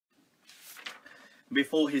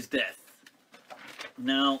before his death.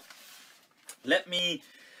 Now, let me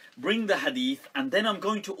bring the hadith, and then I'm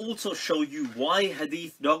going to also show you why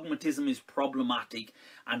hadith dogmatism is problematic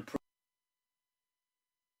and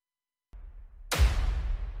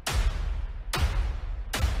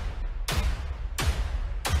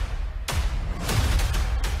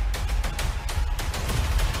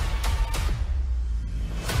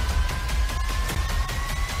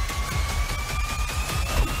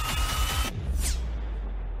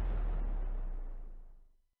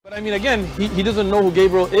But I mean, again, he doesn't know who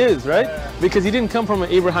Gabriel is, right? Because he didn't come from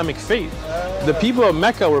an Abrahamic faith. The people of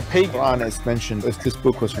Mecca were pagan. The Quran is mentioned, if this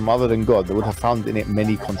book was from other than God, they would have found in it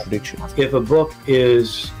many contradictions. If a book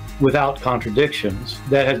is without contradictions,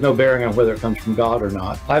 that has no bearing on whether it comes from God or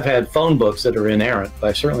not. I've had phone books that are inerrant, but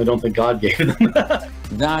I certainly don't think God gave them.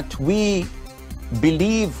 That we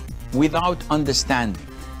believe without understanding.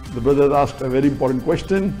 The brother asked a very important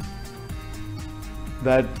question,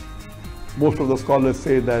 that most of the scholars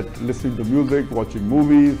say that listening to music, watching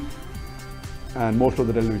movies, and most of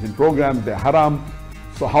the television programs, they're haram.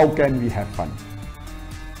 So how can we have fun?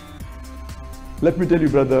 Let me tell you,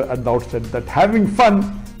 brother, at the outset, that having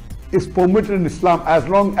fun is permitted in Islam as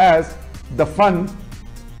long as the fun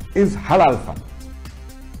is halal fun.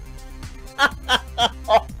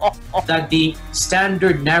 That the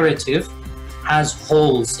standard narrative has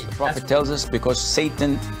holes in it. The Prophet tells us because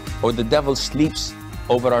Satan or the devil sleeps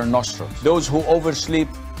over our nostrils. Those who oversleep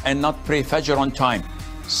and not pray Fajr on time,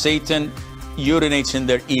 Satan urinates in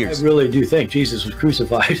their ears. I really do think Jesus was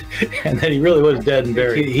crucified and that he really was dead and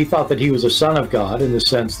buried. He thought that he was a son of God in the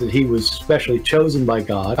sense that he was specially chosen by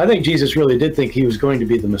God. I think Jesus really did think he was going to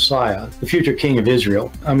be the Messiah, the future king of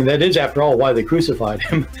Israel. I mean, that is, after all, why they crucified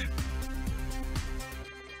him.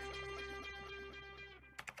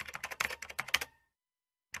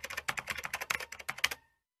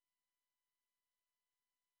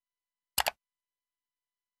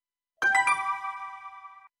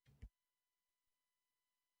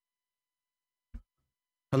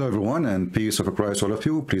 Hello everyone, and peace of Christ all of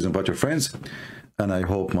you. Please invite your friends, and I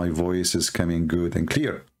hope my voice is coming good and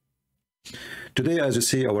clear. Today, as you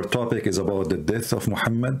see, our topic is about the death of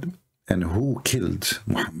Muhammad and who killed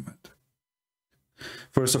Muhammad.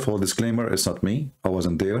 First of all, disclaimer, it's not me. I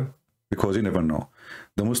wasn't there, because you never know.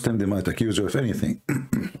 The Muslim, they might accuse you of anything.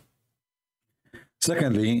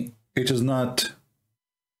 Secondly, it is not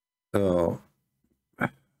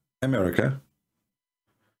America.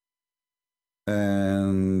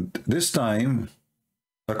 And this time,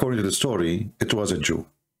 according to the story, it was a Jew.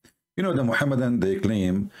 You know, the Muhammadan, they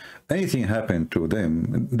claim anything happened to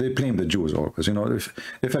them, they blame the Jews always. You know,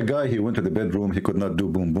 if a guy, he went to the bedroom, he could not do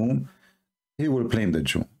boom boom, he will blame the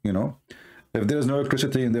Jew, you know. If there's no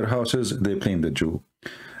electricity in their houses, they blame the Jew.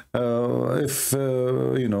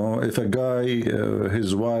 You know, if a guy,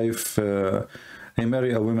 his wife, he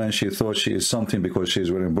married a woman, she thought she is something because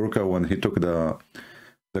she's wearing burqa. When he took the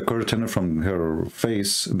curtain from her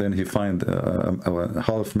face, then he find a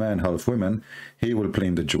half man, half woman, he will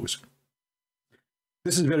blame the Jews.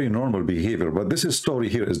 This is very normal behavior, but this story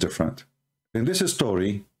here is different. In this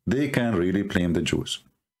story, they can really blame the Jews.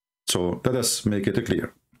 So let us make it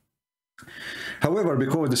clear. However,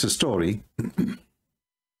 because this story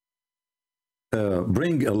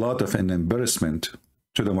bring a lot of an embarrassment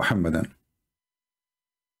to the Muhammadan,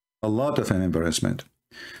 a lot of an embarrassment.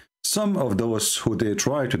 Some of those who they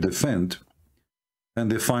try to defend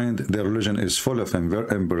and they find their religion is full of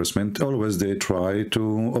embarrassment, always they try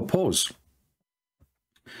to oppose.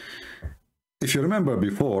 If you remember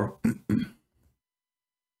before,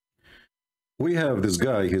 we have this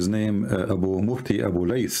guy, his name Mufti Abu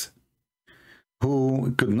Layth,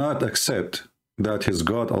 who could not accept that his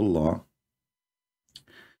God Allah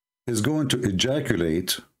is going to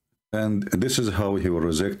ejaculate, and this is how he will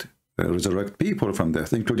resurrect people from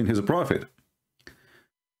death, including his prophet.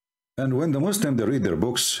 And when the Muslims, they read their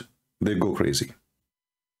books, they go crazy.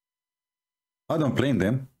 I don't blame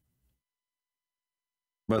them,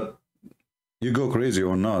 but you go crazy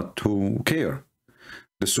or not, who care?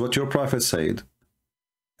 This is what your prophet said,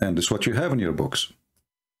 and this is what you have in your books.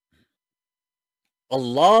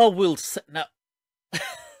 Allah will now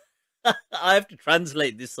I have to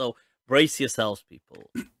translate this, so brace yourselves, people.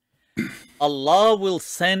 Allah will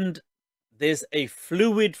send, there's a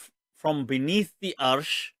fluid from beneath the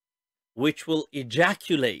arsh which will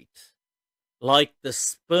ejaculate like the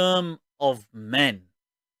sperm of men.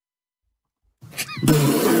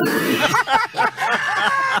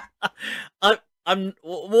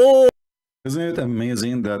 Whoa. Isn't it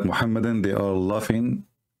amazing that Muhammadan, they are laughing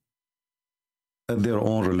at their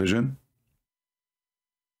own religion?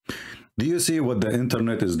 Do you see what the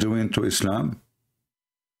internet is doing to Islam?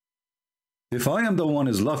 If I am the one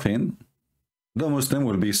is laughing, the Muslim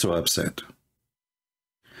will be so upset.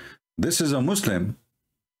 This is a Muslim.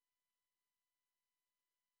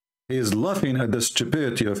 He is laughing at the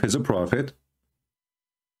stupidity of his prophet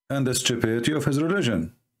and the stupidity of his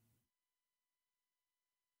religion.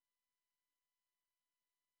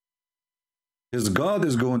 His God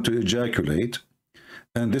is going to ejaculate,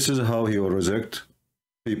 and this is how he will resurrect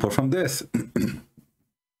people from death.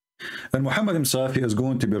 And Muhammad himself, he is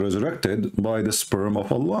going to be resurrected by the sperm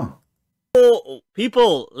of Allah. Oh,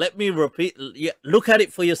 people, let me repeat. Look at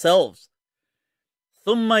it for yourselves.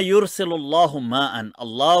 ثُمَّ يُرْسِلُ اللَّهُ مَاءً.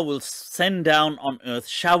 Allah will send down on earth,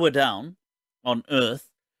 shower down on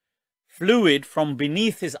earth, fluid from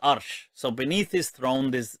beneath his arsh. So beneath his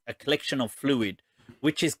throne, there's a collection of fluid,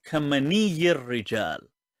 which is كَمَنِيِّ الرِّجَالِ,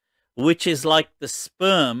 which is like the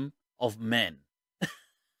sperm of men.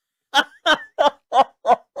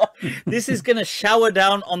 This is going to shower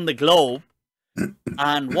down on the globe,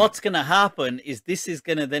 and what's going to happen is this is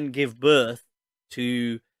going to then give birth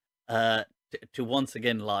to once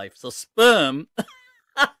again life. So sperm.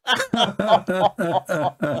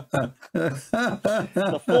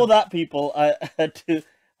 Before that, people, I had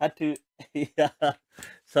to yeah.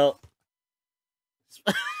 So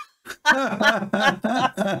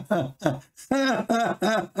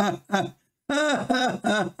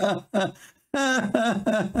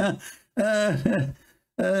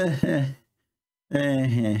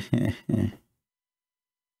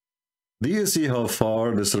do you see how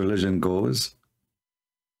far this religion goes?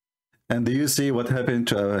 And do you see what happened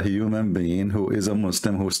to a human being who is a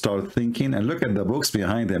Muslim, who start thinking, and look at the books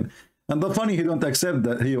behind him. And the funny, he don't accept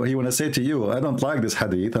that. He want to say to you, I don't like this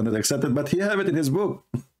hadith, and don't accept it, but he have it in his book.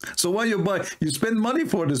 So why you buy? You spend money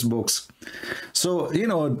for these books. So, you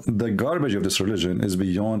know, the garbage of this religion is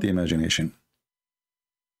beyond imagination.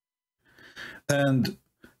 And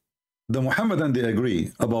the Muhammadan, they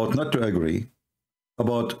agree about not to agree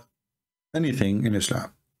about anything in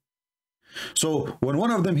Islam. So when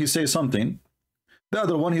one of them, he says something, the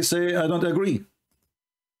other one, he say, I don't agree.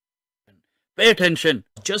 pay attention.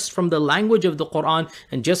 Just from the language of the Quran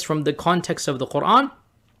and just from the context of the Quran,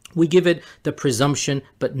 we give it the presumption,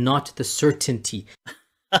 but not the certainty.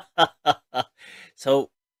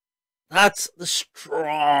 So that's the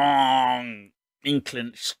strong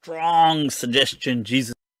suggestion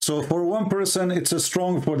Jesus. So for one person, it's a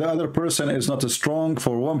strong. For the other person, it's not a strong.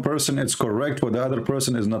 For one person, it's correct. For the other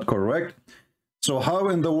person, is not correct. So how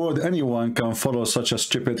in the world anyone can follow such a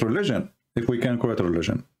stupid religion, if we can call it a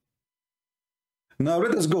religion? Now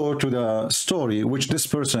let us go to the story, which this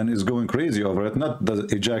person is going crazy over it, not the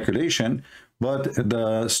ejaculation, but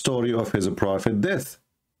the story of his prophet death.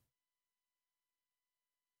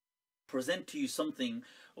 Present to you something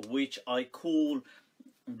which I call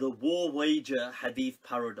the war wager hadith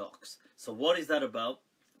paradox. So what is that about?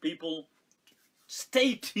 People,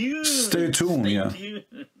 stay tuned. Stay tuned, yeah. Tuned.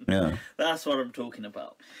 Yeah. That's what I'm talking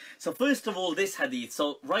about. So first of all, this hadith.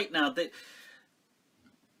 So right now,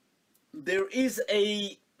 there is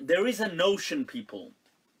a notion, people,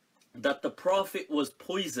 that the Prophet was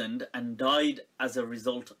poisoned and died as a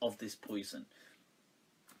result of this poison.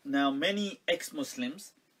 Now, many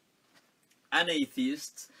ex-Muslims and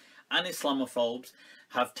atheists and Islamophobes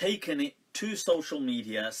have taken it to social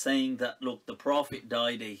media, saying that, look, the Prophet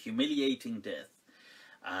died a humiliating death.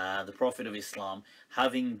 The Prophet of Islam,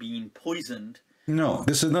 having been poisoned. No,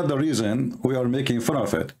 this is not the reason we are making fun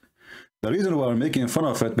of it. The reason we are making fun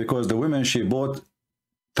of it, because the woman, she bought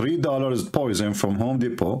 $3 poison from Home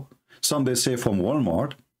Depot, some they say from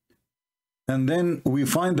Walmart, and then we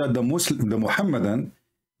find that the Muhammadan,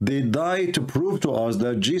 they die to prove to us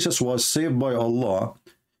that Jesus was saved by Allah.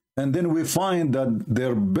 And then we find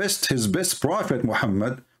that his best prophet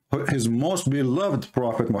Muhammad, his most beloved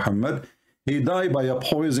prophet Muhammad, he died by a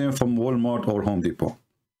poison from Walmart or Home Depot.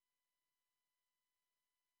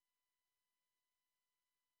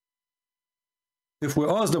 If we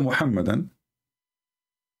ask the Muhammadan,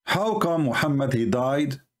 how come Muhammad, he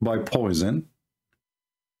died by poison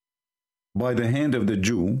by the hand of the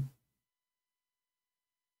Jew,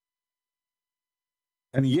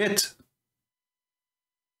 and yet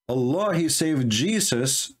Allah, he saved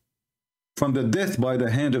Jesus from the death by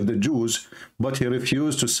the hand of the Jews, but he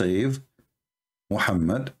refused to save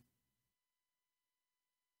Muhammad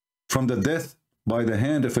from the death by the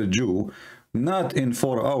hand of a Jew, not in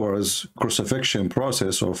 4 hours crucifixion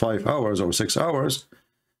process, or 5 hours or 6 hours.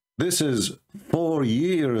 This is 4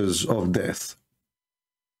 years of death.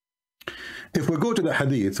 If we go to the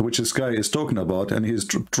hadith, which this guy is talking about, and he's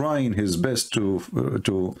trying his best to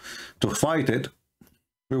fight it,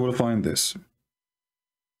 we will find this.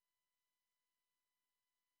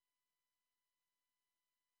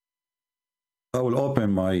 I will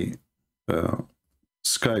open my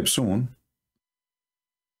Skype soon.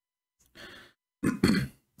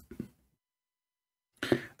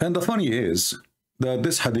 And the funny is that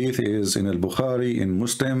this hadith is in al-Bukhari, in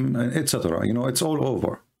Muslim, etc. You know, it's all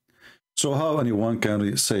over. So how anyone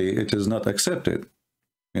can say it is not accepted?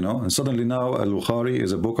 You know, and suddenly now al-Bukhari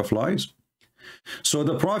is a book of lies. So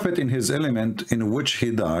the Prophet, in his element in which he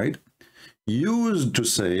died, used to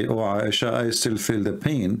say, "Oh Aisha, I still feel the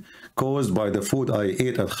pain caused by the food I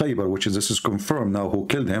ate at Khaybar," which is, this is confirmed now, who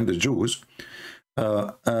killed him, the Jews.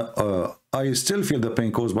 I still feel the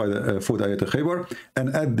pain caused by the food I ate at Khaybar,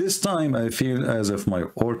 and at this time I feel as if my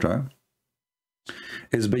aorta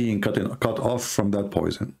is being cut off from that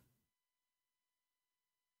poison.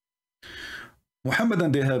 Muhammad,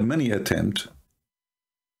 and they have many attempts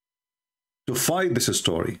to fight this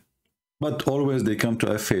story, but always they come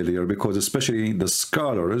to a failure, because especially the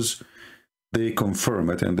scholars, they confirm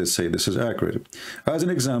it and they say this is accurate. As an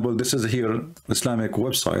example, this is here Islamic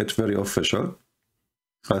website, very official.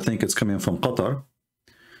 I think it's coming from Qatar.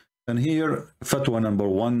 And here, fatwa number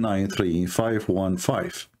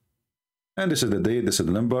 193515. And this is the date, this is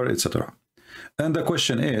the number, etc. And the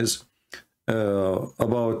question is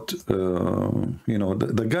about, you know,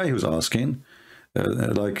 the guy who's asking,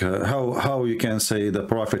 how you can say the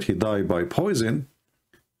Prophet, he died by poison,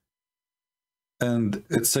 and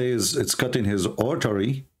it says it's cutting his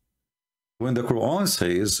artery, when the Quran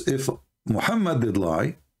says if Muhammad did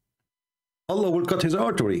lie, Allah will cut his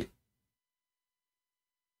artery.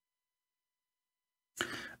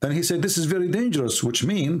 And he said this is very dangerous, which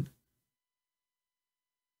means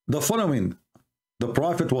the following: the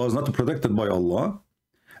Prophet was not protected by Allah,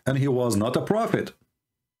 and he was not a prophet.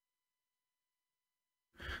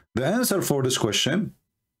 The answer for this question,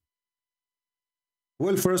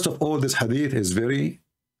 well, first of all, this hadith is very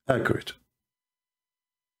accurate.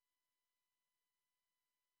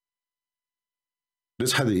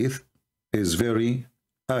 This hadith is very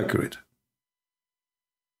accurate.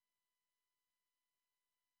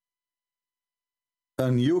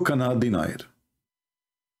 And you cannot deny it.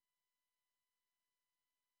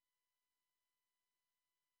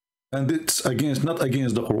 And it's against, not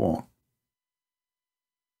against the Quran.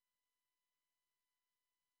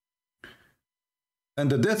 And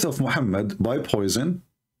the death of Muhammad by poison,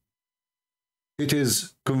 it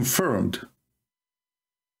is confirmed,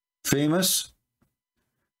 famous.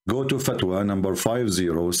 Go to fatwa number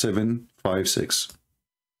 50756.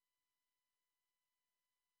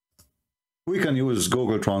 We can use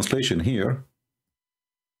Google translation here,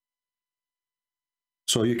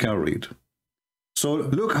 so you can read. So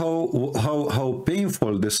look how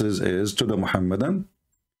painful this is to the Muhammadan.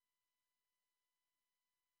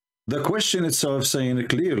 The question itself saying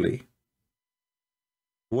clearly,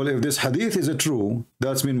 well, if this hadith is true,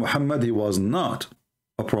 that means Muhammad, he was not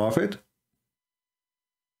a prophet.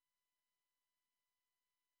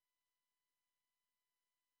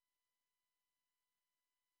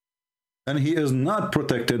 And he is not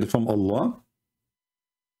protected from Allah.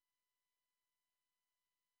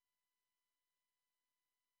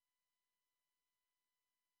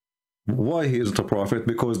 Why he isn't a prophet?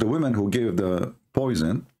 Because the women who gave the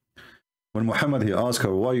poison, when Muhammad, he asked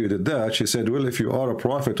her why you did that, she said, well, if you are a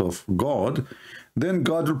prophet of God, then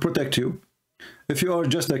God will protect you. If you are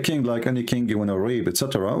just a king, like any king, you want to rape,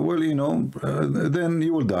 etc., well, you know, then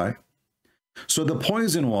you will die. So the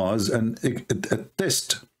poison was a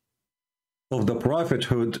test of the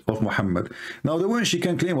prophethood of Muhammad. Now, the woman, she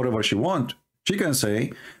can claim whatever she wants. She can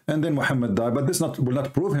say, and then Muhammad died, but this will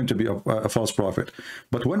not prove him to be a false prophet.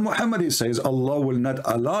 But when Muhammad, he says, Allah will not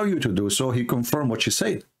allow you to do so, he confirmed what she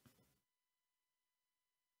said.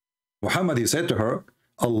 Muhammad, he said to her,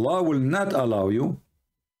 Allah will not allow you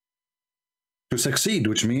to succeed,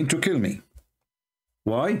 which means to kill me.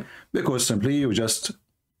 Why? Because simply you just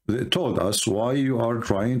told us why you are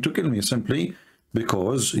trying to kill me, simply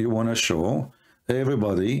because you want to show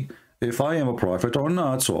everybody if I am a prophet or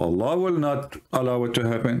not, so Allah will not allow it to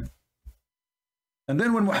happen. And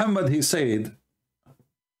then when Muhammad, he said,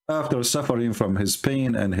 after suffering from his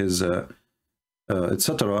pain and his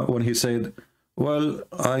etc., when he said, well,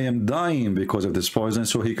 I am dying because of this poison,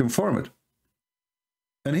 so he confirmed it.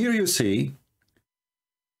 And here you see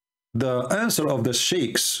the answer of the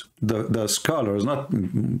sheikhs, the scholars, not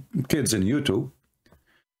kids in YouTube.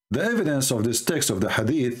 The evidence of this text of the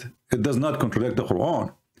hadith, it does not contradict the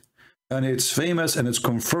Quran. And it's famous and it's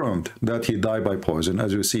confirmed that he died by poison,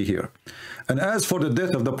 as you see here. And as for the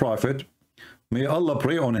death of the Prophet, may Allah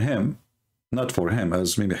pray on him, not for him,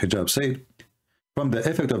 as maybe Hijab said, from the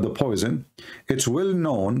effect of the poison, it's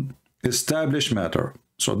well-known, established matter.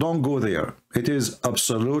 So don't go there. It is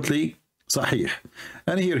absolutely Sahih.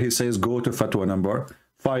 And here he says, go to fatwa number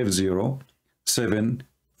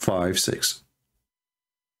 50756.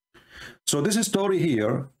 So this story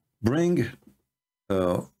here bring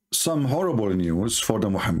some horrible news for the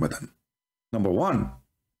Muhammadan. Number one,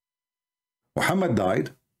 Muhammad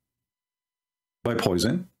died by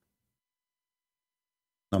poison.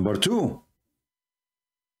 Number two,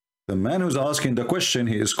 the man who's asking the question,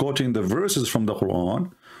 he is quoting the verses from the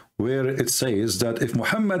Quran where it says that if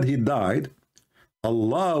Muhammad he died,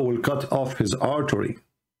 Allah will cut off his artery.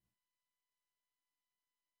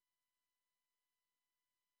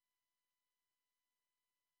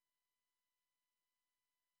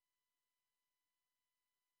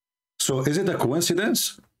 So is it a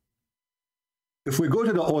coincidence? If we go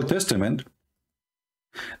to the Old Testament,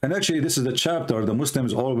 and actually this is the chapter the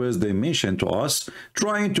Muslims always they mention to us,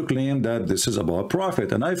 trying to claim that this is about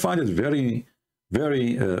prophet, and I find it very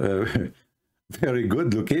very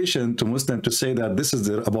good location to Muslim to say that this is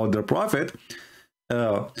about their prophet,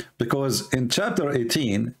 because in chapter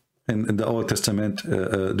 18 in the Old Testament,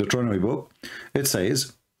 Deuteronomy book, it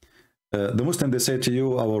says, the Muslim, they say to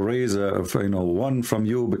you, I will raise one from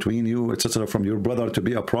you, between you, etc., from your brother to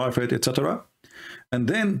be a prophet, etc. And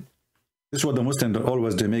then this is what the Muslims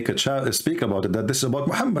always they make a speak about it, that this is about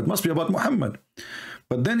Muhammad, must be about Muhammad.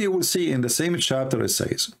 But then you will see in the same chapter it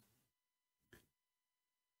says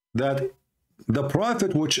that the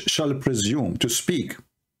prophet which shall presume to speak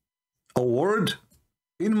a word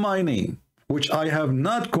in my name which I have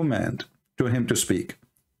not commanded to him to speak,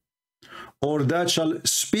 or that shall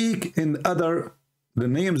speak in the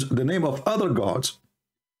name of other gods,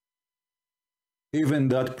 even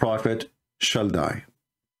that prophet shall die.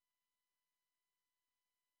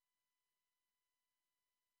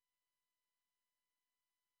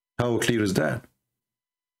 How clear is that?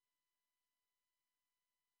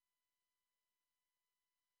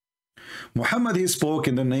 Muhammad, he spoke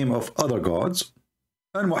in the name of other gods,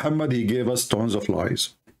 and Muhammad, he gave us tons of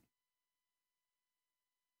lies.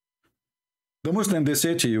 The Muslim, they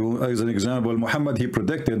say to you, as an example, Muhammad, he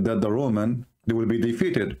predicted that the Roman, they will be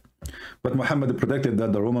defeated. But Muhammad predicted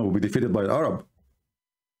that the Roman will be defeated by the Arab,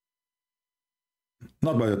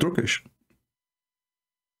 not by the Turkish.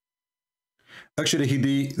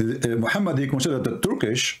 Actually, Muhammad, he considered the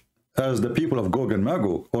Turkish as the people of Gog and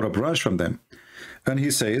Magog, or a branch from them. And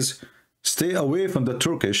he says, stay away from the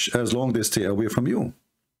Turkish as long as they stay away from you.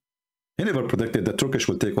 He never predicted that Turkish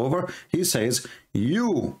will take over. He says,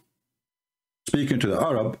 you, speaking to the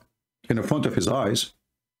Arab in front of his eyes,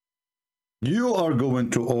 you are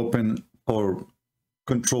going to open or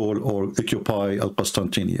control or occupy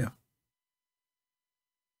Al-Qastantiniya.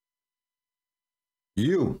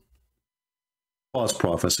 You. False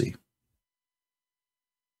prophecy.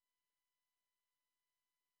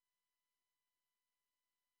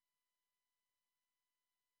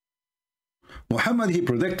 Muhammad, he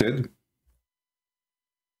predicted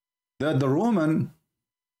that the Roman,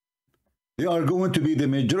 they are going to be the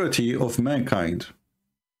majority of mankind.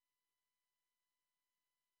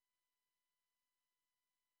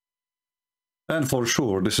 And for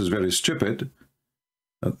sure, this is very stupid.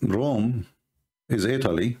 Rome is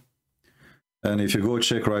Italy. And if you go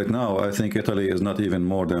check right now, I think Italy is not even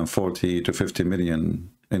more than 40 to 50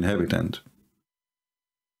 million inhabitants.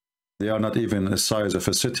 They are not even the size of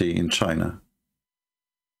a city in China.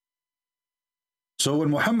 So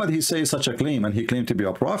when Muhammad, he says such a claim, and he claimed to be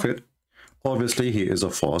a prophet, obviously he is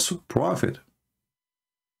a false prophet.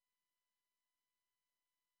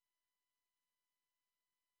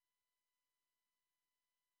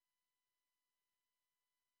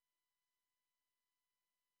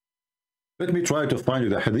 Let me try to find you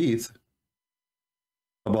the hadith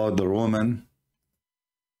about the Roman.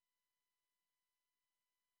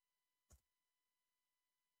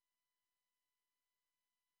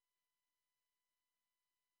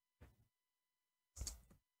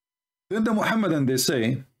 Then the Muhammadan, they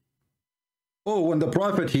say, oh, when the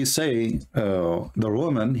prophet, he say the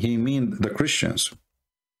Roman, he mean the Christians.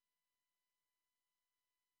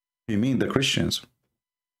 He mean the Christians.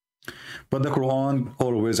 But the Quran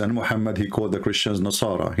always, and Muhammad, he called the Christians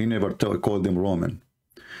Nasara. He never called them Roman.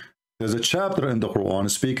 There's a chapter in the Quran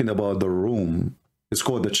speaking about the Rome. It's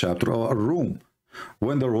called the chapter of Rome.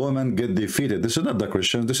 When the Roman get defeated, this is not the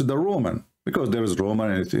Christians, this is the Roman. Because there is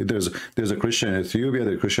Roman, and there's a Christian in Ethiopia,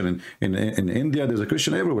 there's a Christian in India, there's a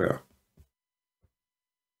Christian everywhere.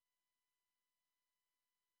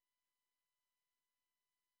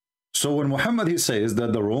 So when Muhammad, he says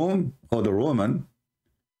that the Rome or the Roman,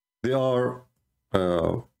 they are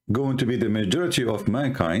going to be the majority of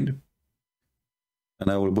mankind,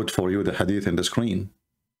 and I will put for you the hadith in the screen.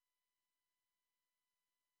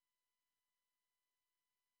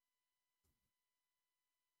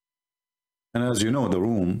 And as you know, the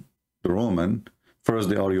Roman, first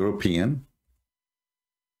they are European.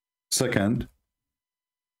 Second,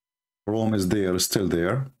 Rome is there, still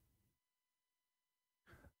there.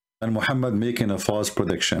 And Muhammad making a false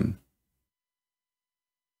prediction.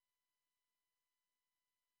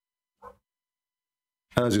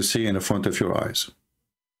 As you see in the front of your eyes.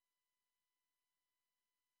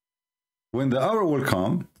 When the hour will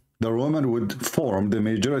come, the Roman would form the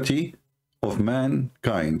majority of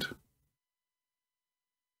mankind.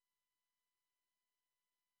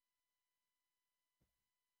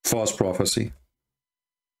 False prophecy.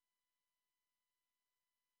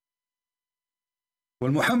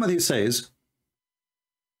 When Muhammad, he says,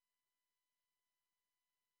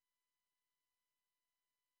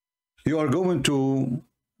 you are going to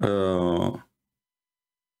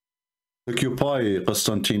occupy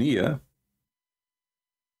Constantinople.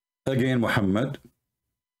 Again, Muhammad,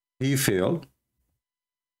 he failed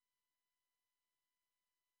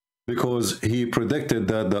because he predicted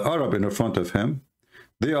that the Arab in front of him,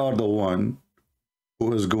 they are the one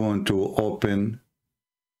who is going to open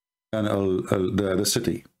the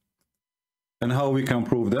city. And how we can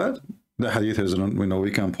prove that? The hadith is, we know,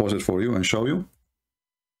 we can pause it for you and show you.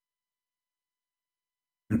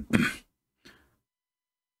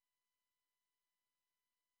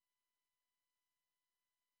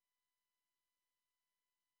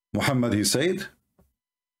 Muhammad, he said,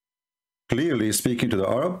 clearly speaking to the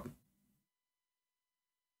Arab,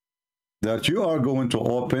 that you are going to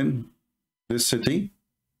open this city,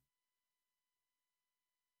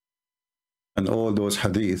 and all those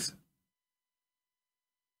hadith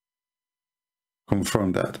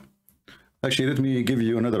confirm that. Actually, let me give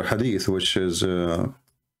you another hadith which is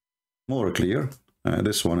more clear.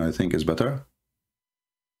 This one I think is better.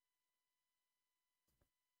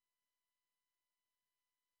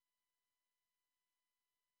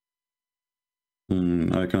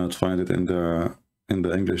 I cannot find it in the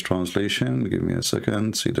English translation. Give me a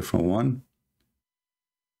second. See different one.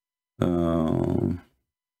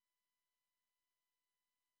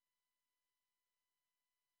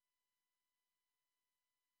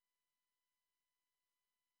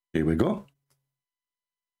 Here we go.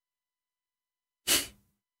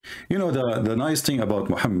 You know, the nice thing about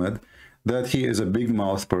Muhammad, that he is a big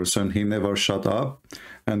mouth person. He never shut up,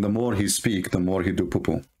 and the more he speak, the more he do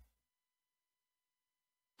poo-poo.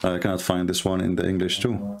 I cannot find this one in the English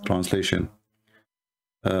too, translation.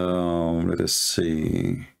 Let us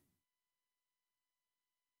see.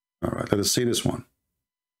 All right, let us see this one.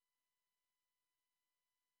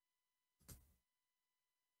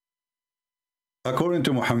 According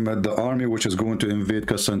to Muhammad, the army which is going to invade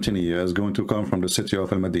Constantinople is going to come from the city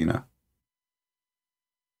of Al-Medina.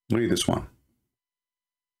 Read this one.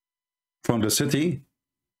 From the city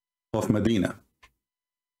of Medina.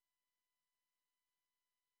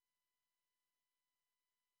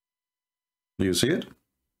 Do you see it?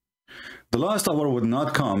 The last hour would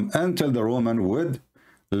not come until the Roman would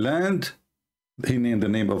land. He named the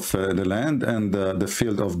name of the land and the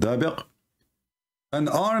field of Dabiq. An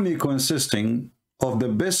army consisting of the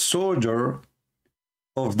best soldier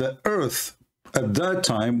of the earth at that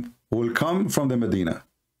time will come from the Medina.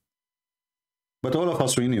 But all of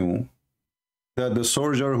us, we knew that the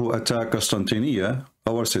soldier who attacked Constantinople,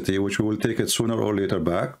 our city, which we will take it sooner or later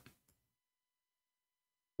back,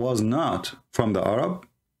 was not from the Arab,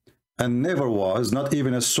 and never was, not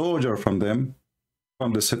even a soldier from them,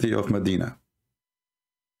 from the city of Medina.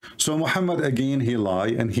 So Muhammad, again, he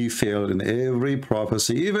lied and he failed in every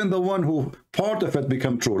prophecy, even the one who part of it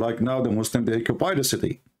become true, like now the Muslim, they occupy the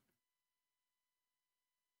city.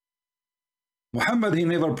 Muhammad, he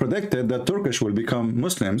never predicted that Turkish will become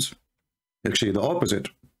Muslims. Actually, the opposite.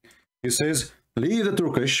 He says, leave the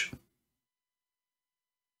Turkish.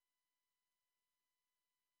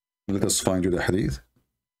 Let us find you the hadith.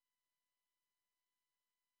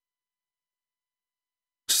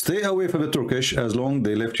 Stay away from the Turkish as long as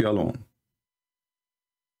they left you alone.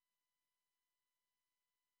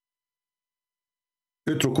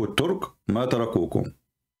 اتركوا الترك ما تركوكم.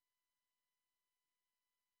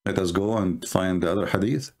 Let us go and find the other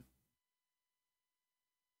hadith.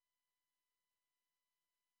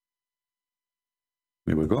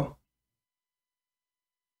 Here we go.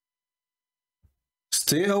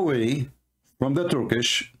 Stay away from the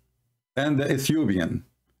Turkish and the Ethiopian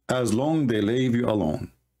as long as they leave you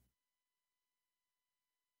alone.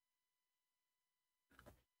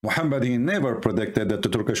 Muhammad, he never predicted that the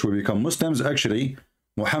Turkish will become Muslims. Actually,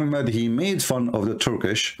 Muhammad, he made fun of the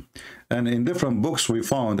Turkish, and in different books we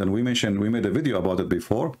found, and we mentioned, we made a video about it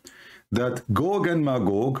before, that Gog and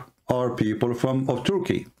Magog are people of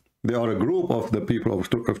Turkey. They are a group of the people of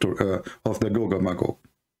the Gog and Magog.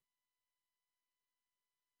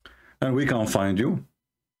 And we can find you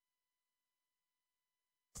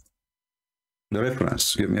the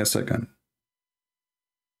reference. Give me a second.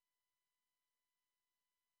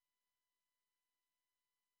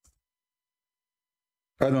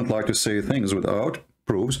 I don't like to say things without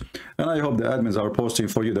proofs, and I hope the admins are posting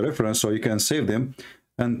for you the reference so you can save them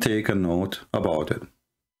and take a note about it.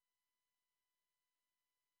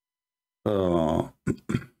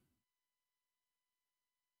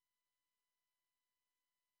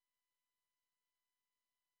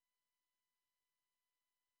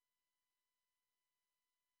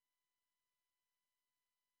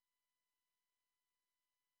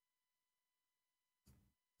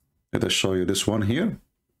 Let us show you this one here.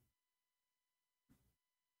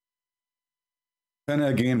 And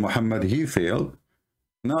again, Muhammad, he failed,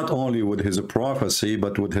 not only with his prophecy,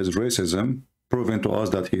 but with his racism, proving to us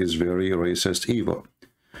that he is very racist, evil.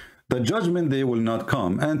 The judgment day will not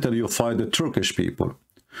come until you fight the Turkish people,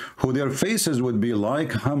 who their faces would be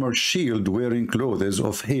like hammer shield, wearing clothes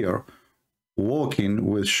of hair, walking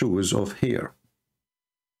with shoes of hair.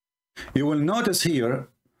 You will notice here,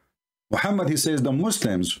 Muhammad, he says the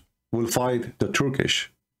Muslims will fight the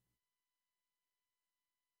Turkish.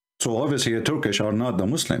 So obviously the Turkish are not the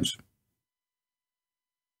Muslims.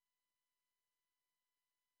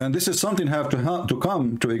 And this is something have to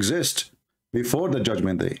come to exist before the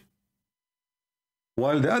judgment day.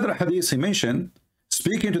 While the other hadith he mentioned,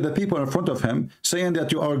 speaking to the people in front of him, saying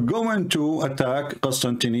that you are going to attack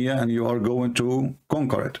Constantinople and you are going to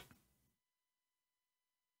conquer it.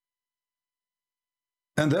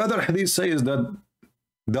 And the other hadith says that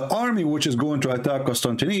the army which is going to attack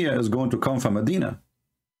Constantinople is going to come from Medina.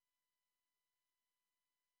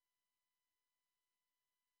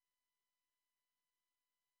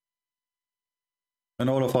 And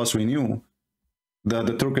all of us, we knew that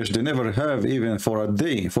the Turkish, they never have, even for a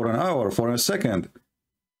day, for an hour, for a second,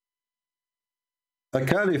 a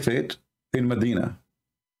caliphate in Medina.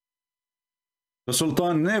 The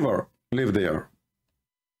Sultan never lived there.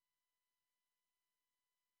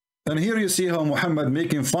 And here you see how Muhammad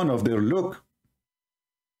making fun of their look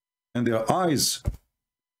and their eyes,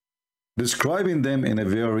 describing them in a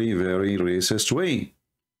very, very racist way.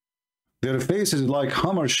 Their face is like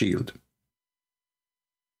hammer shield.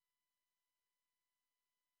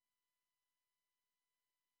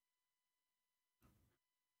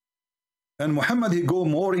 And Muhammad, he go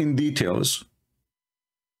more in details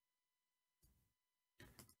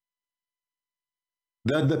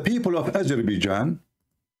that the people of Azerbaijan,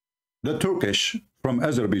 the Turkish from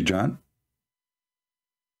Azerbaijan,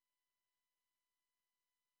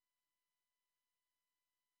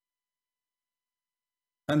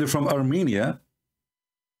 and from Armenia,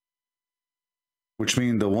 which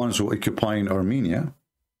means the ones who occupying Armenia.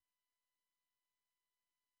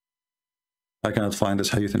 I cannot find this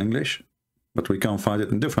hadith in English, but we can find it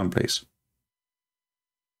in different place.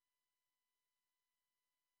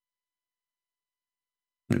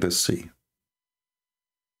 Let us see.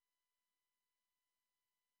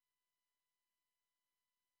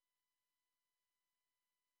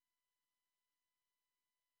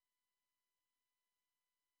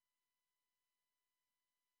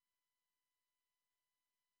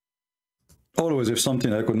 Always, if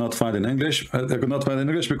something I could not find in English, I could not find in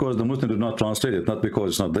English because the Muslim did not translate it, not because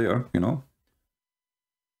it's not there, you know.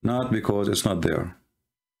 Not because it's not there.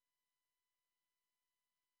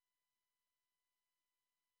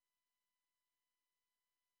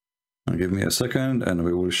 Give me a second and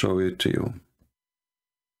we will show it to you.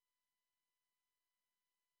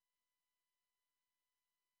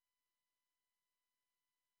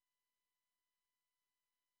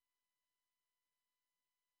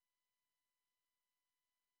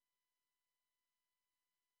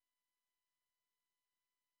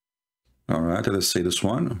 All right, let's see this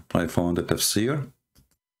one. I found the tafsir.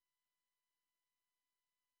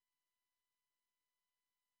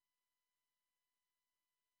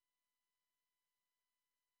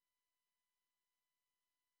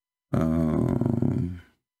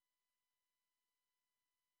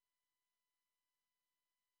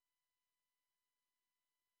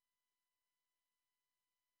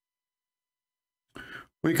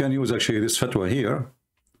 We can use actually this fatwa here.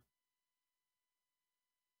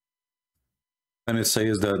 And it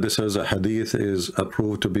says that this is a hadith is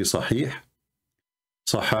approved to be sahih.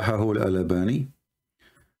 Sahahahu al-Albani.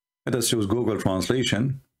 Let us use Google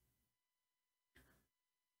translation.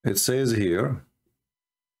 It says here,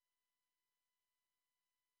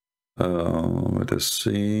 let us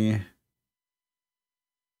see.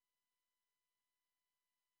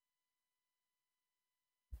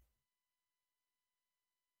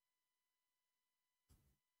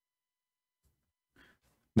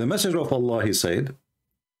 The Messenger of Allah, he said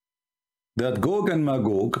that Gog and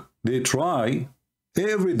Magog, they try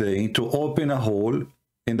every day to open a hole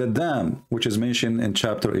in the dam, which is mentioned in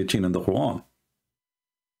chapter 18 in the Quran.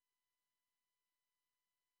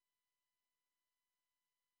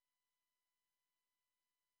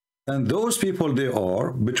 And those people, they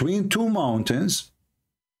are between two mountains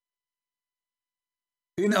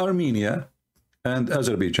in Armenia and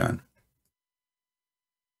Azerbaijan.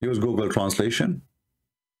 Use Google translation.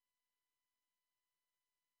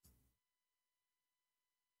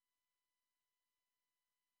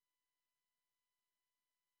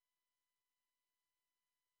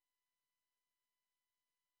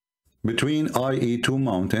 Between i.e. two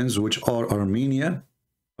mountains, which are Armenian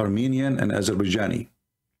and Azerbaijani.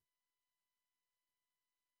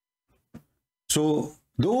 So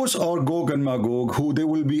those are Gog and Magog, who they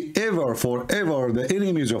will be ever, forever the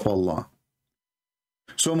enemies of Allah.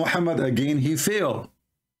 So Muhammad, again, he failed.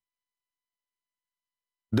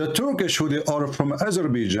 The Turkish, who they are from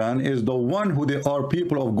Azerbaijan, is the one who they are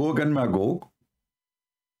people of Gog and Magog.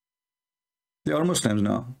 They are Muslims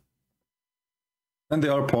now. And they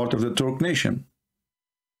are part of the Turk nation.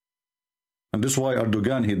 And this is why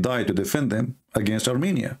Erdogan, he died to defend them against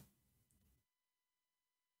Armenia.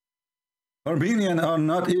 Armenians are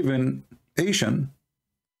not even Asian.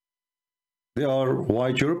 They are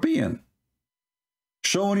white European.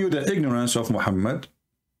 Showing you the ignorance of Muhammad,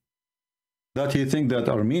 that he thinks that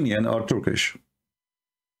Armenians are Turkish.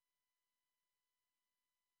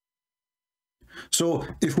 So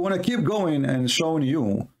if we want to keep going and showing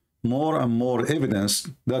you more and more evidence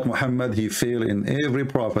that Muhammad, he failed in every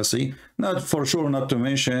prophecy, not for sure, not to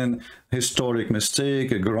mention historic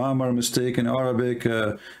mistake, a grammar mistake in Arabic,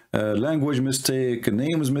 language mistake,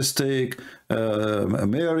 names mistake.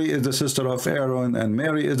 Mary is the sister of Aaron, and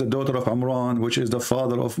Mary is the daughter of Amran, which is the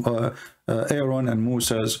father of Aaron and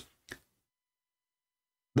Moses.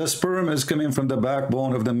 The sperm is coming from the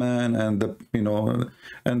backbone of the man, and the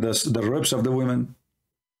and the ribs of the women.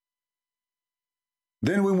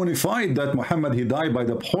 Then when we find that Muhammad, he died by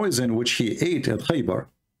the poison which he ate at Khaybar,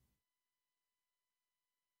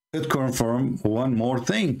 it confirms one more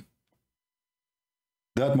thing,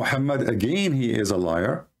 that Muhammad, again, he is a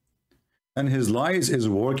liar, and his lies is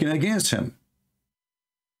working against him.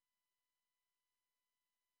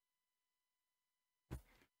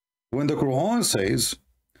 When the Quran says,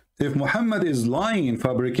 if Muhammad is lying,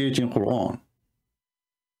 fabricating Quran,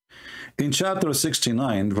 in chapter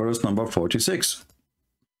 69, verse number 46,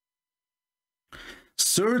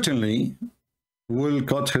 certainly will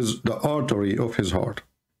cut the artery of his heart.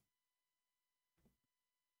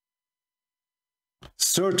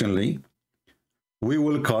 Certainly we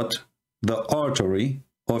will cut the artery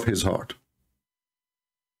of his heart.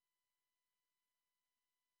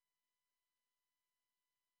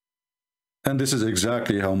 And this is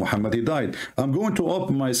exactly how Muhammad, he died. I'm going to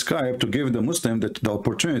open my Skype to give the Muslim the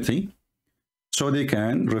opportunity so they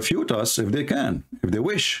can refute us if they can, if they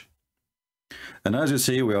wish. And as you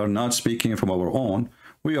see, we are not speaking from our own.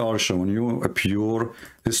 We are showing you a pure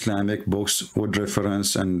Islamic books with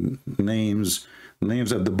reference and names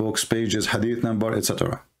of the books, pages, hadith number,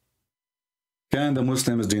 etc. Can the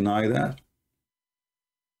Muslims deny that?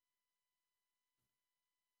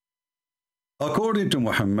 According to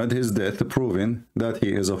Muhammad, his death proving that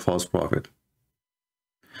he is a false prophet.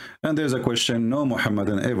 And there's a question no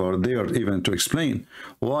Muhammadan ever dared even to explain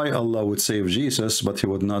why Allah would save Jesus, but he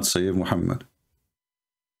would not save Muhammad.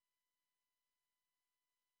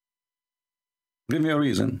 Give me a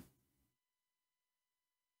reason.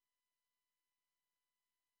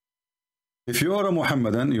 If you are a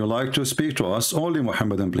Muhammadan, you like to speak to us, only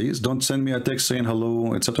Muhammadan, please. Don't send me a text saying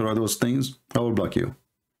hello, etc. Those things. I will block you.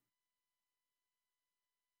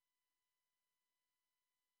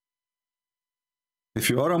 If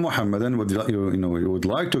you are a Muhammadan, you would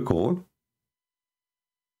like to call,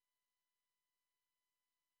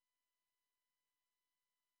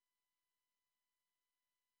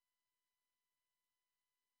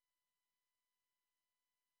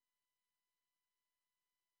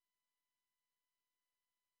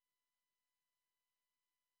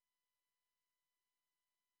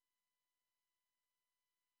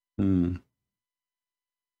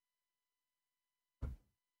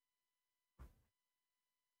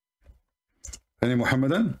 any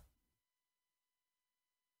Muhammadan?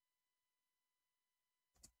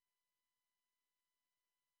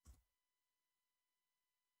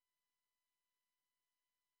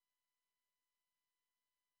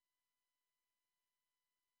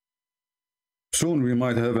 Soon we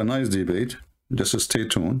might have a nice debate. Just stay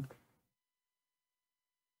tuned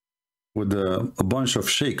with a bunch of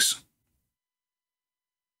sheikhs.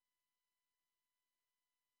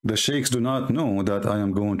 The sheikhs do not know that I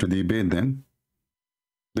am going to debate them.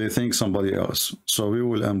 They think somebody else. So we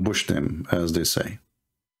will ambush them, as they say.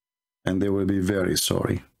 And they will be very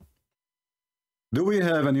sorry. Do we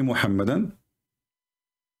have any Muhammadan?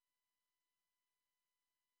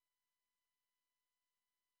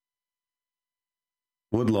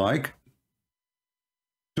 Would like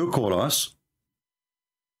to call us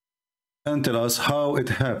and tell us how it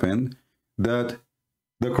happened that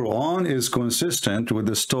the Quran is consistent with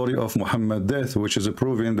the story of Muhammad's death, which is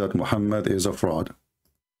proving that Muhammad is a fraud.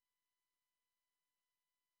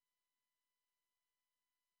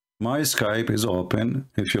 My Skype is open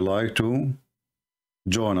if you like to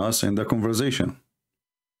join us in the conversation.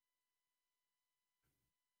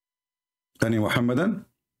 Any Muhammadan?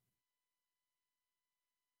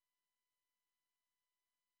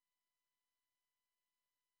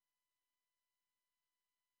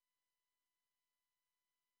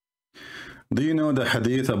 Do you know the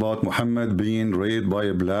hadith about Muhammad being raped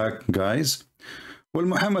by black guys? Well,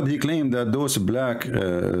 Muhammad, he claimed that those black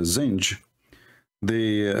zinj,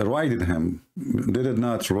 they rided him. They did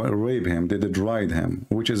not rape him, they did ride him,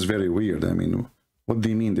 which is very weird. I mean, what do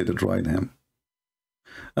you mean they did ride him?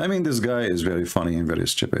 I mean, this guy is very funny and very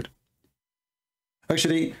stupid.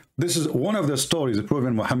 Actually, this is one of the stories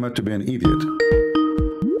proving Muhammad to be an idiot.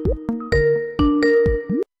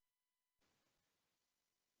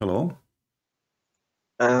 Hello?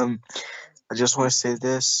 I just want to say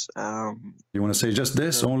this. You want to say just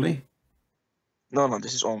this only? No,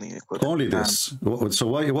 this is only a quick. Only this. So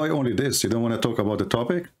why only this? You don't want to talk about the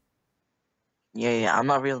topic? Yeah. I'm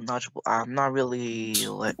not really knowledgeable. I'm not really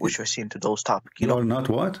like what you're into those topics. You are not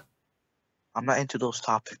what? I'm not into those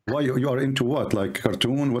topics. Why you are into what? Like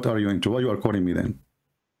cartoon? What are you into? Why you are calling me then?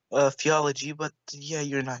 Theology, but yeah,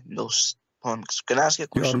 you're not in those punks. Can I ask you a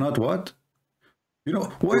question? You are not what? You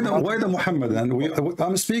know, why the Muhammadan?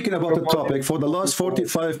 I'm speaking about the topic for the last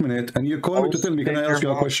 45 minutes, and you call me to tell me, can I ask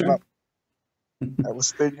you a question? I will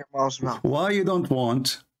spin your mom's mouth. Why you don't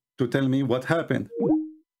want to tell me what happened?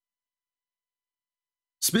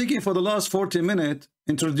 Speaking for the last 40 minutes,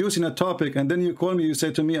 introducing a topic, and then you call me, you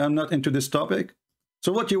say to me, I'm not into this topic.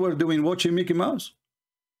 So what you were doing, watching Mickey Mouse?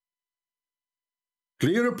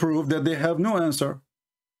 Clear proof that they have no answer.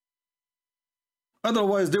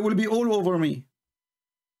 Otherwise, they will be all over me.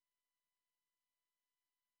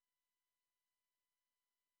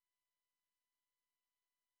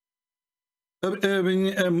 I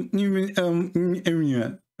mean,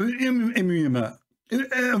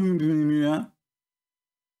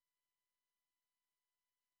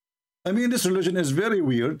 this religion is very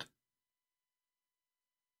weird,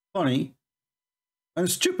 funny,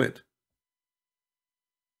 and stupid.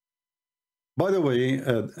 By the way,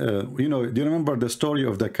 you know, do you remember the story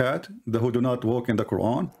of the cat who do not walk in the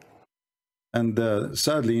Quran? And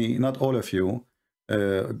sadly, not all of you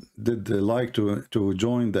did like to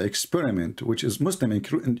join the experiment, which is Muslim.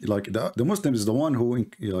 Like the Muslim is the one who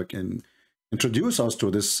introduce us to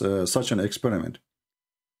this such an experiment.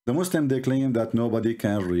 The Muslim, they claim that nobody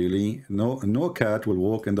can really, no cat will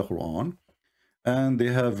walk in the Quran, and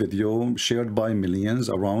they have video shared by millions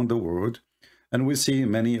around the world, and we see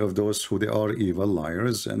many of those who they are evil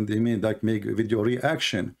liars, and they may like make video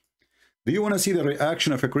reaction. Do you want to see the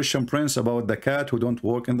reaction of a Christian prince about the cat who don't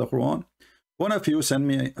walk in the Quran? One of you send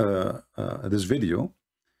me this video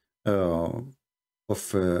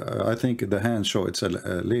of I think the hand show, it's a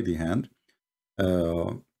lady hand,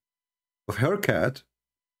 of her cat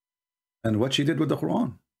and what she did with the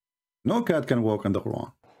Quran. No cat can walk in the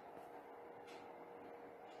Quran.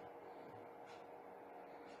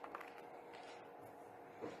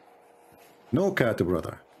 No cat,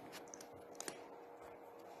 brother.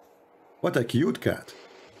 What a cute cat.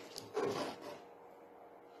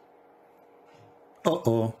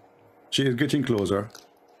 Uh-oh, she is getting closer.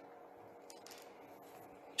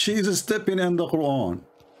 She is stepping in the Quran.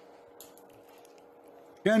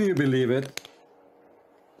 Can you believe it?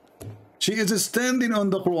 She is standing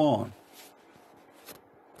on the Quran.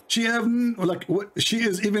 She have like she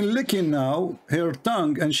is even licking now her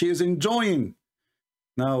tongue, and she is enjoying.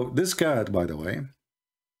 Now this cat, by the way,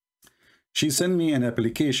 she sent me an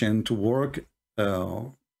application to work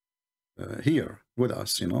here with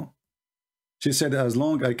us, you know. She said, as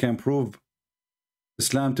long as I can prove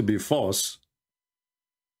Islam to be false,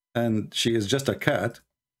 and she is just a cat,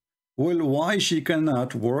 well, why she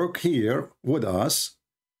cannot work here with us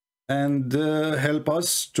and help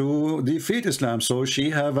us to defeat Islam? So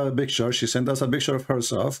she have a picture. She sent us a picture of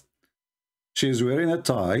herself. She's wearing a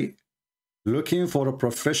tie, looking for a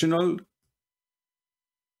professional,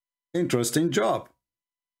 interesting job.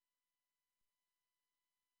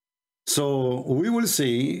 So we will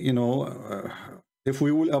see, you know, if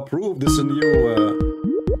we will approve this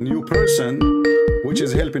new person, which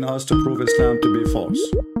is helping us to prove Islam to be false.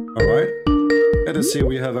 All right. Let us see.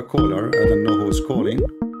 We have a caller. I don't know who's calling.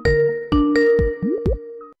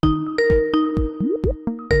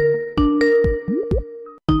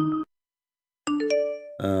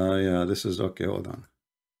 Yeah, this is okay. Hold on.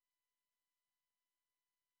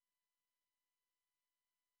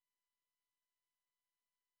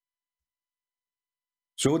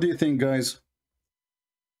 So what do you think, guys?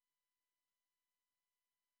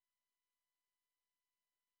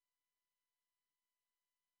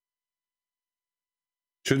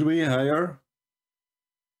 Should we hire?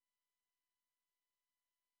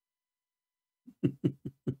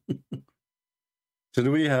 Should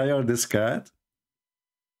we hire this cat?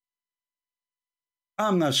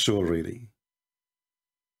 I'm not sure, really.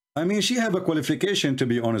 I mean, she have a qualification, to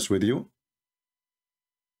be honest with you.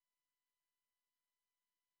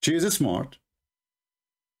 She is smart.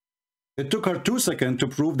 It took her 2 seconds to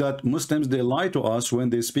prove that Muslims, they lie to us when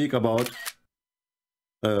they speak about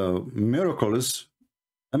miracles.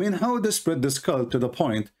 I mean, how they spread this cult to the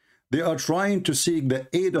point they are trying to seek the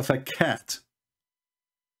aid of a cat.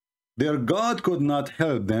 Their God could not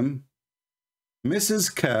help them.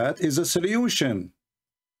 Mrs. Cat is a solution.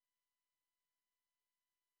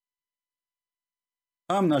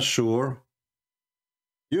 I'm not sure.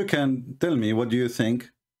 You can tell me, what do you think?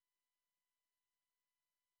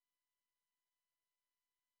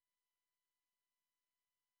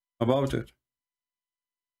 About it.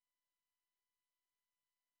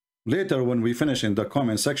 Later, when we finish in the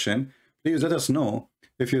comment section, please let us know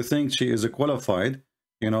if you think she is qualified.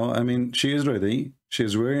 You know, I mean, she is ready.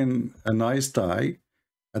 She's wearing a nice tie.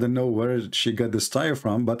 I don't know where she got this tie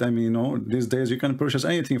from, but I mean, you know, these days you can purchase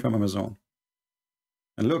anything from Amazon.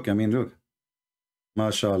 And look, I mean, look.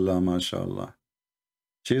 MashaAllah, MashaAllah.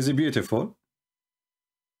 She is beautiful.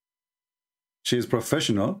 She is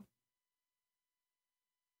professional.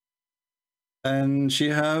 And she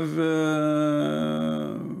have,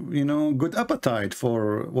 you know, good appetite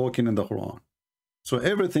for walking in the Quran. So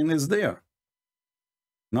everything is there.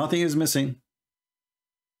 Nothing is missing.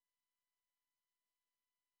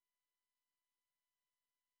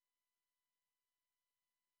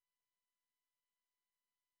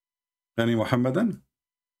 Any Muhammadan?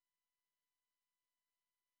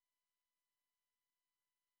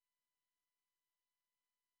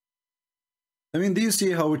 I mean, do you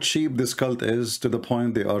see how cheap this cult is, to the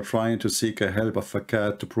point they are trying to seek a help of a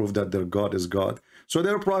cat to prove that their God is God? So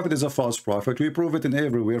their prophet is a false prophet. We prove it in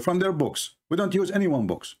everywhere from their books. We don't use anyone's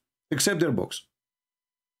books except their books.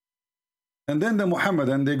 And then the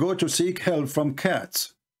Muhammadan, they go to seek help from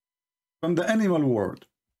cats, from the animal world.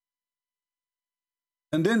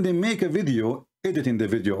 And then they make a video, editing the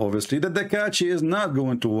video, obviously, that the cat, she is not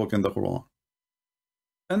going to walk in the Quran.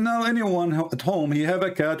 And now anyone at home, he have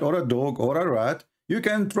a cat or a dog or a rat, you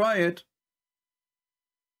can try it.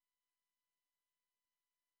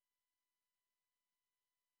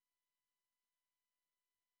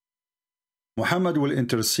 Muhammad will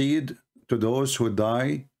intercede to those who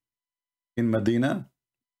die in Medina.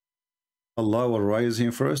 Allah will rise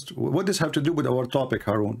him first. What does this have to do with our topic,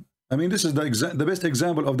 Harun? I mean, this is the best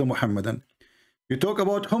example of the Muhammadan. You talk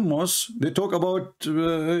about hummus, they talk about,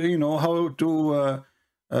 you know, how to,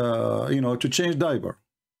 you know, to change diaper.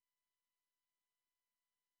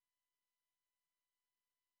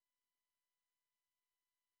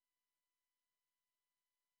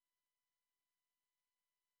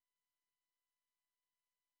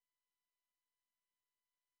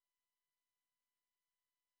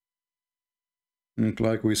 Look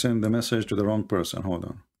like we send the message to the wrong person. Hold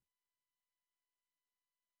on.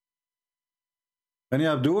 Any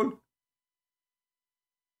Abdul?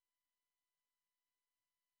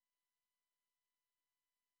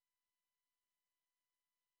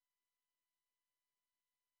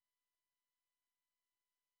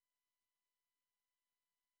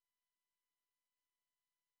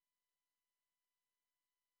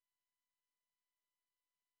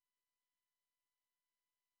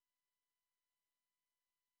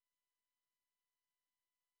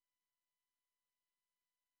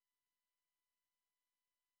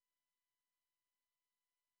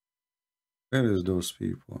 Where is those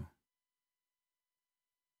people?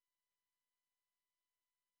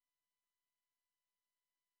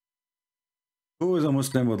 Who is a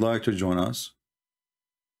Muslim would like to join us?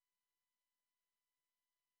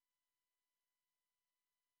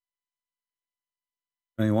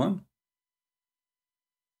 Anyone?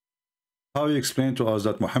 How you explain to us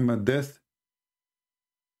that Muhammad's death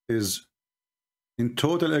is in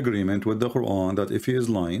total agreement with the Quran, that if he is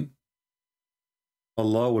lying,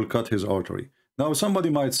 Allah will cut his artery. Now somebody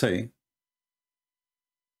might say,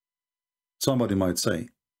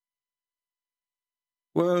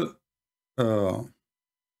 well,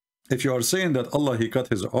 if you are saying that Allah, he cut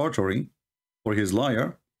his artery, or his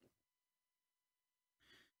liar,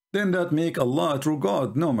 then that make Allah a true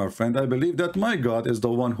God. No, my friend, I believe that my God is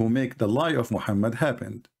the one who make the lie of Muhammad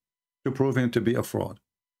happen to prove him to be a fraud.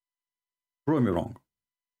 Prove me wrong.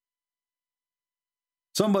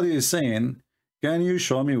 Somebody is saying, can you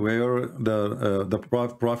show me where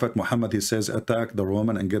the Prophet Muhammad, he says, attack the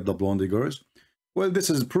Roman and get the blonde girls? Well, this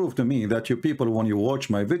is proof to me that you people, when you watch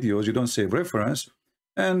my videos, you don't save reference,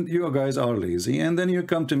 and you guys are lazy, and then you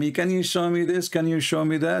come to me, can you show me this? Can you show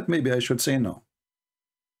me that? Maybe I should say no.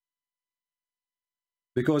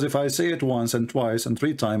 Because if I say it once and twice and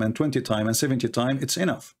 3 times and 20 times and 70 times, it's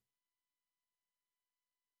enough.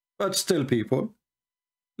 But still people,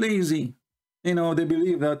 lazy. You know, they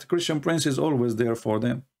believe that Christian Prince is always there for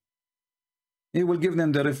them. He will give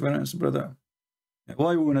them the reference, brother.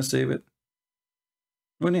 Why we want to save it?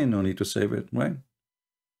 We ain't no need to save it, right?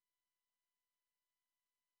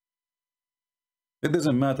 It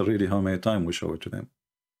doesn't matter really how many times we show it to them.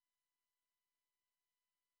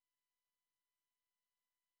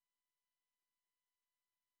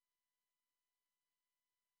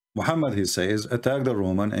 Muhammad, he says, attack the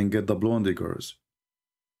Roman and get the blonde girls.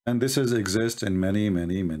 And this exists in many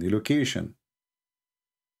locations.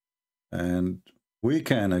 And we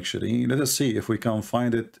can actually, let us see if we can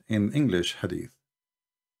find it in English hadith.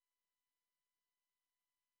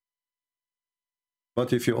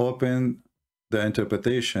 But if you open the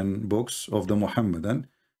interpretation books of the Muhammadan,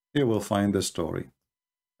 you will find the story.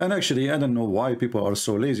 And actually, I don't know why people are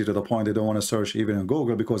so lazy to the point they don't want to search even in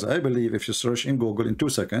Google, because I believe if you search in Google in 2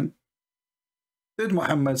 seconds, did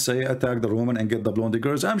Muhammad say attack the Roman and get the blonde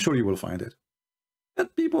girls? I'm sure you will find it.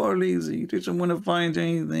 But people are lazy. They don't want to find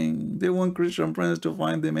anything. They want Christian Prince to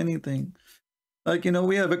find them anything. Like, you know,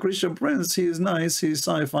 we have a Christian Prince. He is nice. He's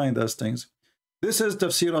sci-fi does things. This is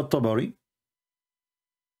Tafsir al-Tabari.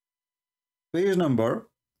 Page number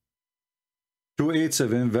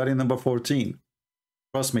 287, very number 14.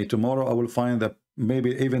 Trust me, tomorrow I will find that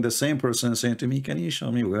maybe even the same person saying to me, can you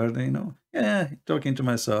show me where they know? Yeah, talking to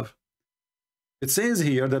myself. It says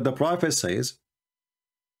here that the Prophet says,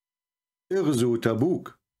 اغزو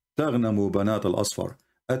تبوك تغنموا بنات الأصفر.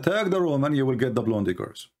 Attack the Roman, you will get the blonde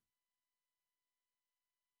girls.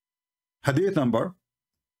 Hadith number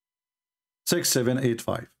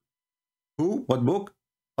 6785. Who? What book?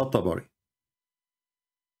 Al-Tabari.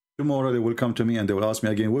 Tomorrow they will come to me and they will ask me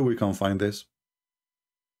again, where we can find this?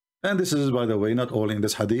 And this is, by the way, not only in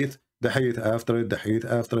this hadith, the hadith after it, the hadith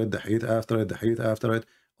after it, the hadith after it, the hadith after it.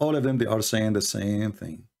 All of them, they are saying the same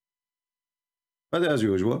thing. But as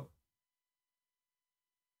usual,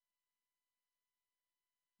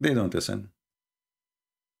 they don't listen.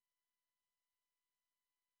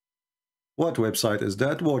 What website is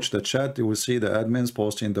that? Watch the chat. You will see the admins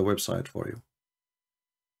posting the website for you.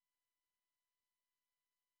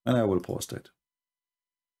 And I will post it.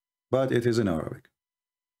 But it is in Arabic.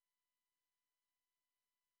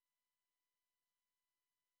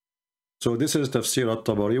 So this is Tafsir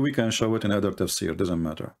al-Tabari. We can show it in other tafsir, doesn't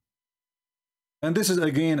matter. And this is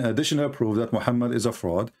again additional proof that Muhammad is a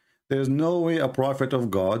fraud. There is no way a prophet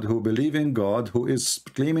of God who believes in God, who is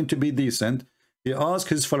claiming to be decent, he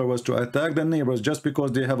asks his followers to attack the neighbors just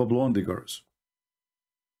because they have a blonde girls.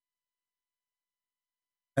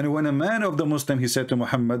 And when a man of the Muslim, he said to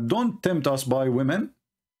Muhammad, don't tempt us by women,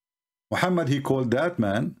 Muhammad, he called that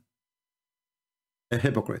man a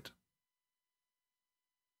hypocrite.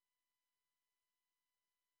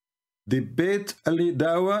 Debate Ali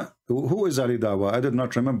Dawa. Who is Ali Dawa? I did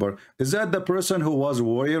not remember. Is that the person who was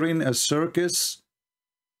wearing a circus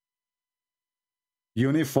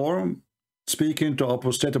uniform, speaking to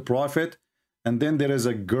apostate prophet, and then there is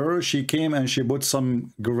a girl, she came and she put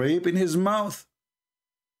some grape in his mouth?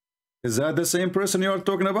 Is that the same person you are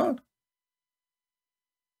talking about?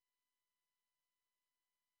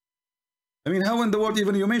 I mean, how in the world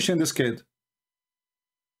even you mention this kid?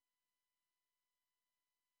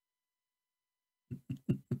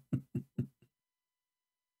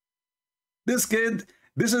 This kid,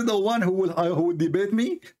 this is the one who will debate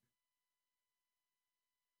me?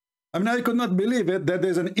 I mean, I could not believe it that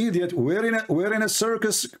there's an idiot wearing a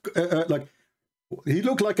circus, like he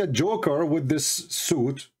looked like a joker with this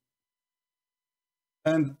suit.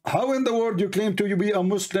 And how in the world you claim to be a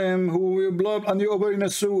Muslim who blah, and you're wearing a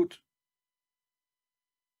suit?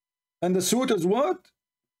 And the suit is what?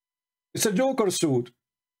 It's a joker suit.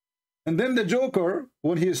 And then the joker,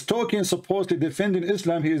 when he is talking, supposedly defending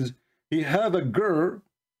Islam, he have a girl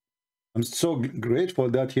I'm so grateful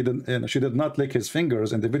that she did not lick his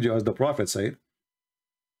fingers in the video, as the Prophet said.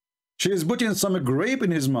 She is putting some grape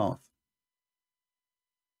in his mouth.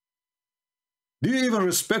 Do you even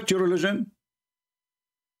respect your religion?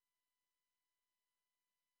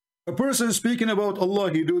 A person speaking about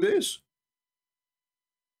Allah, he do this?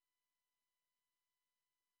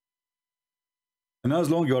 And as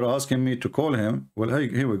long as you're asking me to call him, well, hey,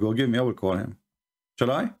 here we go, give me, I will call him.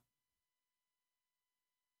 Shall I?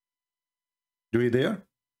 Do we dare?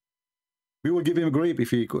 We will give him a grape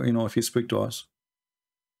if he, if he speak to us.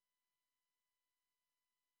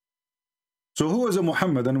 So who is a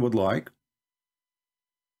Muhammadan would like?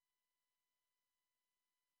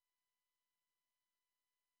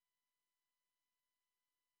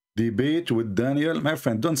 Debate with Daniel? My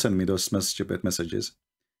friend, don't send me those stupid messages.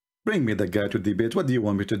 Bring me the guy to debate. What do you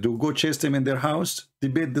want me to do? Go chase them in their house?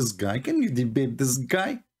 Debate this guy? Can you debate this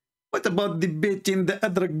guy? What about debating the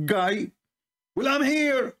other guy? Well, I'm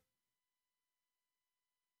here.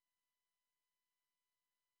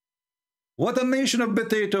 What a nation of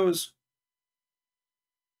potatoes.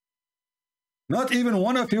 Not even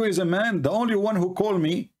one of you is a man. The only one who called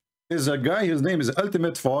me is a guy. His name is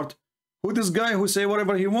Ultimate Fort. Who this guy who say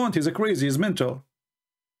whatever he wants? He's a crazy. He's mental.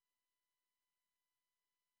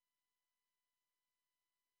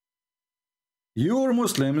 Your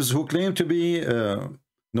Muslims who claim to be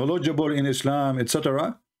knowledgeable in Islam,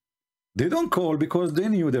 etc., they don't call because they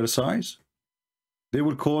knew their size. They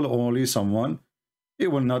will call only someone.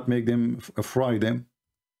 It will not make them fry them.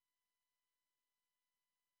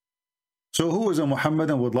 So who is a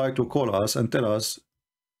Muhammadan would like to call us and tell us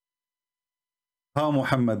how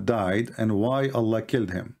Muhammad died and why Allah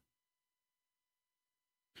killed him?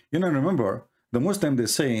 Remember, the Muslim, they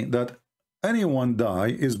say that anyone die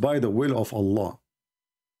is by the will of Allah.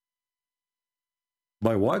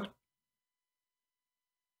 By what?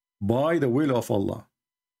 By the will of Allah.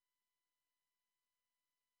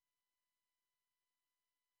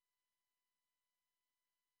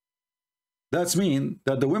 That's mean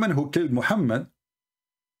that the women who killed Muhammad,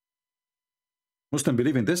 Muslims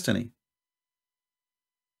believe in destiny.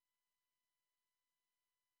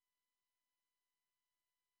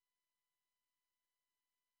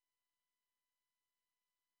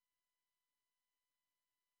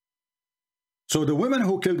 So the woman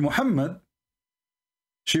who killed Muhammad,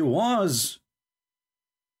 she was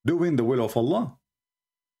doing the will of Allah.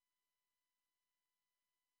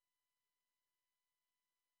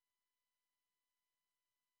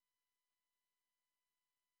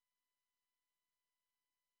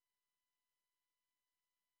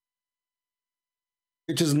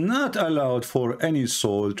 It is not allowed for any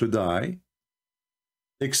soul to die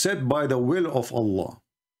except by the will of Allah.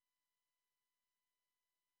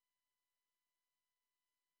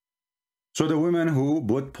 So the woman who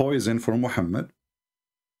put poison for Muhammad,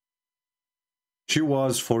 she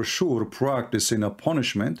was for sure practicing a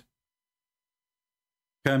punishment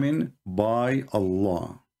coming by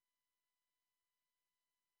Allah.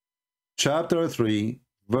 Chapter 3,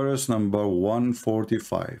 verse number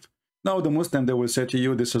 145. Now the Muslim, they will say to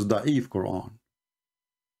you, this is Da'if Quran.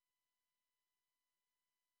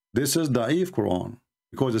 This is Da'if Quran.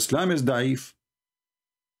 Because Islam is Da'if.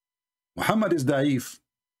 Muhammad is Da'if.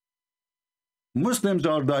 Muslims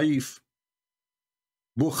are Da'if.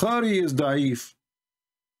 Bukhari is Da'if.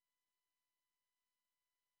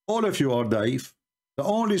 All of you are Da'if. The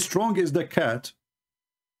only strong is the cat.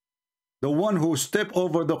 The one who stepped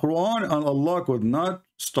over the Quran and Allah could not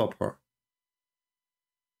stop her.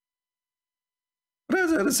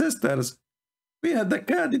 Brothers and sisters, we had the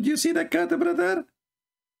cat. Did you see the cat, brother?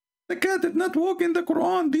 The cat did not walk in the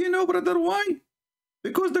Quran. Do you know, brother, why?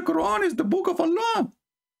 Because the Quran is the book of Allah.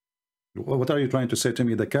 What are you trying to say to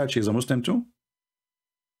me? The cat, she is a Muslim too?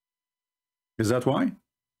 Is that why?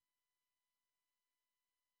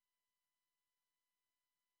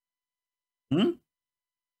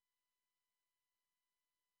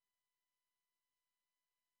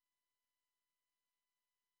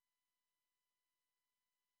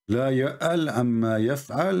 لا يأل عما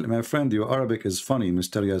يفعل. My friend, your Arabic is funny,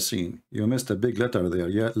 Mr. Yasin. You missed a big letter there.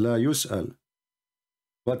 لا يسأل.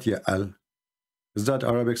 What يأل? Is that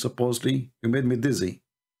Arabic supposedly? You made me dizzy.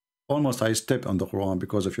 Almost I stepped on the Quran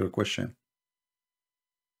because of your question.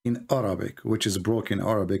 In Arabic, which is broken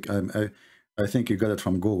Arabic. I think you got it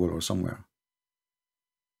from Google or somewhere.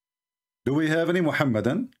 Do we have any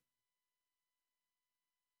Muhammadan?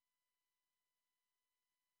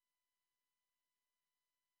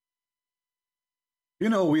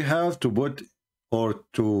 We have to put or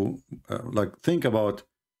to like think about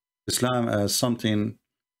Islam as something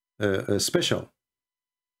special.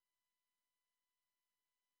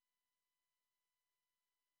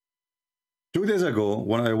 2 days ago,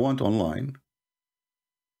 when I went online,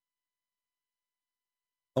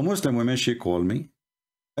 a Muslim woman, she called me,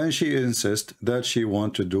 and she insists that she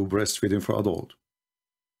wants to do breastfeeding for adult.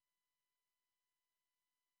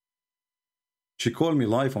 She called me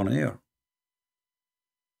live on air.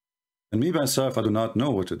 And me myself, I do not know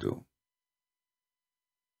what to do.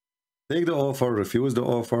 Take the offer, refuse the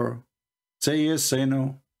offer, say yes, say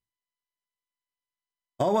no.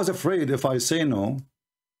 I was afraid if I say no,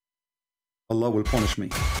 Allah will punish me.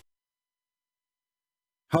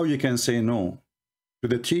 How you can say no to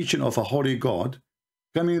the teaching of a holy God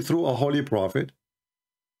coming through a holy prophet?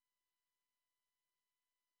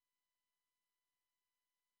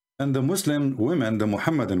 And the Muslim women, the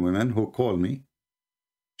Muhammadan women who called me,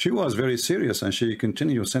 she was very serious, and she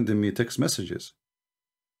continued sending me text messages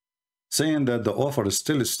saying that the offer is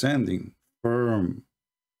still standing firm.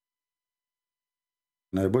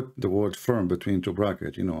 And I put the word firm between two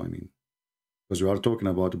brackets, you know, I mean, because we are talking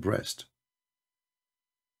about the breast.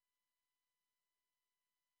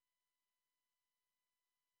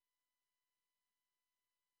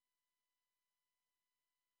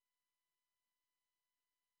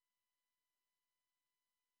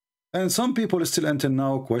 And some people still until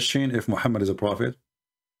now question if Muhammad is a prophet.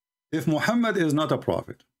 If Muhammad is not a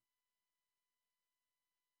prophet,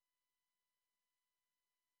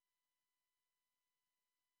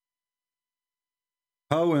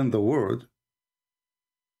 how in the world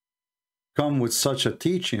come with such a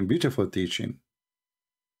teaching, beautiful teaching,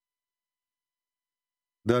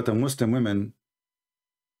 that a Muslim woman,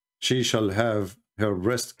 she shall have her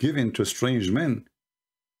breast given to strange men,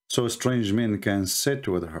 so strange men can sit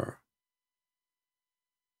with her?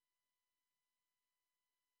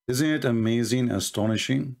 Isn't it amazing,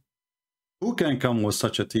 astonishing? Who can come with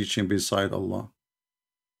such a teaching beside Allah?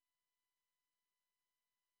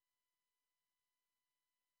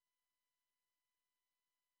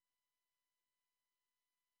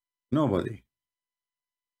 Nobody.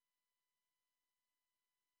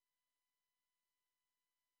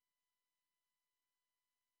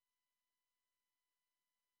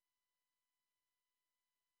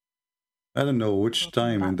 I don't know which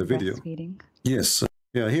time in the video. Yes.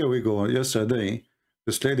 Yeah, here we go. Yesterday,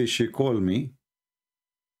 this lady, she called me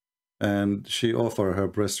and she offered her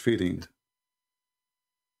breastfeeding.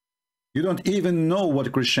 You don't even know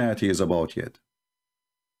what Christianity is about yet.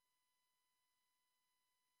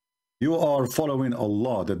 You are following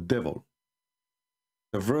Allah, the devil.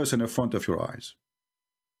 The verse in the front of your eyes.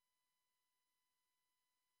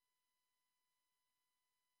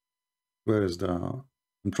 Where is the...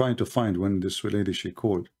 I'm trying to find when this lady, she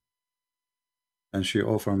called. And she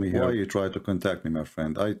offered me here. Why you try to contact me, my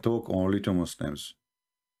friend? I talk only to Muslims.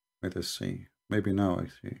 Let us see. Maybe now I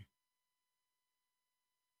see.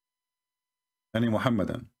 Any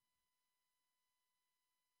Muhammadan?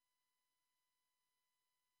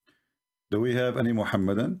 Do we have any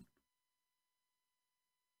Muhammadan?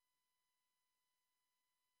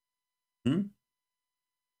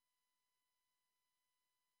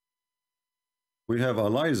 We have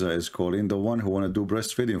Eliza is calling, the one who want to do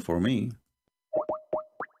breastfeeding for me.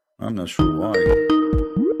 I'm not sure why.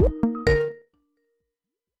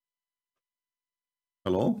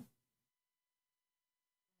 Hello?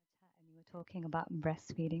 You were talking about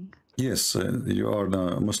breastfeeding. Yes, you are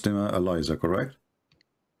the Muslima Eliza, correct?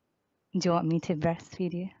 Do you want me to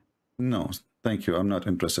breastfeed you? No, thank you. I'm not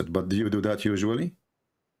interested. But do you do that usually?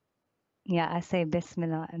 Yeah, I say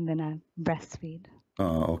Bismillah and then I breastfeed.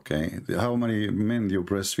 Okay. How many men do you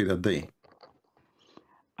breastfeed a day?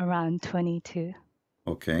 Around 22.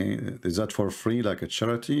 Okay. Is that for free, like a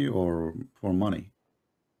charity, or for money?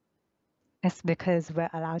 It's because we're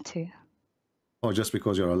allowed to. Oh, just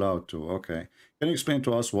because you're allowed to. Okay. Can you explain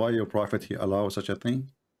to us why your prophet, he allows such a thing?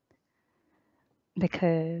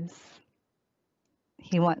 Because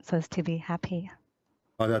he wants us to be happy.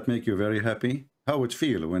 Oh, that make you very happy? How would it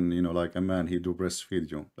feel when, you know, like a man, he do breastfeed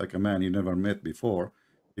you? Like a man you never met before,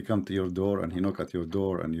 he come to your door and he knock at your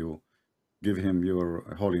door and you give him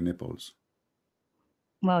your holy nipples.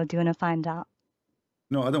 Well, do you want to find out?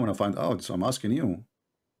 No, I don't want to find out, so I'm asking you.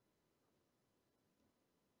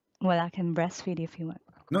 Well, I can breastfeed you if you want.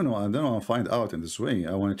 No, I don't want to find out in this way.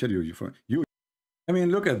 I want to tell you, I mean,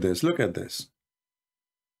 look at this, look at this.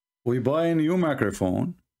 We buy a new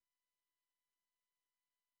microphone,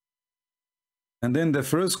 and then the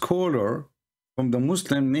first caller from the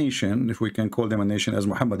Muslim nation, if we can call them a nation, as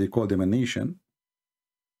Muhammad, he called them a nation,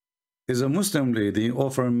 is a Muslim lady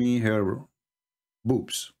offering me her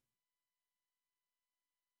boobs.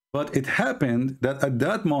 But it happened that at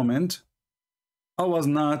that moment, I was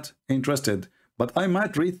not interested, but I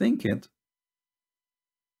might rethink it.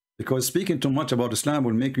 Because speaking too much about Islam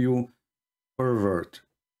will make you pervert.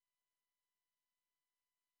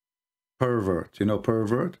 Pervert, you know,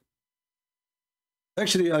 pervert.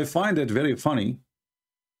 Actually, I find it very funny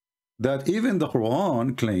that even the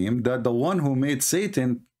Quran claimed that the one who made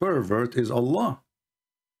Satan pervert is Allah.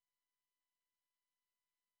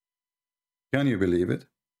 Can you believe it?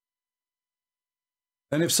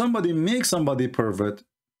 And if somebody makes somebody pervert,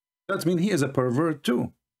 that means he is a pervert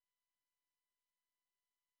too.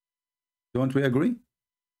 Don't we agree?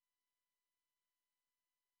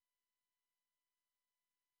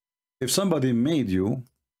 If somebody made you,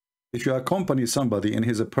 if you accompany somebody and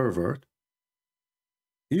he's a pervert,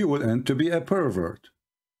 you will end to be a pervert.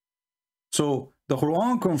 So the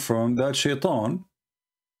Quran confirmed that Shaitan,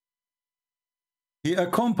 he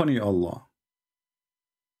accompanied Allah.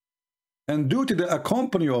 And due to the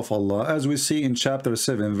accompany of Allah, as we see in chapter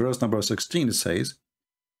 7, verse number 16, it says,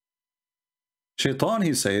 Shaitan,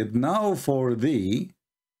 he said, now for thee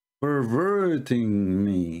perverting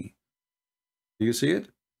me. Do you see it?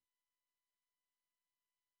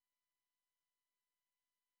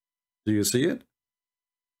 Do you see it?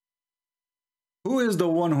 Who is the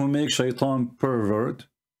one who makes Shaitan pervert?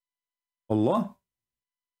 Allah.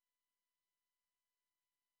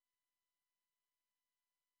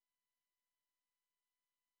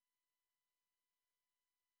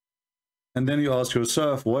 And then you ask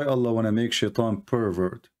yourself, why Allah want to make Shaitan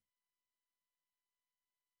pervert?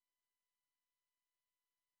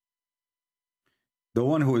 The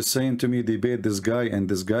one who is saying to me, debate this guy and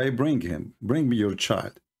this guy, bring him. Bring me your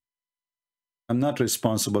child. I'm not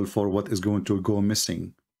responsible for what is going to go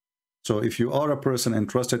missing. So if you are a person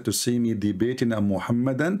interested to see me debating a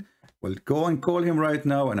Muhammadan, well, go and call him right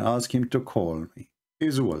now and ask him to call me.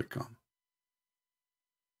 He's welcome.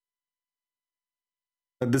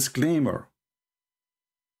 A disclaimer.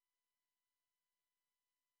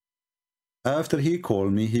 After he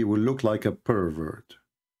called me, he will look like a pervert.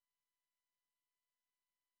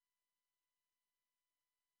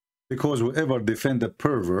 Because whoever defend a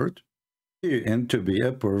pervert, he end to be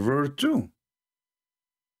a pervert too.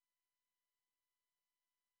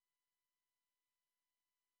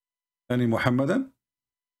 Any Muhammadan?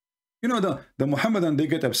 You know, the Muhammadan, they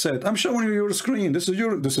get upset. I'm showing you your screen. This is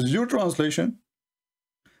your translation.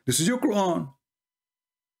 This is your Quran.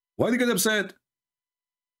 Why do you get upset?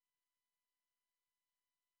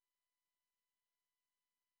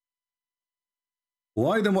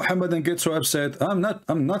 Why the Muhammadan get so upset? I'm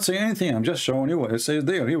not saying anything. I'm just showing you what it says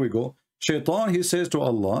there. Here we go. Shaitan, he says to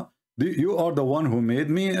Allah, you are the one who made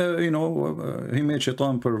me, he made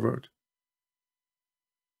Shaitan pervert.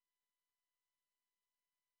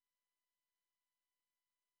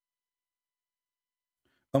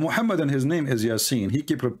 A Muhammadan, his name is Yasin. He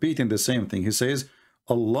keep repeating the same thing. He says,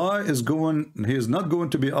 Allah is he is not going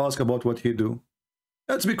to be asked about what he do.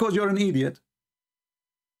 That's because you're an idiot.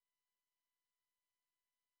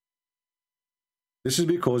 This is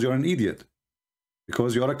because you're an idiot.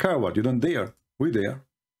 Because you're a coward. You don't dare. We dare.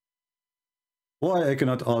 Why I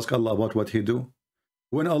cannot ask Allah about what he do?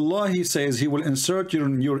 When Allah, he says he will insert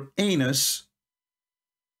your anus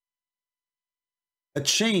a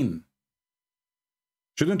chain.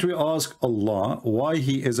 Shouldn't we ask Allah why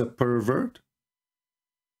he is a pervert?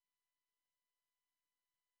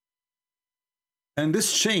 And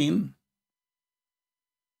this chain,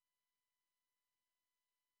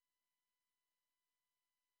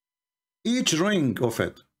 each ring of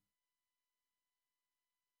it,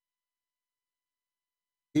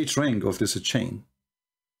 each ring of this chain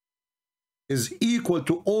is equal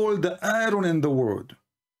to all the iron in the world.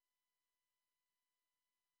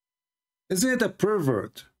 Isn't it a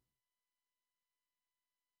pervert?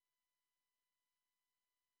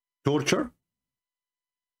 Torture?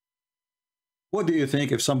 What do you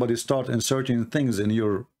think if somebody starts inserting things in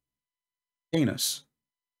your anus?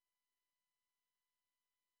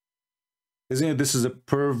 Isn't it this is a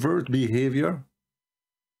pervert behavior?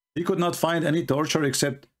 He could not find any torture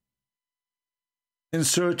except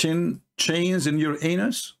inserting chains in your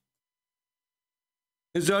anus?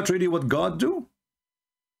 Is that really what God do?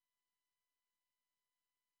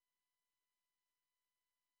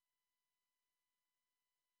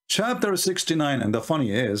 Chapter 69, and the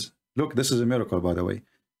funny is, look, this is a miracle, by the way.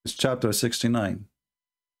 It's chapter 69.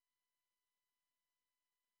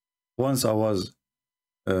 Once I was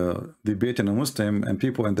debating a Muslim, and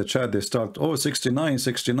people in the chat, they start, oh, 69,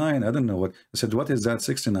 69, I don't know what. I said, what is that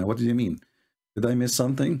 69? What do you mean? Did I miss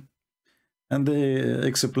something? And they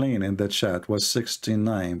explain in the chat, was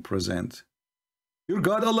 69 present. Your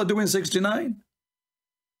God, Allah doing 69?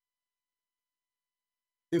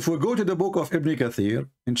 If we go to the book of Ibn Kathir,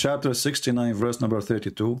 in chapter 69, verse number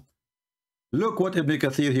 32, Look what Ibn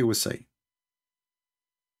Kathir he will say.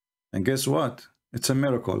 And guess what? It's a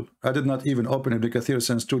miracle. I did not even open Ibn Kathir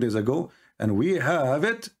since 2 days ago, and we have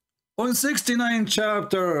it on 69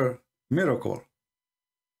 chapter. Miracle.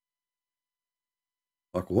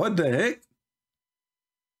 Like, what the heck?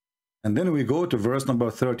 And then we go to verse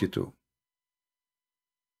number 32.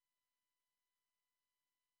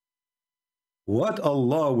 What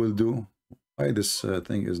Allah will do. Why this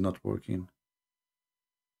thing is not working?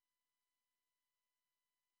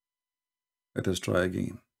 Let us try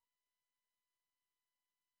again.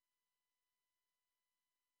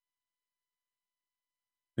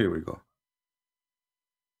 Here we go.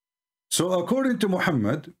 So according to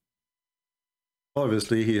Muhammad,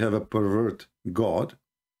 obviously he have a pervert God.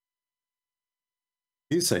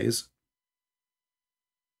 He says,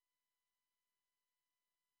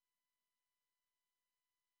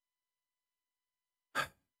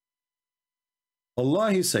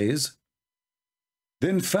 Allah, he says,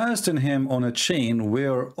 then fasten him on a chain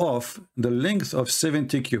whereof the length of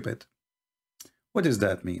 70 cubits. What does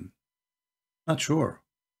that mean? Not sure.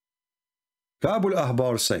 Ka'b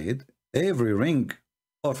al-Ahbar said, every ring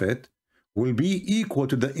of it will be equal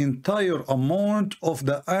to the entire amount of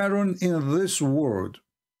the iron in this world.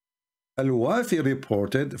 Al-Wafi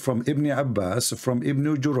reported from Ibn Abbas, from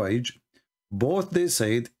Ibn Jurayj, both they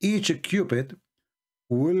said each cubit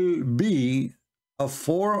will be a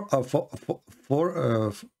forearm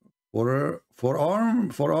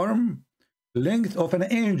length of an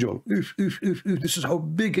angel. This is how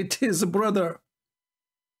big it is, brother.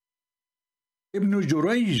 Ibn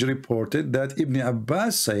Jurayj reported that Ibn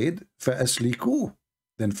Abbas said, فَأَسْلِكُوهُ,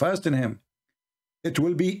 then fasten him. It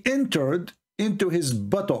will be entered into his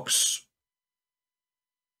buttocks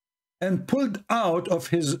and pulled out of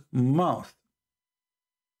his mouth.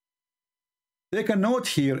 Take a note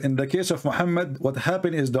here, in the case of Muhammad, what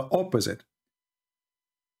happened is the opposite.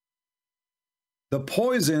 The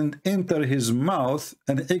poison enter his mouth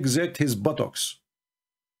and exit his buttocks.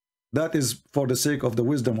 That is for the sake of the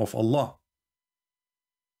wisdom of Allah.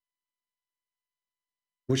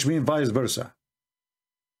 Which means vice versa.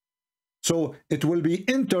 So it will be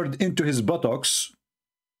entered into his buttocks.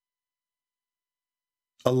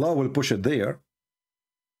 Allah will push it there,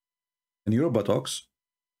 in your buttocks,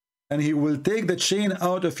 and he will take the chain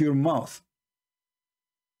out of your mouth.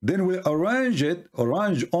 Then we'll arrange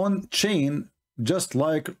on chain just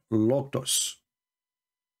like lotus,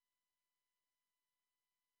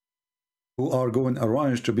 who are going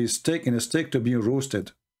arranged to be steak in a steak to be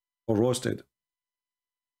roasted or roasted.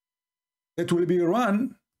 It will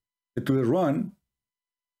run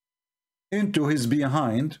into his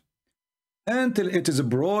behind until it is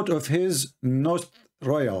brought of his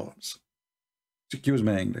nostrils. Excuse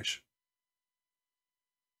my English.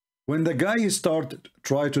 When the guy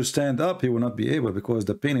try to stand up, he will not be able, because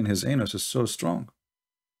the pain in his anus is so strong.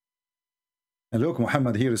 And look,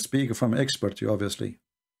 Muhammad here is speaking from expert, obviously.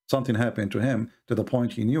 Something happened to him to the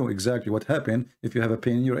point he knew exactly what happened if you have a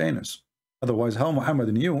pain in your anus. Otherwise, how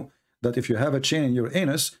Muhammad knew that if you have a chain in your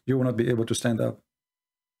anus, you will not be able to stand up?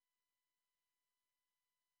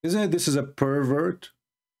 Isn't it this is a pervert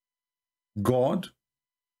God?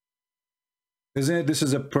 Isn't it this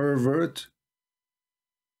is a pervert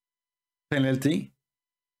penalty?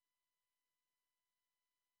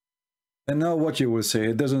 And now what you will say,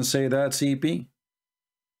 it doesn't say that, CP.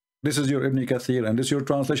 This is your Ibn Kathir, and this is your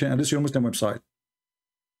translation, and this is your Muslim website.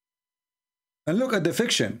 And look at the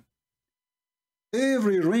fiction.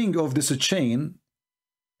 Every ring of this chain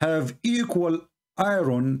have equal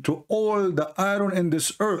iron to all the iron in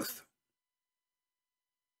this earth.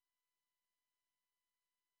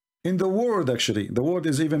 In the world, actually, the world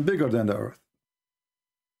is even bigger than the earth.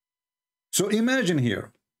 So imagine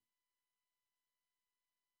here,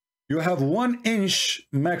 you have 1 inch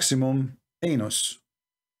maximum anus.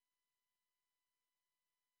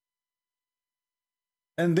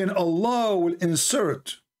 And then Allah will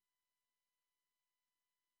insert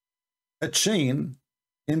a chain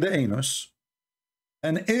in the anus,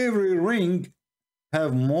 and every ring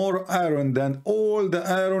have more iron than all the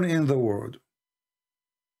iron in the world.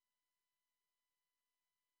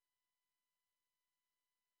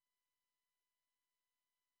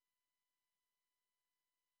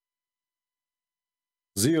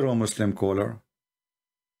 Zero Muslim caller.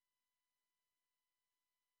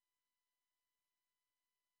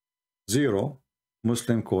 Zero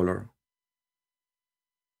Muslim caller.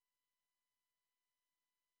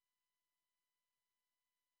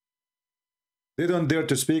 They don't dare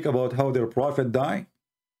to speak about how their prophet died.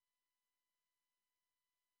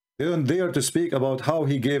 They don't dare to speak about how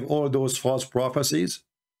he gave all those false prophecies.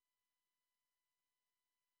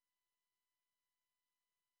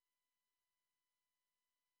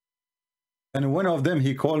 And one of them,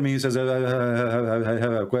 he called me, he says, I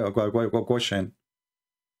have a question.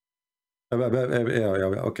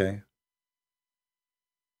 Okay.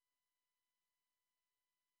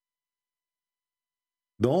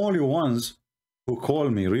 The only ones who call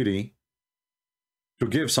me really to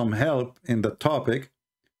give some help in the topic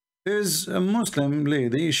is a Muslim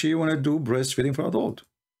lady. She want to do breastfeeding for adult.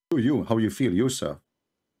 You, how you feel yourself?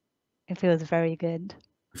 It feels very good.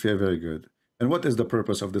 I feel very good. And what is the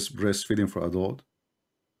purpose of this breastfeeding for adult?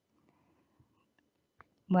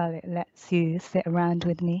 Well, it lets you sit around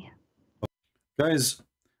with me. Guys,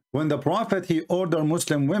 when the Prophet, he ordered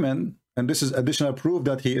Muslim women, and this is additional proof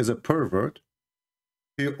that he is a pervert,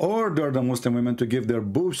 he ordered the Muslim women to give their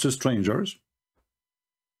boobs to strangers.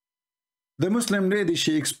 The Muslim lady,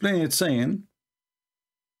 she explained it saying,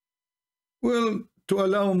 well, to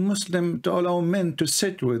allow men to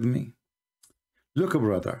sit with me. Look,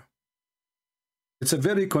 brother, it's a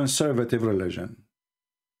very conservative religion.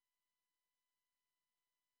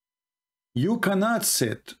 You cannot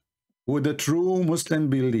sit with a true Muslim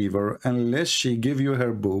believer unless she give you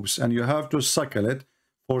her boobs, and you have to suckle it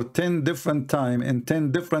for 10 different times in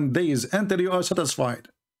 10 different days until you are satisfied.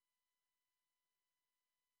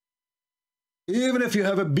 Even if you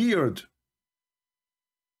have a beard,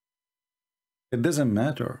 it doesn't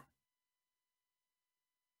matter.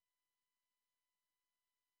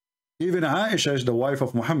 Even Aisha, the wife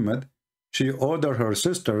of Muhammad, she ordered her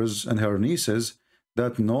sisters and her nieces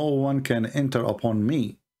that no one can enter upon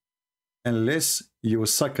me unless you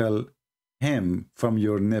suckle him from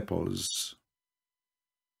your nipples.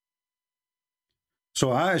 So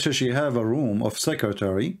Aisha, she have a room of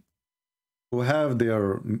secretary who have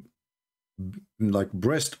their like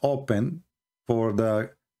breast open for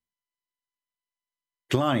the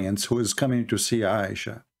clients who is coming to see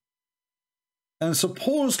Aisha. And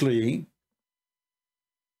supposedly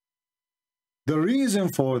the reason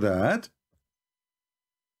for that,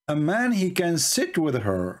 a man, he can sit with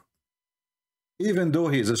her even though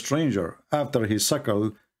he is a stranger after he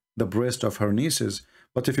suckled the breast of her nieces.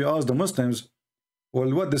 But if you ask the Muslims,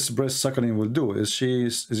 well, what this breast suckling will do, is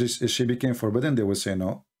she became forbidden? They will say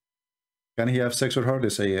no. Can he have sex with her? They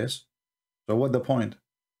say yes. So what the point?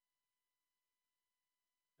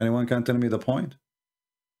 Anyone can tell me the point?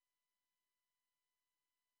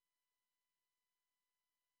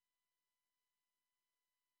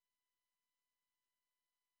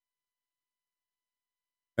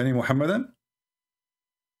 Any Muhammadan?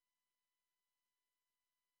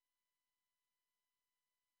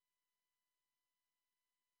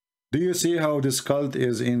 Do you see how this cult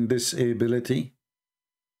is in disability?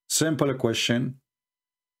 Simple question.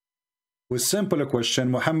 With simple question,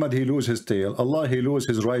 Muhammad, he lose his tail. Allah, he lose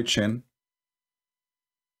his right chin.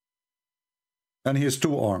 And his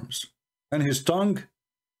two arms. And his tongue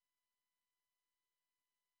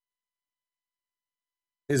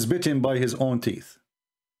is bitten by his own teeth.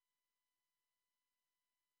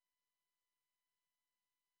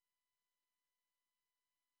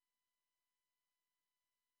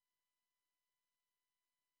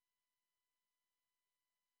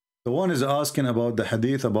 The one is asking about the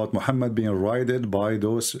hadith about Muhammad being ridden by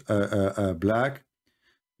those black.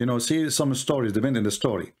 You know, see some stories, depending on the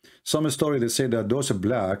story. Some story they say that those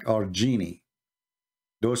black are genie.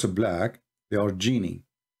 Those black, they are genie.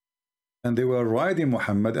 And they were riding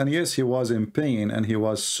Muhammad, and yes, he was in pain and he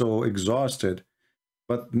was so exhausted.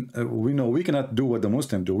 But we know we cannot do what the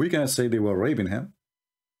Muslims do. We cannot say they were raping him.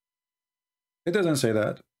 It doesn't say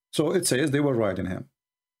that. So it says they were riding him.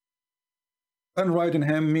 And riding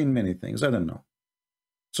him mean many things. I don't know.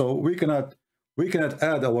 So we cannot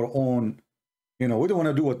add our own, you know, we don't want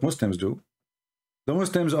to do what Muslims do. The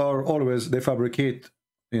Muslims are always, they fabricate,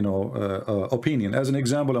 you know, opinion. As an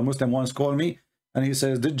example, a Muslim once called me and he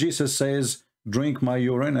says, did Jesus says, drink my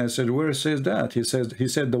urine? I said, where says that? He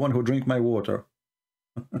said, the one who drink my water.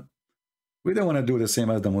 We don't want to do the same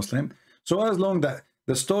as the Muslim. So as long that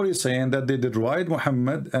the story is saying that they did ride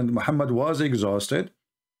Muhammad and Muhammad was exhausted,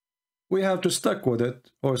 we have to stick with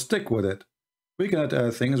it or stick with it. We cannot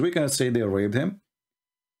add things. We cannot say they raped him.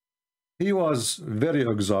 He was very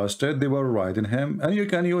exhausted. They were riding him. And you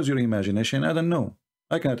can use your imagination. I don't know.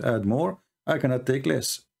 I cannot add more. I cannot take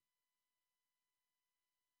less.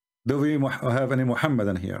 Do we have any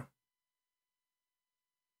Muhammadan here?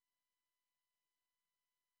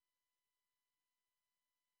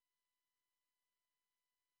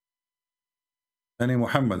 Any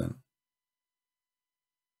Muhammadan?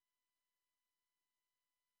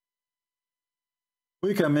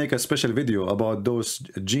 We can make a special video about those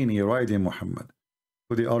genie riding Muhammad,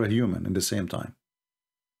 who they are human in the same time.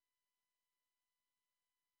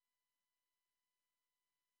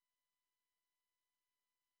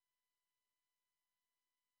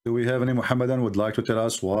 Do we have any Muhammadan who would like to tell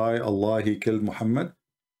us why Allah he killed Muhammad?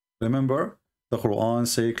 Remember, the Quran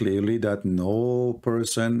say clearly that no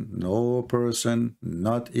person,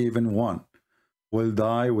 not even one, will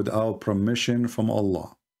die without permission from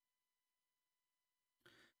Allah.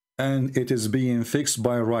 And it is being fixed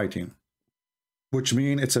by writing, which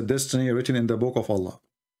means it's a destiny written in the book of Allah.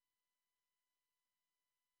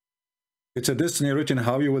 It's a destiny written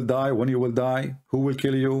how you will die, when you will die, who will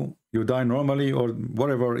kill you, you die normally or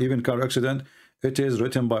whatever, even car accident. It is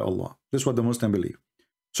written by Allah. This is what the Muslims believe.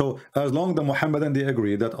 So as long as the Muhammadan they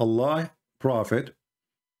agree that Allah, Prophet,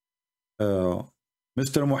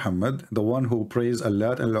 Mr. Muhammad, the one who prays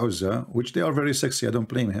Allah and Al-Uzza, which they are very sexy, I don't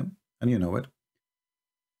blame him, and you know it.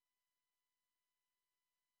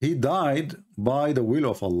 He died by the will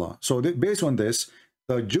of Allah. So based on this,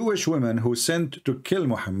 the Jewish women who sent to kill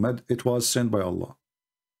Muhammad, it was sent by Allah.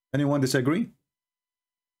 Anyone disagree?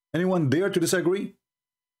 Anyone dare to disagree?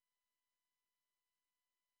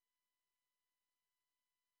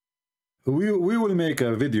 We will make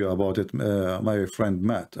a video about it, my friend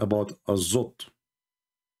Matt, about Az-Zut.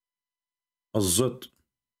 Az-Zut.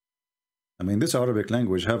 I mean, this Arabic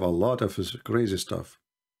language have a lot of crazy stuff.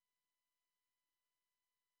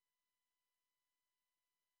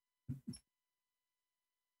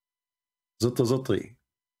 زطي زطي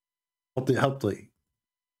حطي حطي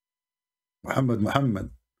محمد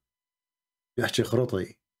محمد يحكي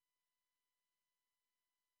خرطي.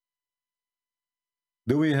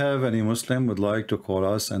 Do we have any Muslim would like to call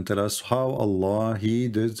us and tell us how Allah he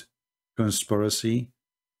did conspiracy,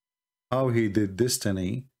 how he did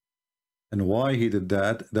destiny, and why he did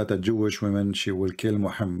that a Jewish woman she will kill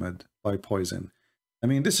Muhammad by poison? I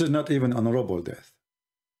mean, this is not even honorable death.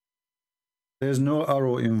 There's no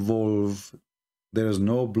arrow involved. There's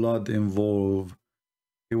no blood involved.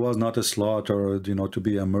 He was not slaughtered, you know, to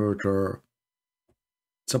be a murderer.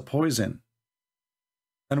 It's a poison.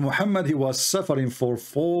 And Muhammad, he was suffering for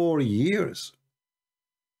 4 years.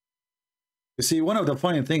 You see, one of the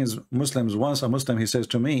funny things, Muslims, once a Muslim, he says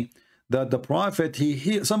to me that the Prophet, he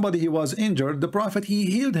healed somebody, he was injured, the Prophet, he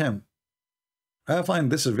healed him. I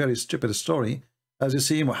find this a very stupid story. As you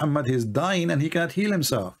see, Muhammad, he's dying and he cannot heal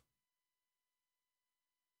himself.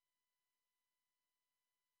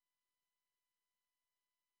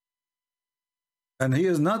 And he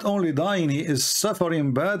is not only dying, he is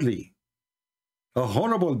suffering badly. A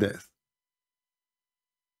horrible death.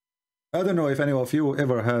 I don't know if any of you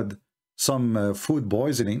ever had some food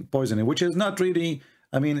poisoning, which is not really,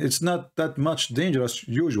 I mean, it's not that much dangerous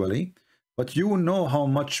usually, but you know how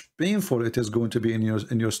much painful it is going to be in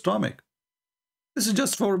your stomach. This is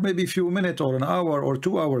just for maybe a few minutes or an hour or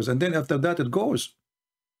 2 hours, and then after that it goes.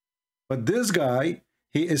 But this guy,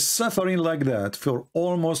 he is suffering like that for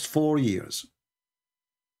almost 4 years.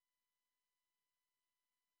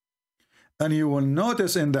 And you will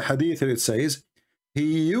notice in the hadith it says,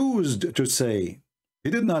 he used to say. He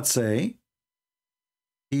did not say.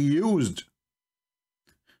 He used.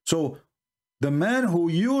 So the man who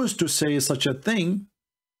used to say such a thing,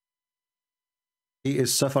 he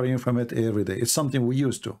is suffering from it every day. It's something we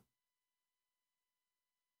used to.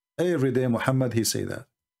 Every day Muhammad, he say that.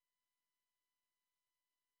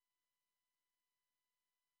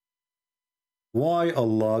 Why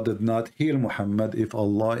Allah did not heal Muhammad if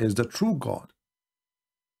Allah is the true God?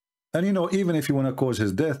 And you know, even if you want to cause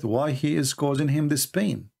his death, why he is causing him this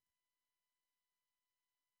pain?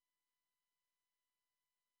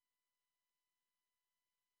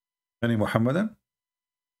 Any Muhammadan?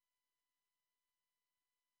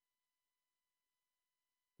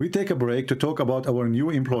 We take a break to talk about our new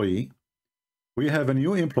employee. We have a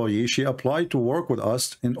new employee. She applied to work with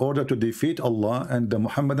us in order to defeat Allah and the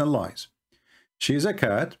Muhammadan lies. She is a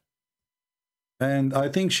cat, and I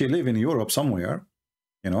think she lives in Europe somewhere,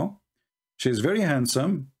 you know. She's very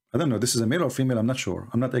handsome. I don't know, this is a male or female, I'm not sure.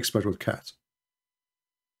 I'm not expert with cats.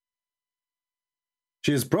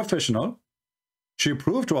 She is professional. She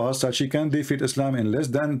proved to us that she can defeat Islam in less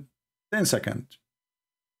than 10 seconds.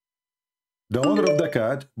 The owner of the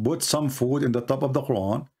cat put some food in the top of the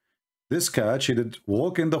Quran. This cat, she did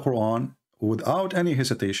walk in the Quran without any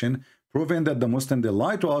hesitation, proving that the Muslims, they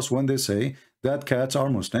lie to us when they say that cats are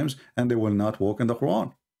Muslims and they will not walk in the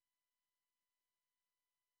Quran.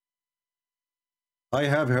 I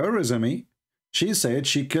have her resume. She said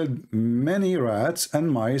she killed many rats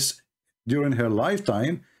and mice during her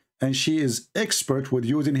lifetime, and she is expert with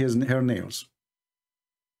using her nails.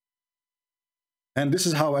 And this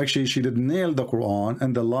is how actually she did nail the Quran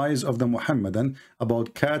and the lies of the Muhammadan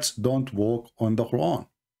about cats don't walk on the Quran.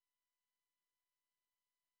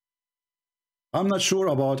 I'm not sure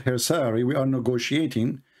about her salary. We are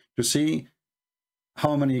negotiating to see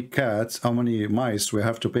how many cats, how many mice we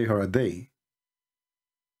have to pay her a day.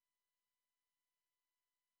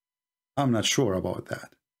 I'm not sure about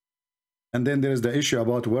that. And then there's the issue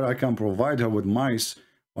about where I can provide her with mice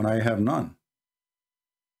when I have none.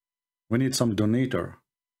 We need some donator.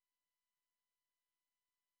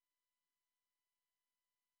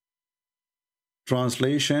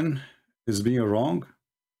 Translation is being wrong.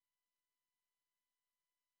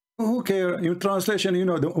 Who cares? Your translation, you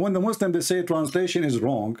know, when the Muslim, they say translation is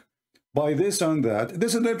wrong by this and that,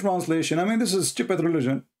 this is their translation. I mean, this is stupid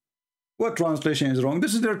religion. What translation is wrong?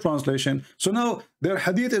 This is their translation. So now their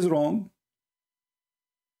hadith is wrong.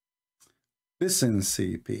 Listen,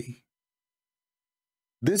 CP.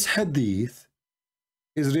 This hadith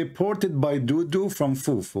is reported by Dudu from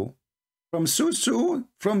Fufu, from Susu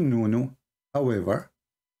from Nunu. However,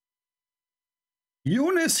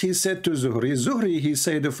 Yunus, he said to Zuhri. Zuhri, he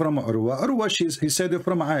said from Urwa. Urwa, he said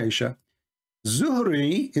from Aisha.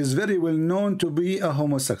 Zuhri is very well known to be a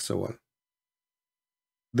homosexual.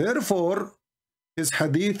 Therefore, his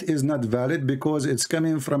hadith is not valid because it's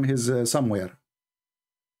coming from his somewhere.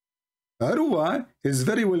 Urwa is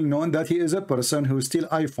very well known that he is a person who steals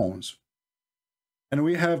iPhones. And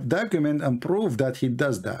we have document and proof that he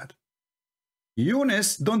does that.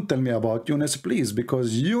 Yunus, don't tell me about Yunus, please,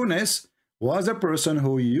 because Yunus was a person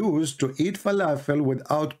who used to eat falafel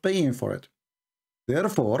without paying for it.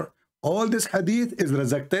 Therefore, all this hadith is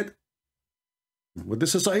rejected. Well,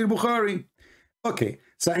 this is Sahih Bukhari. Okay,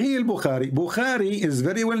 Sahih Bukhari. Bukhari is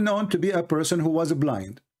very well known to be a person who was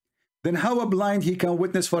blind. Then how a blind he can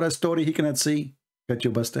witness for a story he cannot see? Get you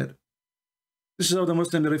busted. This is how the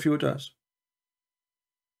Muslims refute us.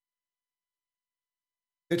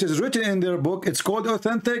 It is written in their book, it's called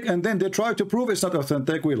authentic, and then they try to prove it's not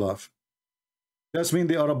authentic. We laugh. That means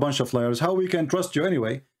they are a bunch of liars. How we can trust you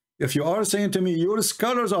anyway? If you are saying to me your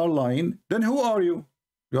scholars are lying, then who are you?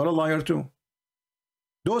 You're a liar too.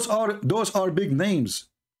 Those are big names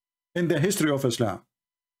in the history of Islam.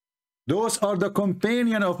 Those are the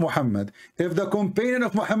companion of Muhammad. If the companion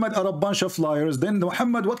of Muhammad are a bunch of liars, then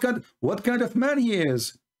Muhammad, what kind of man he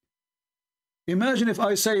is? Imagine if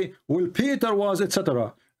I say, well, Peter was,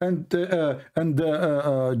 etc., and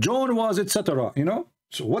John was, etc. You know,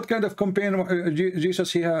 so what kind of companion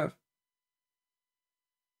Jesus he have?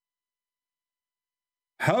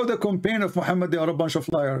 How the companion of Muhammad, they are a bunch of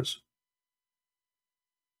liars?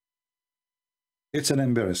 It's an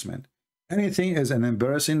embarrassment. Anything is an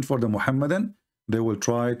embarrassing for the Muhammadan, they will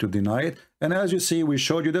try to deny it. And as you see, we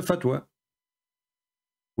showed you the fatwa.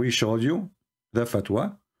 We showed you the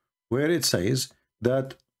fatwa where it says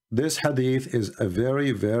that this hadith is a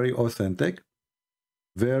very, very authentic,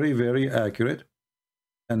 very, very accurate,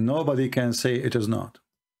 and nobody can say it is not.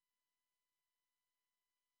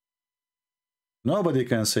 Nobody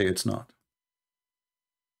can say it's not.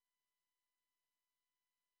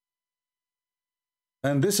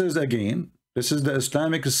 And this is, again, this is the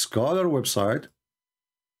Islamic Scholar website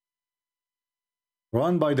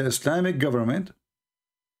run by the Islamic government,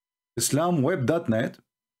 islamweb.net.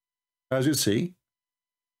 As you see,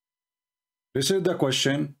 this is the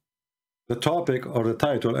question, the topic or the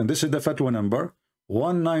title, and this is the fatwa number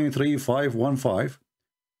 193515.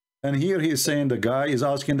 And here he is saying, the guy is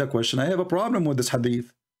asking the question, I have a problem with this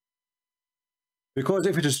hadith. Because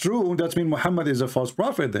if it is true, that means Muhammad is a false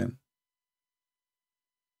prophet then.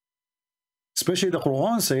 Especially the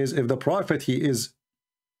Quran says, if the prophet, he is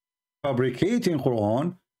fabricating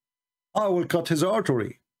Quran, I will cut his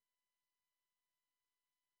artery.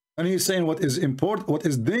 And he's saying what is important, what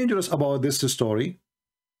is dangerous about this story.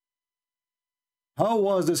 How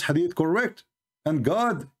was this hadith correct? And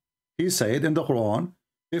God, he said in the Quran,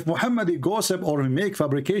 if Muhammad gossip or make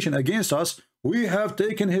fabrication against us, we have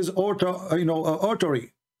taken his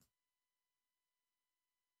artery.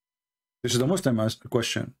 This is the Muslim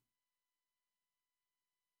question.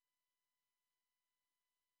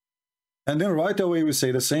 And then right away we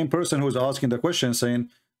say the same person who's asking the question saying,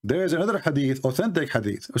 there is another hadith, authentic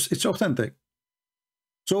hadith. It's authentic.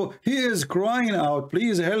 So he is crying out,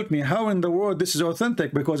 please help me. How in the world this is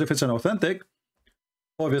authentic? Because if it's an authentic,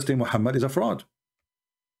 obviously Muhammad is a fraud.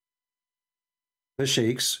 The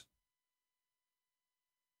sheikhs,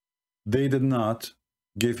 they did not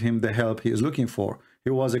give him the help he is looking for. He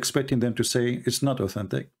was expecting them to say it's not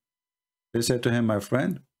authentic. They said to him, my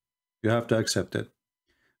friend, you have to accept it.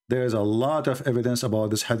 There is a lot of evidence about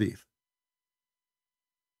this hadith.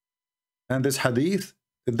 And this hadith,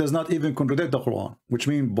 it does not even contradict the Quran, which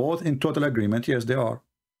means both in total agreement. Yes, they are.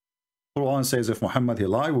 The Quran says if Muhammad he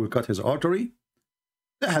lied, we'll cut his artery.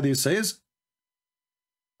 The hadith says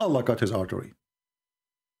Allah cut his artery.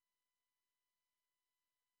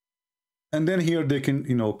 And then here they can,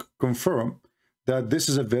 you know, confirm that this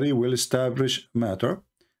is a very well established matter.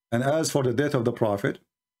 And as for the death of the Prophet,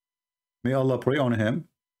 may Allah pray on him,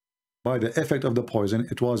 by the effect of the poison,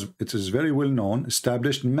 it is very well known,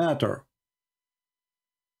 established matter.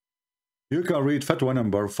 You can read fatwa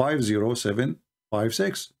number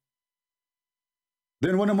 50756.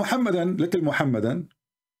 Then when a Muhammadan, little Muhammadan,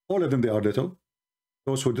 all of them they are little,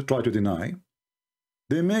 those who try to deny,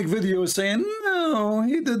 they make videos saying, no,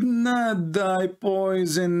 he did not die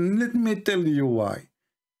poison. Let me tell you why.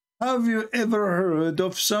 Have you ever heard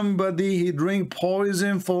of somebody he drank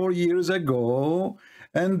poison 4 years ago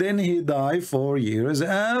and then he died 4 years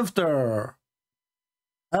after?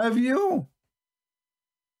 Have you?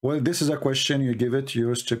 Well, this is a question you give it to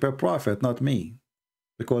your stupid prophet, not me.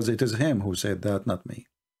 Because it is him who said that, not me.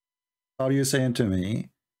 Are you saying to me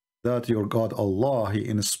that your God Allah, he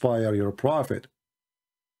inspired your prophet?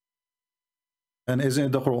 And isn't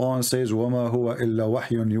it the Quran says, وَمَا هُوَ إِلَّا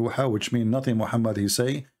وَحْيٌ يُوحَى, which means nothing Muhammad he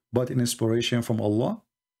say, but an inspiration from Allah?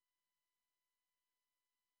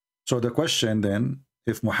 So the question then,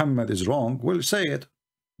 if Muhammad is wrong, we'll say it.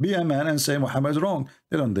 Be a man and say Muhammad is wrong.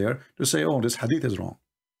 They don't dare to say, oh, this hadith is wrong.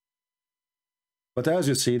 But as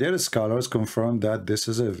you see, their scholars confirm that this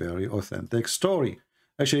is a very authentic story.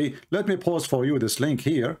 Actually, let me post for you this link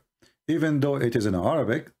here, even though it is in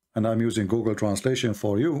Arabic, and I'm using Google Translation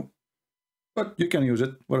for you, but you can use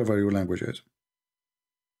it whatever your language is.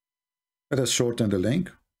 Let us shorten the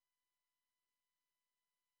link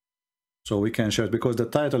so we can share it, because the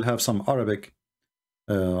title have some Arabic,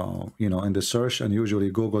 you know, in the search, and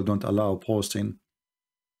usually Google don't allow posting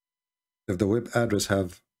if the web address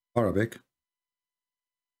have Arabic.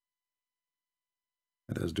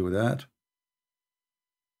 Let us do that.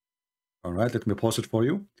 All right, let me post it for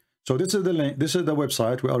you. So this is the link. This is the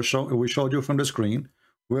website we showed you from the screen,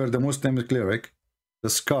 where the Muslim cleric, the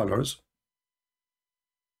scholars,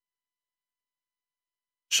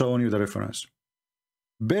 showing you the reference.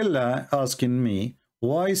 Bella asking me,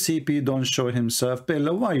 why CP don't show himself?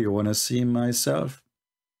 Bella, why you want to see myself?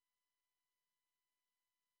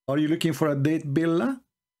 Are you looking for a date, Bella?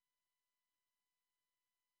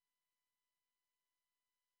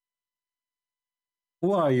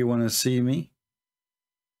 Why you want to see me?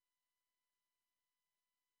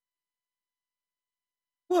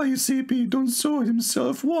 Why CP don't show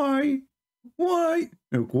himself? Why? Why?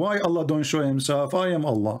 Look, why Allah don't show himself? I am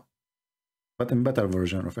Allah, but in better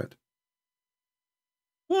version of it.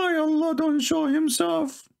 Why Allah don't show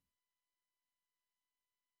himself?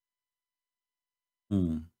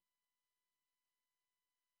 Any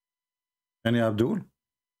Abdul?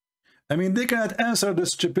 I mean, they cannot answer the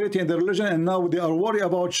stupidity in the religion, and now they are worried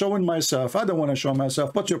about showing myself. I don't want to show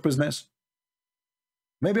myself. What's your business?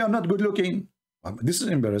 Maybe I'm not good looking. This is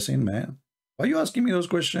embarrassing, man. Why are you asking me those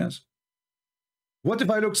questions? What if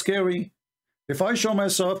I look scary? If I show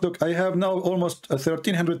myself, look, I have now almost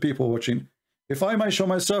 1,300 people watching. If I might show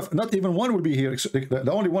myself, not even one will be here.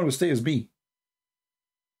 The only one will stay is me.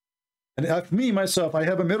 And if me, myself, I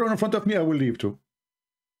have a mirror in front of me, I will leave too.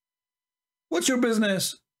 What's your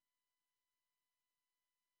business?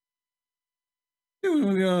 So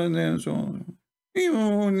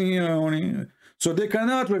they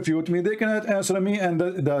cannot refute me, they cannot answer me, and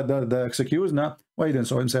the excuse now, why he didn't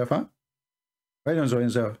show himself, huh? Why didn't show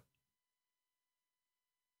himself?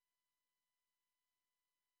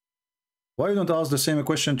 Why you don't ask the same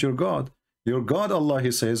question to your God? Your God, Allah,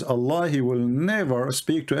 he says, Allah, he will never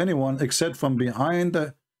speak to anyone except from behind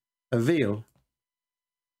a veil.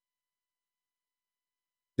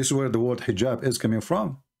 This is where the word hijab is coming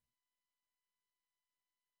from.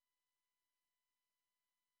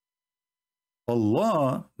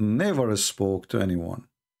 Allah never spoke to anyone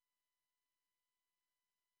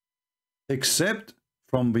except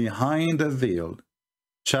from behind the veil.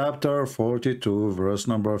 Chapter 42, verse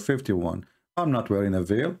number 51. I'm not wearing a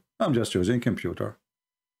veil. I'm just using computer.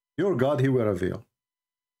 Your God, he wear a veil.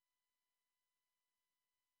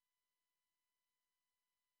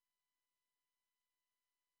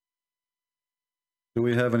 Do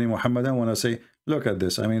we have any Muhammadan want to say, look at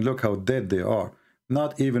this. I mean, look how dead they are.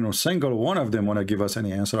 Not even a single one of them want to give us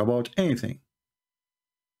any answer about anything.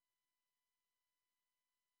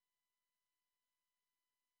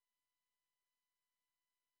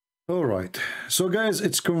 All right. So guys,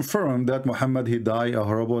 it's confirmed that Muhammad, he died a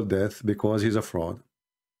horrible death because he's a fraud.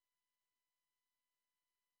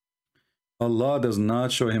 Allah does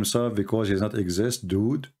not show himself because he does not exist,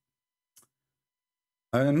 dude.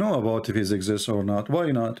 I don't know about if he exists or not.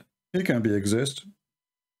 Why not? He can be exist.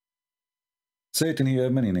 Satan, he has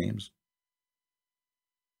many names.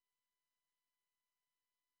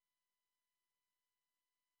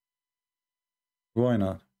 Why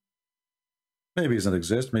not? Maybe it doesn't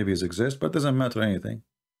exist, maybe it exists, but it doesn't matter anything.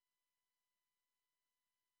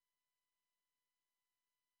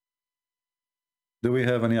 Do we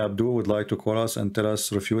have any Abdul who would like to call us and tell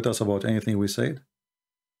us, refute us about anything we said?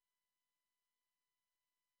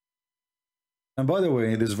 And by the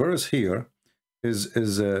way, this verse here is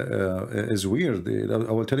weird.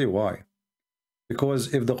 I will tell you why.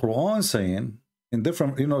 Because if the Quran is saying in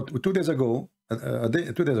different, 2 days ago, 2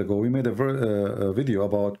 days ago, we made a video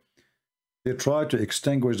about they try to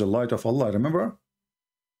extinguish the light of Allah. Remember?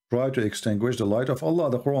 Try to extinguish the light of Allah,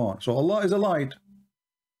 the Quran. So Allah is a light.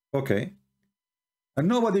 Okay. And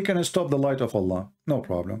nobody can stop the light of Allah. No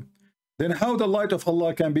problem. Then how the light of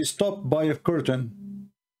Allah can be stopped by a curtain,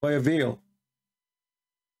 by a veil?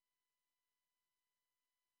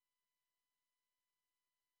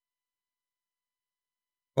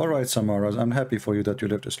 All right, Samaras, I'm happy for you that you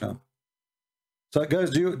left Islam. So guys,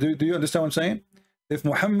 do you understand what I'm saying? If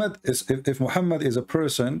Muhammad is a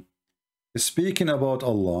person speaking about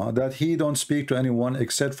Allah, that he don't speak to anyone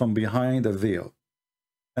except from behind a veil,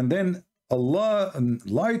 and then Allah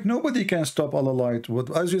light, nobody can stop Allah light.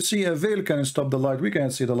 As you see, a veil can stop the light. We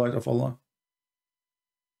can't see the light of Allah.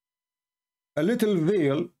 A little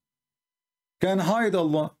veil can hide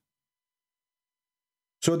Allah.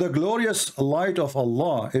 So the glorious light of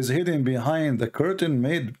Allah is hidden behind the curtain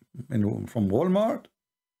made from Walmart.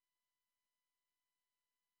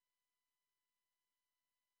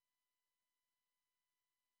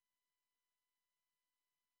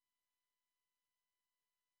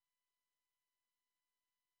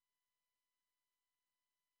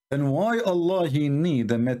 Then why Allah he need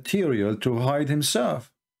the material to hide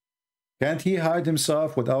himself? Can't he hide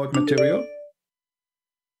himself without material?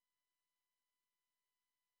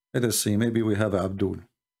 Let us see, maybe we have Abdul.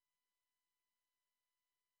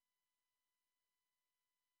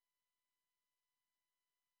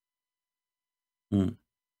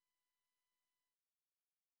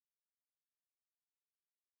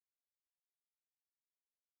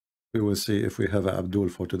 We will see if we have Abdul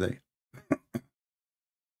for today.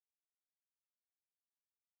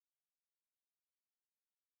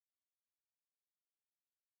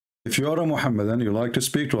 If you are a Muhammadan, you like to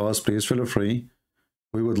speak to us, please feel free.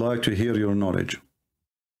 We would like to hear your knowledge.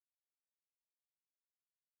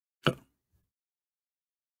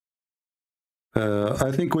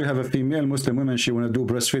 I think we have a female Muslim woman. She want to do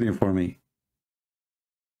breastfeeding for me.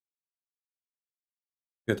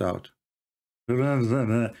 Get out.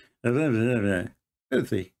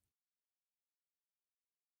 Filthy.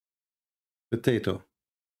 Potato.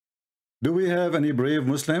 Do we have any brave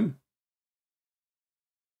Muslim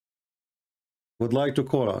would like to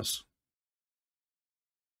call us?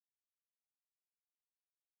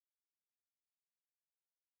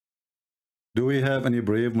 Do we have any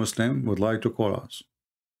brave Muslim would like to call us?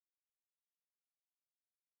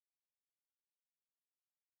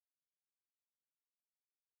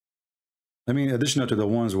 I mean, additional to the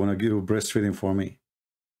ones who want to give breastfeeding for me.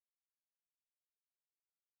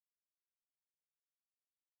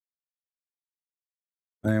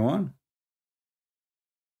 Anyone?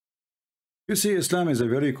 You see, Islam is a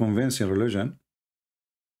very convincing religion.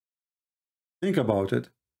 Think about it.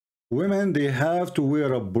 Women, they have to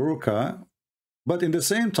wear a burqa, but in the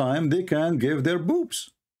same time, they can give their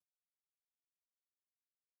boobs.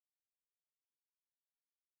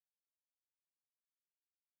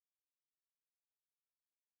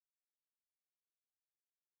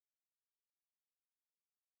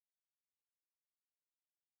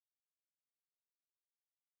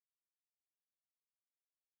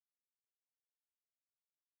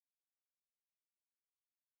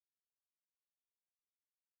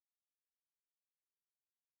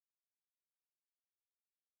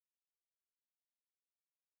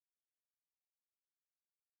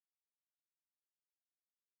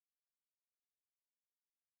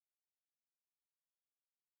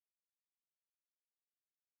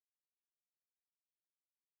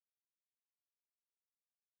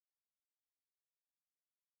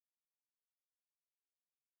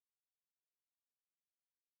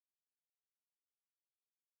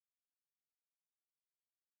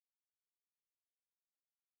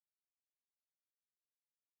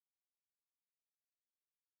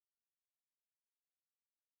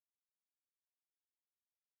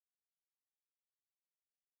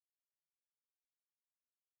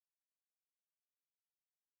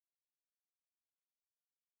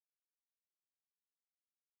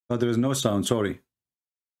 Oh, there is no sound, sorry.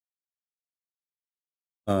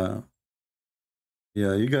 Yeah,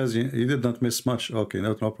 you guys, you did not miss much. Okay,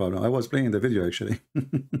 no problem. I was playing the video, actually.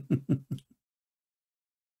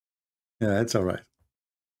 Yeah, it's all right.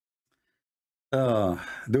 Do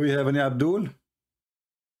we have any Abdul?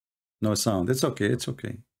 No sound. It's okay. It's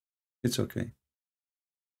okay. It's okay.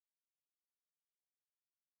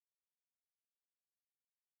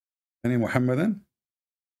 Any Muhammadan?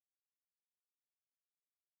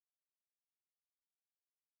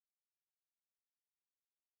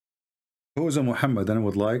 Who is a Muhammadan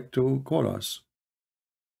would like to call us?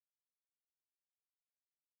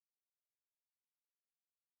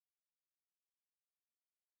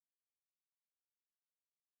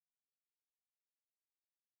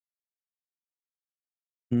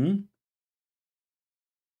 Hmm?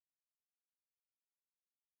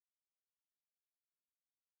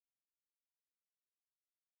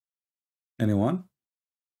 Anyone?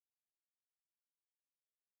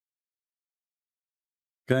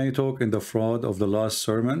 Can you talk in the fraud of the last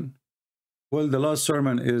sermon? Well, the last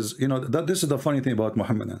sermon is, you know, that this is the funny thing about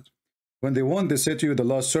Muhammadans. When they want, they say to you the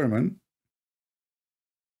last sermon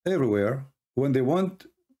everywhere. When they want,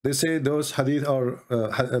 they say those hadith are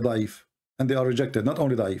daif, and they are rejected, not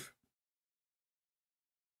only daif.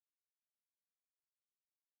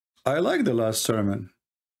 I like the last sermon.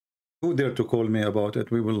 Who dare to call me about it?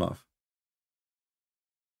 We will laugh.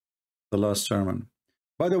 The last sermon.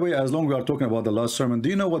 By the way, as long as we are talking about the last sermon, do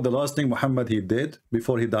you know what the last thing Muhammad he did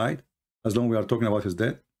before he died? As long as we are talking about his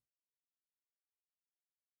death.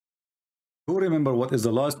 Who remember what is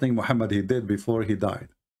the last thing Muhammad he did before he died?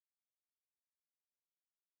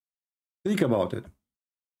 Think about it.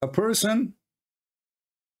 A person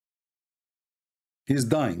is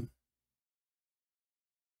dying.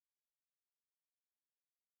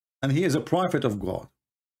 And he is a prophet of God.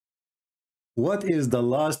 What is the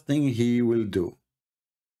last thing he will do?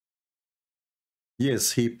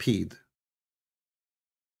 Yes, he peed.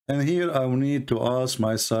 And here I will need to ask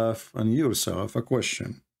myself and yourself a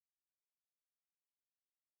question.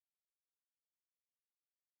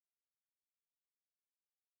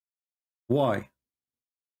 Why?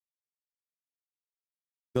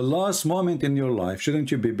 The last moment in your life,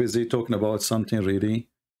 shouldn't you be busy talking about something really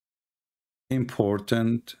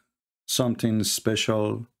important, something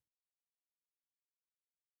special?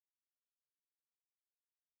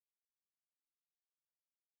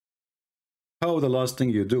 How the last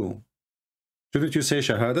thing you do? Shouldn't you say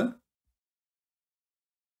Shahada?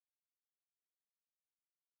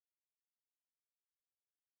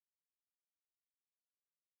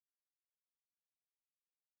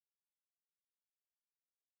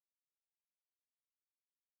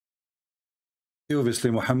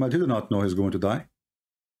 Obviously, Muhammad, he do not know he's going to die.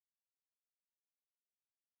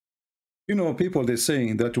 You know, people, they're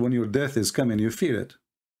saying that when your death is coming, you feel it.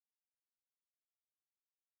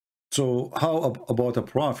 So how about a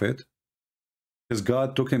prophet? Has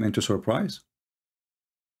God took him into surprise?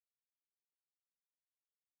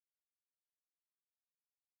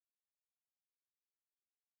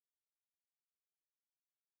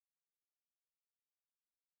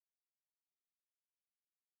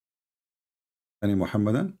 Any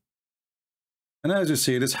Muhammadan? And as you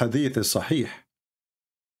see, this hadith is sahih.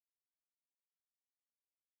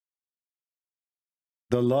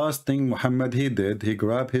 The last thing Muhammad he did, he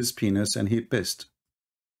grabbed his penis and he pissed.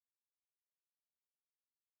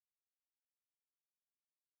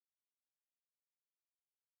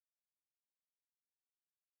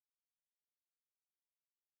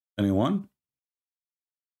 Anyone?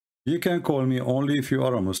 You can call me only if you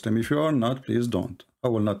are a Muslim. If you are not, please don't. I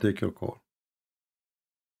will not take your call.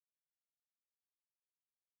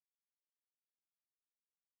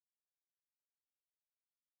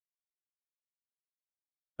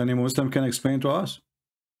 Any Muslim can explain to us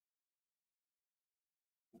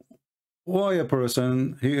why a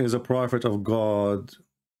person, he is a prophet of God,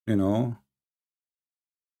 you know,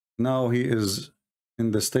 now he is in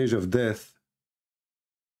the stage of death.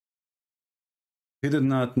 He did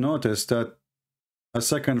not notice that a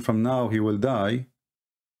second from now he will die.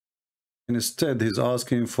 Instead, he's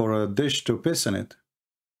asking for a dish to piss in it.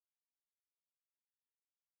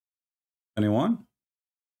 Anyone?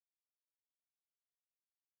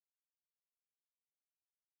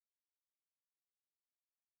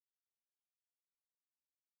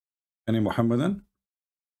 Any Muhammadan?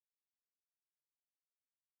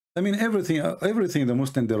 I mean, everything the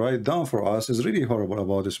Muslim they write down for us is really horrible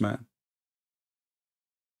about this man.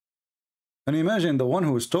 And imagine the one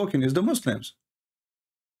who is talking is the Muslims.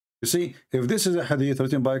 You see, if this is a hadith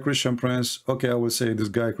written by a Christian prince, okay, I will say this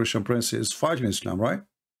guy, Christian prince, is fighting Islam, right?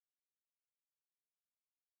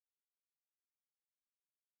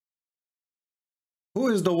 Who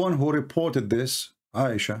is the one who reported this?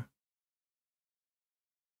 Aisha.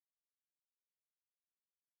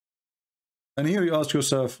 And here you ask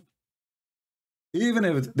yourself, Even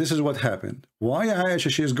if this is what happened, why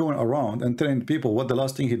Aisha, she is going around and telling people what the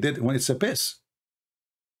last thing he did when it's a piss?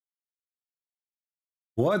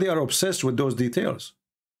 Why they are obsessed with those details?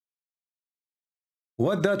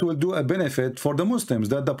 What that will do a benefit for the Muslims,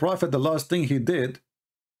 that the Prophet, the last thing he did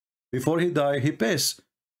before he died, he pissed.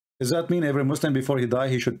 Does that mean every Muslim before he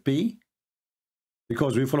died, he should pee?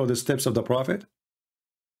 Because we follow the steps of the Prophet?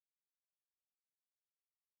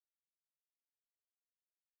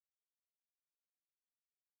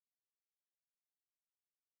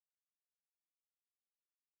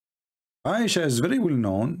 Aisha is very well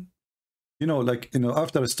known, you know, like, you know,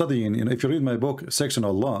 after studying, you know, if you read my book, Section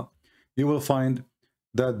Allah, you will find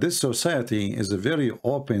that this society is a very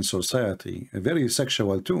open society, very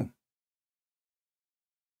sexual too.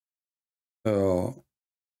 As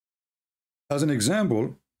an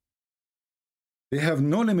example, they have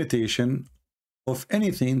no limitation of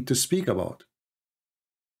anything to speak about.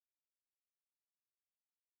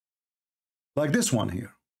 Like this one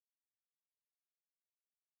here.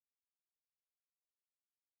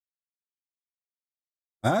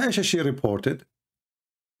 Aisha, she reported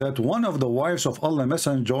that one of the wives of Allah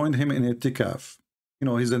Messenger joined him in itikaf. You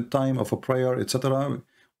know, he's in time of a prayer, etc.,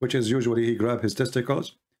 which is usually he grabbed his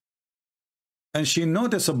testicles. And she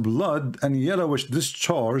noticed a blood and yellowish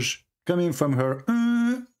discharge coming from her.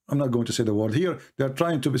 I'm not going to say the word here. They're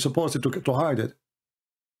trying to be supposed to hide it.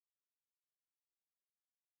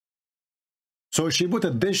 So she put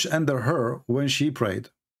a dish under her when she prayed.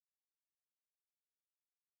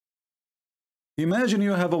 Imagine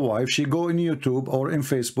you have a wife, she go in YouTube or in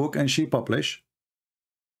Facebook and she publish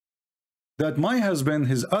that my husband,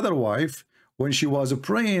 his other wife, when she was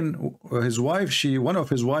praying, one of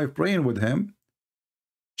his wife praying with him,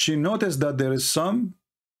 she noticed that there is some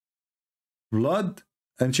blood,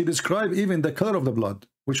 and she described even the color of the blood,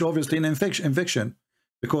 which obviously an infection,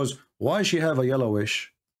 because why she have a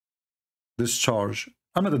yellowish discharge?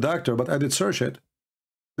 I'm not a doctor, but I did search it.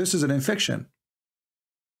 This is an infection.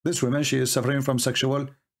 This woman, she is suffering from sexual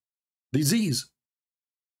disease.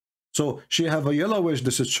 So she have a yellowish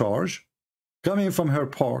discharge coming from her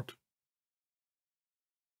part.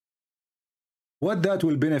 What that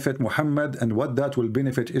will benefit Muhammad and what that will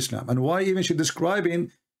benefit Islam, and why even she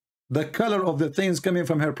describing the color of the things coming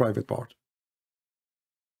from her private part.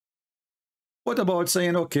 What about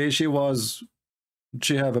saying, okay, she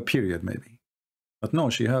have a period maybe, but no,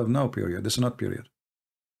 she have no period. This is not period.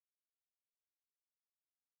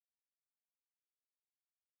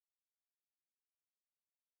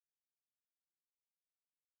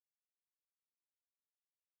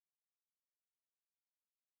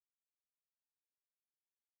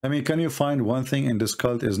 I mean, can you find one thing in this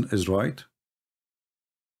cult is right?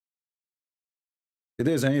 It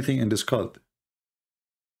is anything in this cult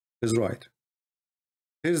is right.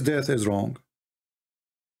 His death is wrong.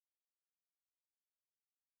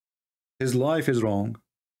 His life is wrong.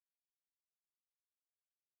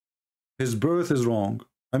 His birth is wrong.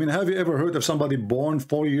 I mean, have you ever heard of somebody born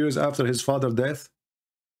 4 years after his father's death?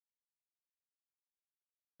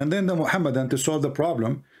 And then the Muhammadan, to solve the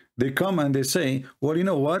problem, they come and they say, well, you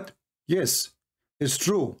know what? Yes, it's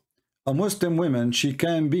true. A Muslim woman, she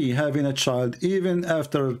can be having a child even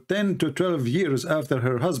after 10 to 12 years after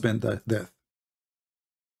her husband's death.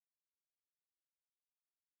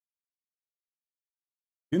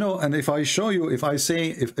 You know, and if I show you, if I say,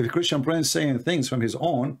 if a Christian prince saying things from his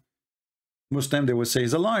own, Muslim, they will say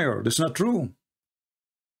he's a liar. That's not true.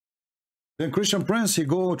 Then Christian prince, he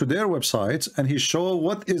go to their websites and he show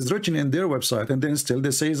what is written in their website, and then still they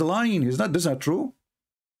say he's lying. He's not. This is not true.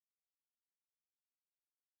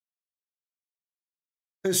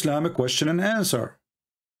 Islamic question and answer.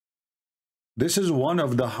 This is one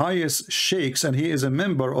of the highest sheikhs, and he is a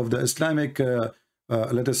member of the Islamic,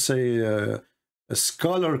 let us say, a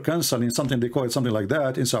scholar council, in something they call it something like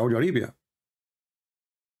that in Saudi Arabia.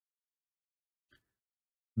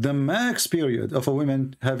 The max period of a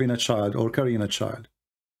woman having a child or carrying a child.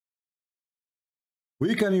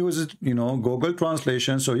 We can use it, you know, Google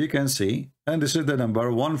translation, so you can see, and this is the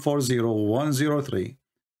number 140103.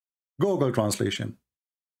 Google translation.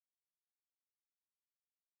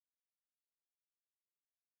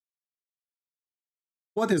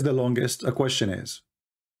 What is the longest? A question is.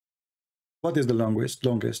 What is the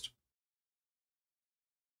longest?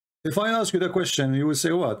 If I ask you the question, you will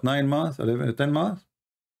say what? 9 months, 11, 10 months?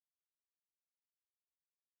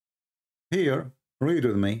 Here, read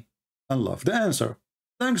with me and love the answer.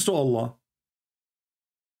 Thanks to Allah.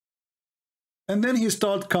 And then he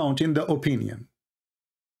starts counting the opinion.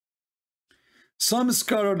 Some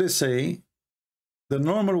scholars, they say the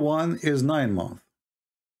normal one is 9 months.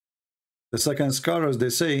 The second scholars, they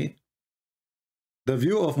say The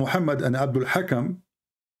view of Muhammad and Abdul Hakam,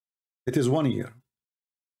 it is 1 year.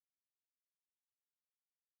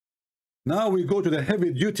 Now we go to the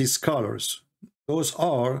heavy-duty scholars. Those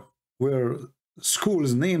are where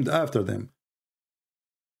schools named after them,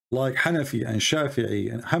 like Hanafi and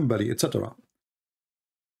Shafi'i and Hanbali, etc.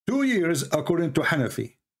 2 years according to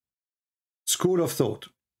Hanafi school of thought.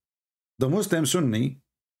 The Muslim Sunni,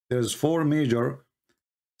 there's 4 major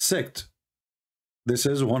sects. This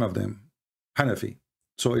is one of them, Hanafi.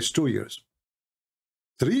 So it's 2 years.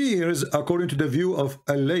 3 years according to the view of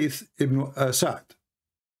Al-Layth ibn Sa'd.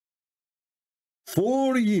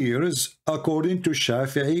 4 years according to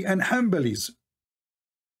Shafi'i and Hanbalis.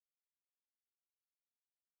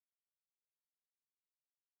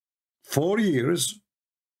 Four years,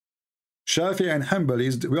 Shafi'i and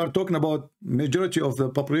Hanbalis. We are talking about majority of the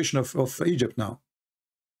population of Egypt now.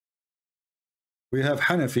 We have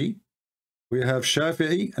Hanafi, we have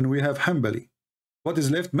Shafi'i, and we have Hanbali. What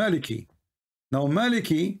is left? Maliki. Now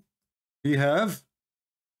Maliki, we have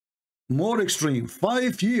more extreme,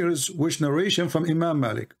 5 years, which narration from Imam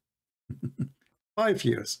Malik. 5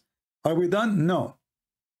 years. Are we done? No.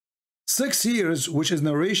 6 years, which is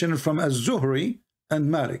narration from Az-Zuhri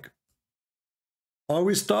and Malik. Are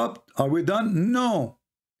we stopped? Are we done? No.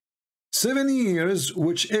 7 years,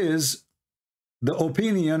 which is the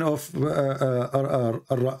opinion of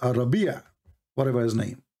Rabi', whatever his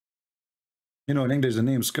name. You know, in English, the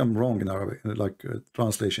names come wrong in Arabic, like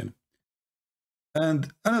translation.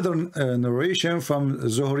 And another narration from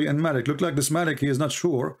Zuhri and Malik. Look like this Malik, he is not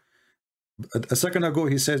sure. A second ago,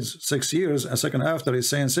 he said 6 years. A second after, he's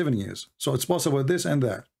saying 7 years. So it's possible this and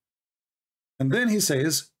that. And then he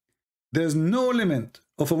says, there's no limit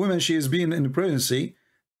of a woman she is being in pregnancy.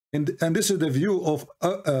 And this is the view of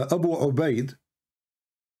Abu Ubaid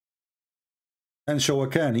and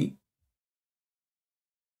Shawakani,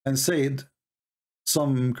 and said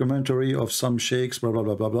some commentary of some sheikhs, blah, blah,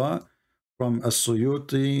 blah, blah, blah, from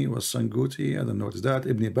As-Suyuti, Was-Sanguti, I don't know what is that,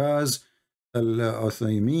 Ibn Baz,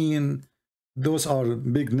 Al-Uthaymin. Those are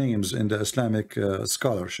big names in the Islamic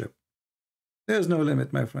scholarship. There's no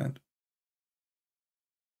limit, my friend.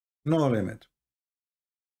 No limit.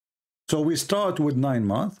 So we start with 9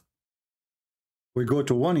 months. We go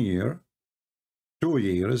to 1 year, 2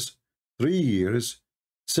 years, 3 years,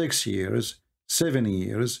 6 years, 7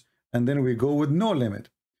 years, and then we go with no limit.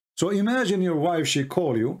 So imagine your wife, she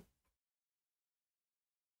call you.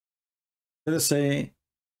 Let's say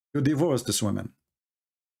you divorce this woman.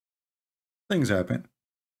 Things happen.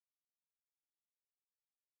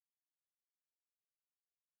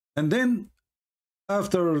 And then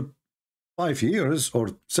after 5 years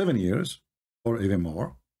or 7 years or even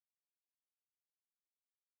more,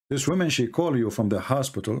 this woman, she call you from the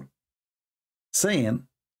hospital saying,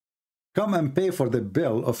 come and pay for the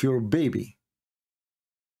bill of your baby.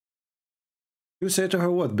 You say to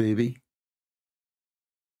her, what baby?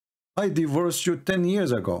 I divorced you 10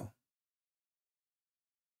 years ago.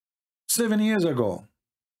 7 years ago.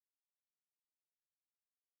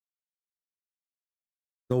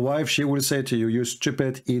 The wife, she will say to you, you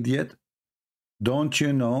stupid idiot. Don't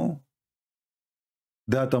you know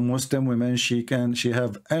that a Muslim woman, she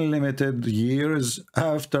have unlimited years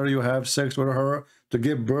after you have sex with her to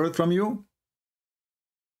give birth from you?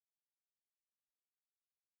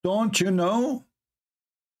 Don't you know?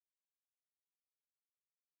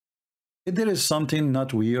 There is something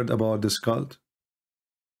not weird about this cult.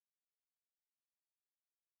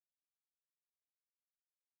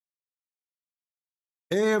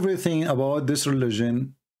 Everything about this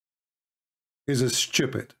religion is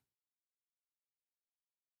stupid.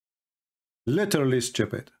 Literally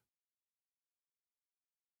stupid.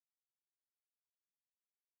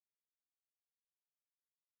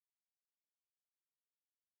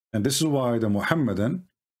 And this is why the Muhammadan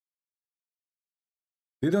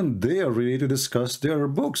didn't dare really to discuss their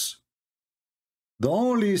books. The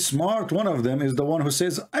only smart one of them is the one who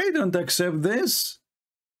says, I don't accept this.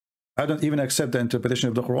 I don't even accept the interpretation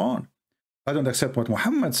of the Quran. I don't accept what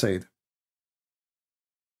Muhammad said.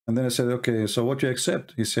 And then I said, okay, so what do you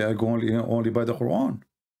accept? He said, I go only by the Quran.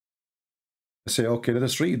 I say, okay, let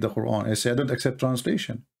us read the Quran. I say, I don't accept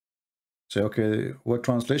translation. I say, okay, what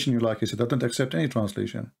translation you like? He said, I don't accept any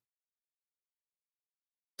translation.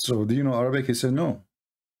 So do you know Arabic? He said, no.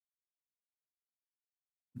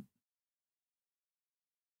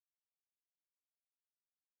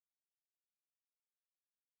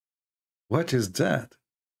 What is that?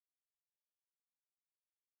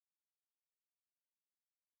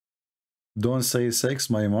 Don't say sex,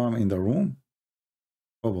 my mom in the room.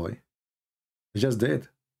 Oh boy, he just did.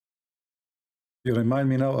 You remind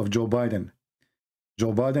me now of Joe Biden.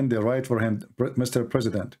 Joe Biden, they write for him, Mr.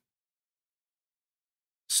 President,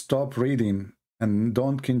 stop reading and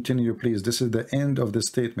don't continue, please. This is the end of the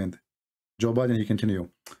statement. Joe Biden, he continue.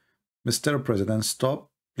 Mr. President, stop.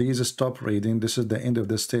 Please stop reading. This is the end of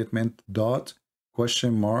the statement. Dot,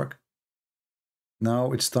 question mark.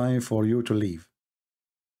 Now it's time for you to leave.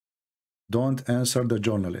 Don't answer the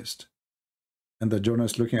journalist. And the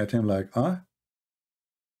journalist looking at him like, huh?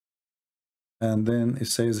 And then it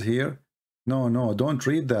says here, no, no, don't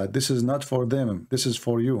read that. This is not for them. This is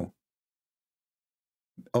for you.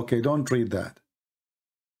 Okay, don't read that.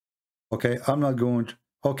 Okay, I'm not going to.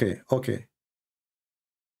 Okay, okay.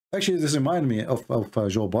 Actually, this reminds me of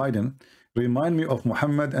Joe Biden. Remind me of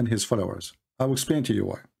Muhammad and his followers. I will explain to you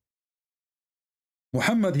why.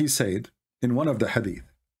 Muhammad, he said in one of the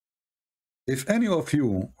hadith, if any of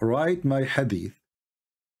you write my hadith,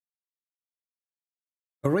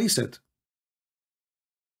 erase it.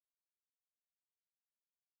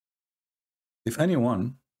 If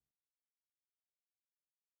anyone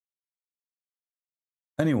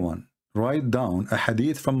write down a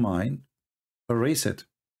hadith from mine, erase it.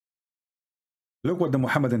 Look what the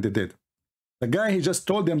Muhammadan did. The guy, he just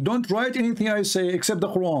told them, don't write anything I say except the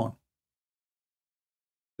Quran.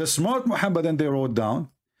 The smart Muhammadan, they wrote down.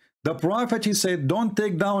 The Prophet, he said, don't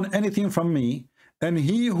take down anything from me. And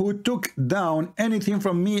he who took down anything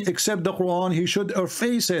from me except the Quran, he should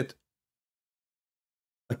erase it.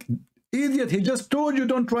 Like, idiot, he just told you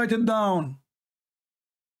don't write it down.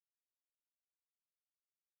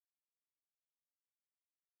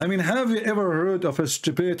 I mean, have you ever heard of a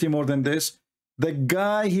stupidity more than this? The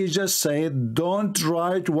guy, he just said, don't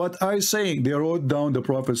write what I say. They wrote down, the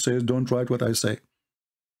Prophet says, don't write what I say.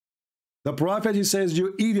 The Prophet, he says,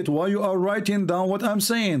 you idiot, why you are writing down what I'm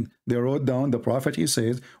saying? They wrote down, the Prophet, he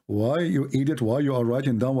says, why you idiot, why you are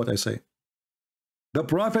writing down what I say? The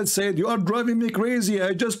Prophet said, you are driving me crazy.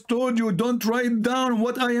 I just told you, don't write down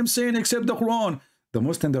what I am saying except the Quran. The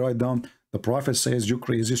Muslim, they write down, the Prophet says, you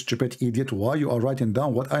crazy, stupid idiot, why you are writing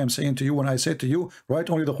down what I am saying to you when I say to you, write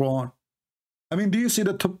only the Quran. I mean, do you see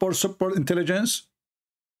the super intelligence?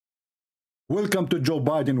 Welcome to Joe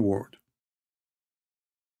Biden world.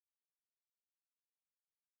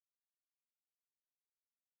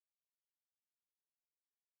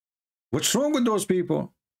 What's wrong with those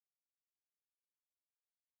people?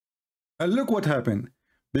 And look what happened.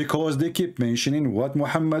 Because they keep mentioning what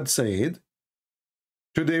Muhammad said.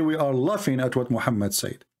 Today we are laughing at what Muhammad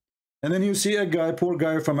said. And then you see a guy, poor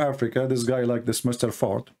guy from Africa, this guy like this Mr.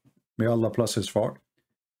 Ford. May Allah bless his Ford.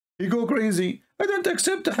 He go crazy. I don't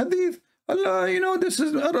accept the hadith. Allah, you know, this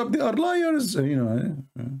is Arab, they are liars. You know,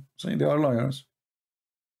 saying they are liars.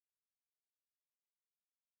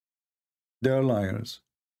 They are liars.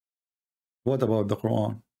 What about the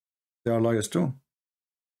Quran? They are liars too.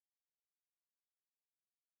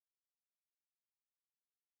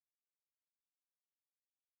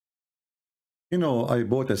 You know, I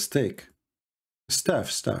bought a steak.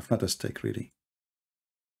 Staff, not a steak really.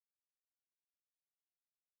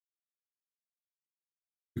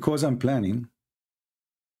 Because I'm planning.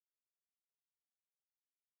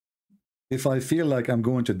 If I feel like I'm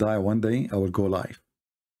going to die one day, I will go live.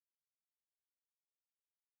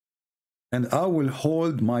 And I will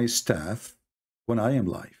hold my staff when I am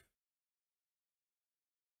live.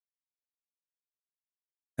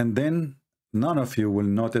 And then none of you will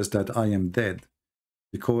notice that I am dead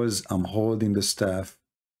because I'm holding the staff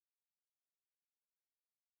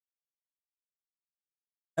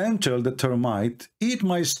until the termite eat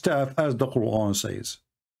my staff, as the Quran says.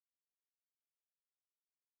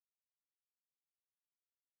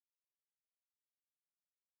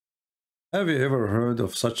 Have you ever heard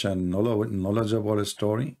of such a knowledgeable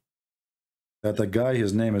story? That a guy,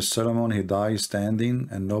 his name is Solomon, he dies standing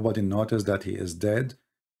and nobody noticed that he is dead.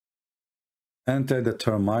 Until the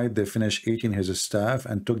termite, they finished eating his staff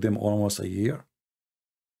and took them almost a year.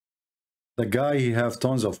 The guy, he have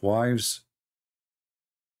tons of wives.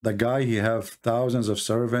 The guy, he have thousands of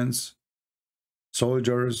servants,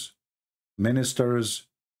 soldiers, ministers,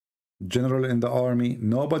 general in the army.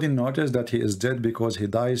 Nobody noticed that he is dead because he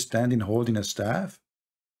dies standing holding a staff.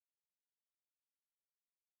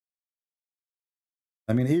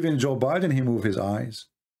 I mean, even Joe Biden, he moved his eyes.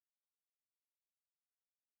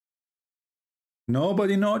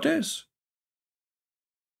 Nobody noticed.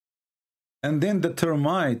 And then the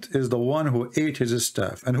termite is the one who ate his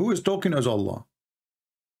staff. And who is talking as Allah?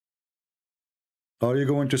 Are you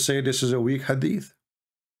going to say this is a weak hadith?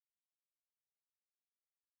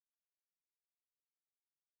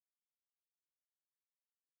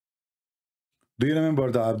 Do you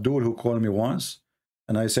remember the Abdul who called me once?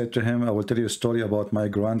 And I said to him, I will tell you a story about my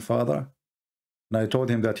grandfather. And I told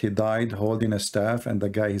him that he died holding a staff, and the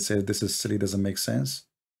guy, he said, this is silly, doesn't make sense.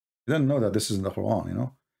 He didn't know that this is in the Quran, you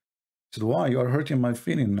know. I said, why? You are hurting my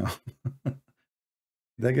feeling now.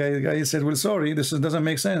 The guy he said, well, sorry, doesn't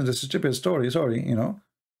make sense. This is a stupid story, sorry, you know.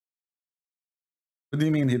 What do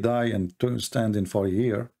you mean he died and stand in for a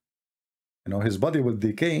year? You know, his body will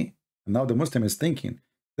decay. And now the Muslim is thinking.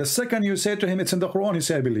 The second you say to him, it's in the Quran, he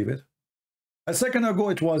said, I believe it. A second ago,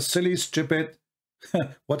 it was silly, stupid.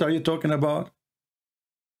 What are you talking about?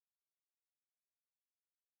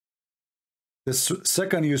 The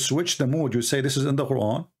second you switch the mood, you say, this is in the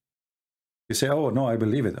Quran. You say, oh, no, I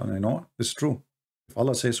believe it. And I know it's true. If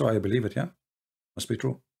Allah says so, I believe it, yeah? Must be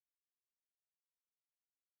true.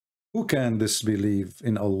 Who can disbelieve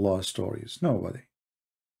in Allah's stories? Nobody.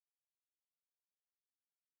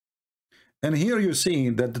 And here you see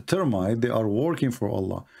that the termite, they are working for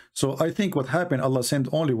Allah. So I think what happened, Allah sent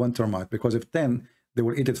only one termite, because if 10, they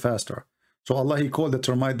will eat it faster. So Allah, he called the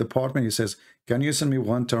termite department. He says, can you send me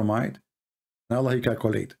one termite? And Allah, he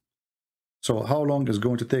calculate. So how long is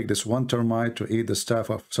going to take this one termite to eat the staff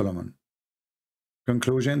of Solomon?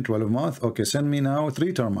 Conclusion, 12 months. Okay, send me now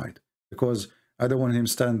 3 termite, because I don't want him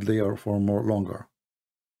stand there for more longer.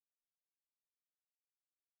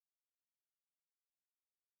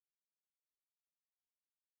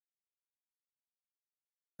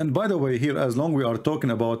 And by the way, here, as long we are talking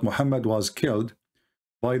about Muhammad was killed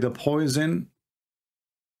by the poison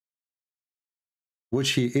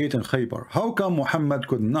which he ate in Khaybar. How come Muhammad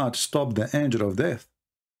could not stop the angel of death?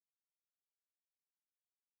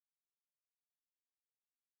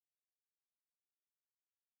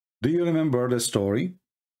 Do you remember the story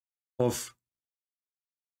of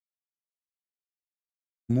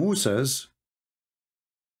Moses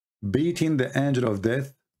beating the angel of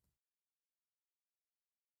death?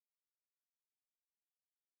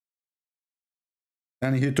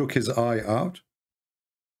 And he took his eye out.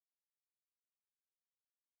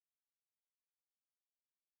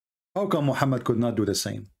 How come Muhammad could not do the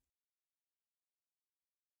same?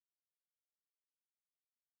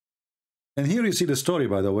 And here you see the story,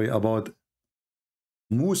 by the way, about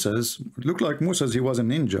Moses. It looked like Moses, he was a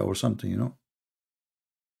ninja or something, you know.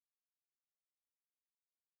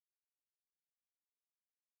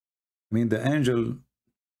 I mean, the angel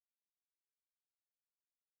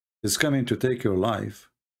is coming to take your life.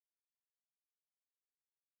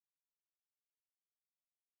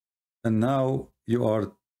 And now you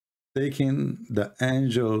are taking the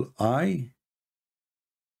angel eye,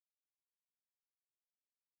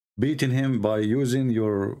 beating him by using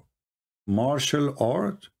your martial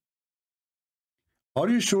art. Are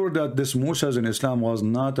you sure that this Moses in Islam was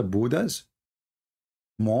not a Buddha's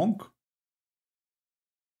monk?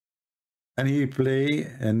 And he play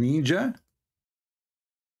a ninja?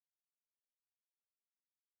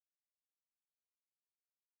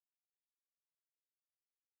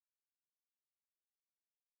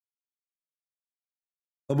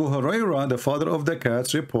 Abu Hurairah, the father of the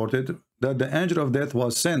cats, reported that the angel of death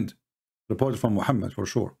was sent, reported from Muhammad for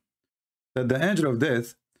sure, that the angel of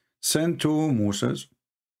death sent to Moses.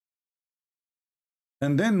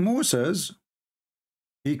 And then Moses,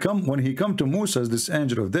 when he come to Moses, this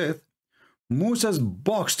angel of death, Moses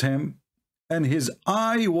boxed him and his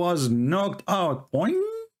eye was knocked out. Boing!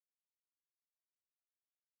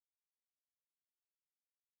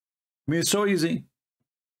 I mean, it's so easy.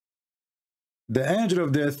 The angel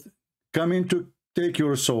of death coming to take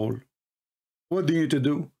your soul. What do you need to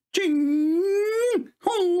do? Ching!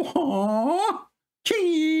 Ho-ha!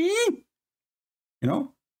 Ching! You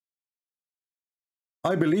know?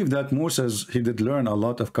 I believe that Moses, he did learn a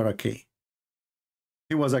lot of karate.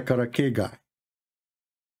 He was a karate guy.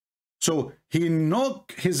 So he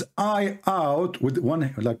knocked his eye out with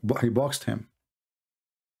one, like he boxed him.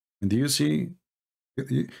 And do you see?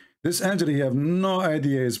 This angel, you have no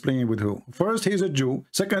idea he's playing with who. First, he's a Jew.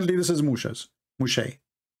 Secondly, this is Moshe.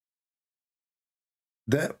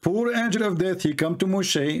 The poor angel of death, he come to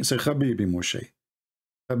Moshe, say, Habibi Moshe.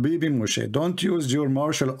 Habibi Moshe, don't use your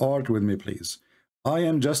martial art with me, please. I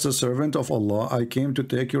am just a servant of Allah. I came to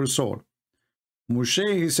take your soul.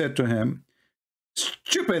 Moshe, he said to him,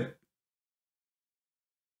 stupid.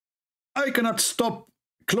 I cannot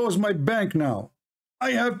close my bank now.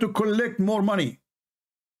 I have to collect more money.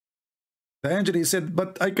 The angel, he said,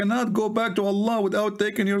 but I cannot go back to Allah without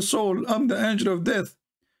taking your soul. I'm the angel of death.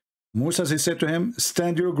 Moses, he said to him,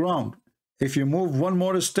 stand your ground. If you move one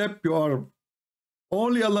more step, you are,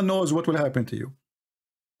 only Allah knows what will happen to you.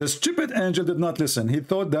 The stupid angel did not listen. He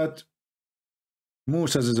thought that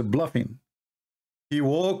Moses is bluffing. He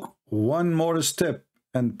walked one more step,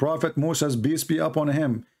 and Prophet Moses, peace be upon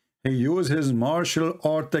him, He used his martial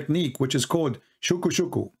art technique, which is called shuku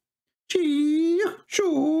shuku. Chi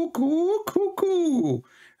shuku kuku.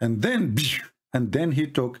 And then he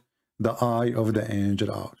took the eye of the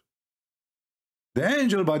angel out. The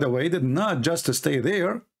angel, by the way, did not just stay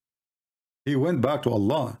there. He went back to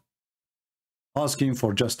Allah, asking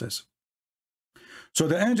for justice. So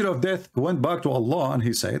the angel of death went back to Allah and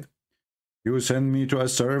he said, you send me to a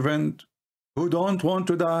servant who don't want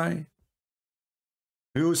to die.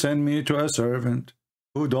 You send me to a servant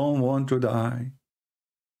who don't want to die.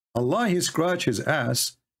 Allah, he scratched his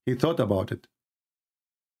ass. He thought about it.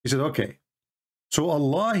 He said, okay. So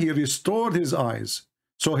Allah, he restored his eyes.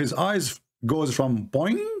 So his eyes goes from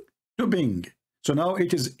boing to bing. So now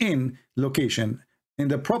it is in location, in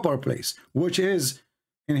the proper place, which is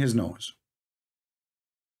in his nose.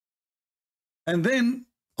 And then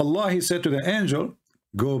Allah, he said to the angel,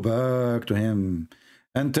 go back to him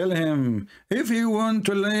and tell him, if he want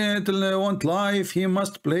life, he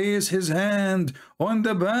must place his hand on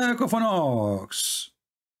the back of an ox.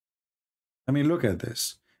 I mean, look at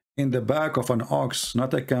this. In the back of an ox,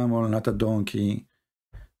 not a camel, not a donkey.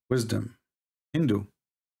 Wisdom. Hindu.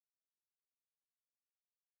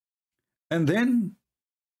 And then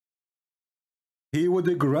he would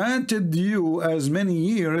have granted you as many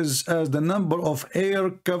years as the number of air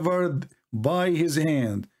covered by his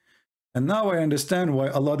hand. And now I understand why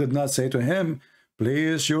Allah did not say to him,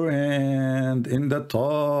 place your hand in the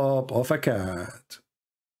top of a cat.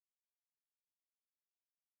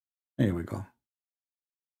 Here we go.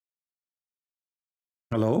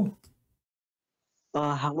 Hello?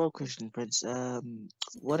 Hello, Christian Prince.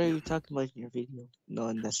 What are you talking about in your video? No,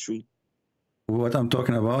 in the stream. What I'm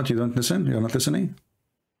talking about, you don't listen? You're not listening?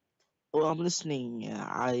 Well, I'm listening.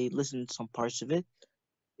 I listened to some parts of it.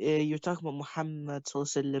 You're talking about Muhammad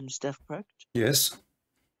Sallallahu death, correct? Yes.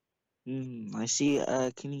 I see.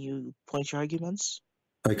 Can you point your arguments?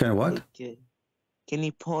 I can what? Like, can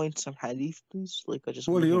you point some hadith, please? Like, I just.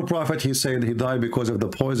 Well, your prophet, he said he died because of the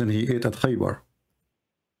poison he ate at Khaybar.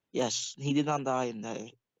 Yes, he did not die in that.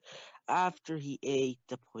 After he ate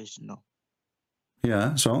the poison, no.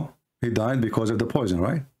 Yeah, so he died because of the poison,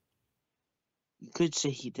 right? You could say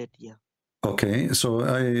he did, yeah. Okay, so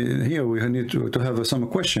here we need to have some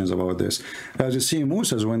questions about this. As you see,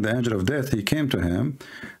 Moses, when the angel of death, he came to him,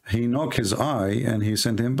 he knocked his eye and he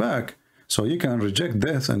sent him back. So you can reject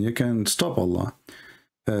death and you can stop Allah.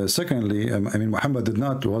 Secondly, I mean, Muhammad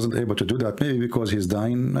wasn't able to do that, maybe because he's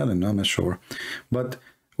dying, I don't know, I'm not sure. But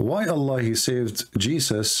why Allah, he saved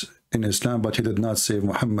Jesus in Islam, but he did not save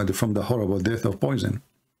Muhammad from the horrible death of poison?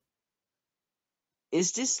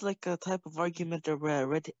 Is this like a type of argument that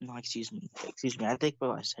no, excuse me, I take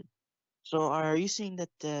what I said. So are you saying that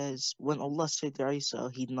when Allah saved Isa,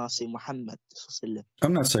 he did not save Muhammad?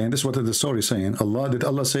 I'm not saying this. What is the story saying? Did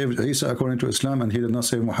Allah save Isa according to Islam and he did not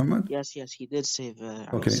save Muhammad? Yes, he did save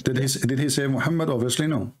okay, Isa. Did he save Muhammad? Obviously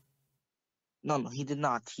no. No, he did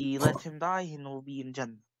not. He let him die and will be in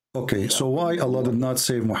Jannah. Okay, so why Allah did not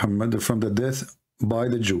save Muhammad from the death by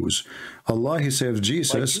the Jews? Allah, he saved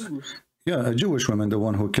Jesus. Yeah, a Jewish woman, the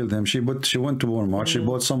one who killed him. She went to Walmart. She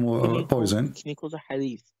bought some poison. Can you call the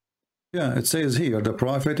hadith? Yeah, it says here, the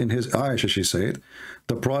prophet in his, Aisha, she said,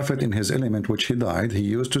 the prophet in his element which he died, he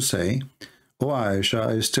used to say, "O Aisha,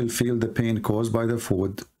 I still feel the pain caused by the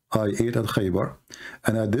food I ate at Khaybar,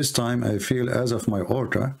 and at this time I feel as of my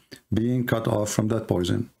aorta being cut off from that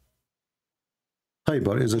poison."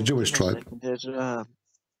 Khaybar is a Jewish tribe.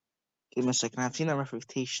 Give me a second. I've seen a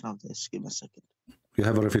refutation of this. Give me a second. You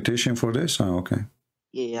have a refutation for this? Oh, okay.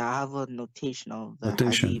 Yeah, I have a notation of the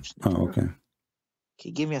notation. hadiths. Oh, okay.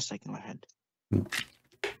 Okay, give me a second, my head.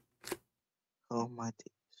 Oh my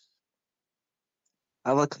days. I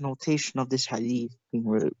have like a notation of this hadith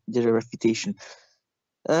being did a refutation.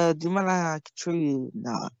 Do you mind I can show you?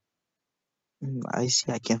 Nah. I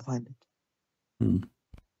see I can't find it.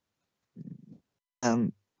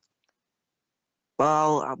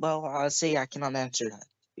 Well, I'll say I cannot answer that.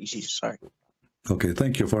 Sorry. Okay,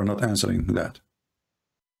 thank you for not answering that.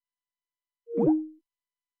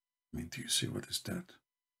 I mean, do you see what is that?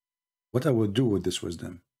 What I would do with this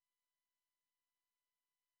wisdom?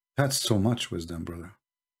 That's so much wisdom, brother.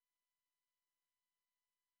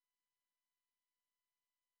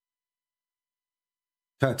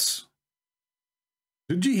 That's.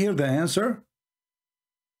 Did you hear the answer?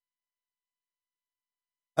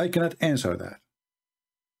 I cannot answer that.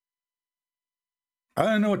 I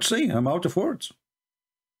don't know what to say. I'm out of words.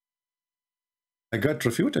 I got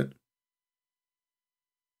refuted.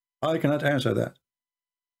 I cannot answer that.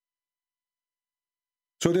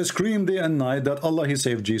 So they scream day and night that Allah, he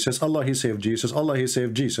saved Jesus, Allah, he saved Jesus, Allah, he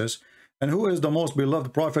saved Jesus. And who is the most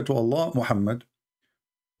beloved prophet to Allah? Muhammad.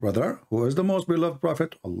 Brother, who is the most beloved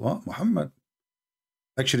prophet? Allah, Muhammad.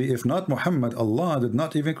 Actually, if not Muhammad, Allah did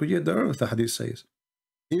not even create the earth, the hadith says.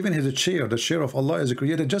 Even his chair, the chair of Allah, is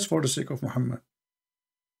created just for the sake of Muhammad.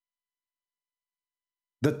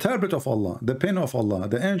 The tablet of Allah, the pen of Allah,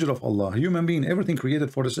 the angel of Allah, human being, everything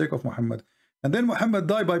created for the sake of Muhammad. And then Muhammad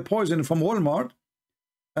died by poison from Walmart,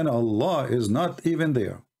 and Allah is not even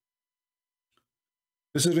there.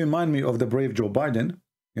 This is remind me of the brave Joe Biden.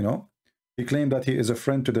 You know, he claimed that he is a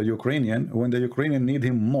friend to the Ukrainian. When the Ukrainian need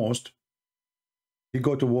him most, he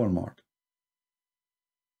go to Walmart.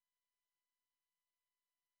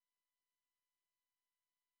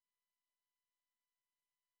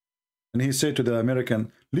 And he said to the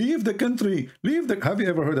American, leave the country, leave the... Have you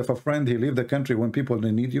ever heard of a friend, he leave the country when people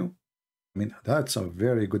they need you? I mean, that's a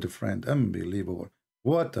very good friend. Unbelievable.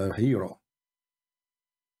 What a hero.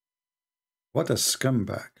 What a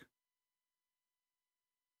scumbag.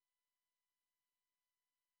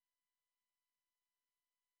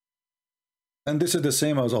 And this is the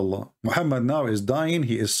same as Allah. Muhammad now is dying.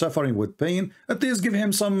 He is suffering with pain. At least give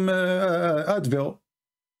him some Advil.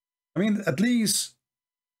 I mean, at least...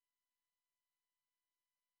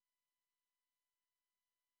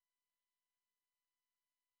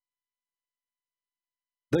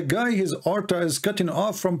 The guy, his aorta is cutting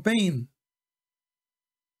off from pain.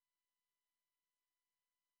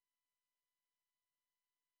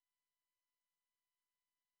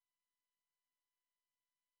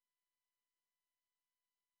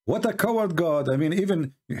 What a coward God. I mean,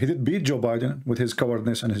 even he did beat Joe Biden with his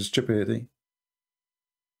cowardness and his stupidity.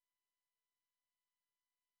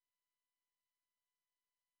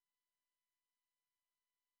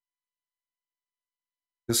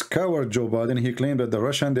 This coward Joe Biden, he claimed that the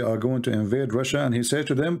Russian, they are going to invade Russia, and he said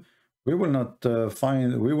to them, we will not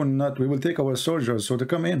we will take our soldiers, so to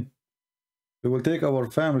come in. We will take our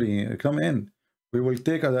family, come in. We will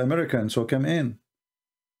take the Americans, so come in.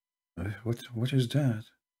 What is that?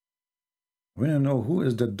 I want to know who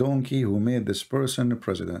is the donkey who made this person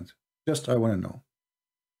president. Just I want to know.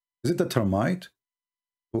 Is it the termite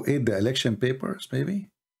who ate the election papers, maybe?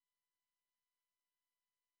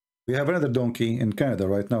 We have another donkey in Canada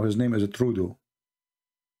right now. His name is Trudeau.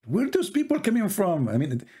 Where are those people coming from? I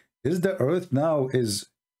mean, is the earth now is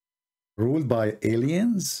ruled by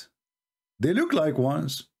aliens? They look like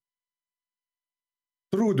ones.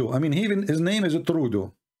 Trudeau. I mean, even his name is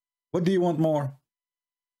Trudeau. What do you want more?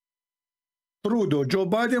 Trudeau, Joe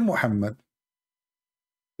Biden, Muhammad.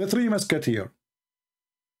 The three musketeers.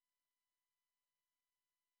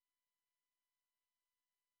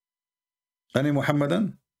 Any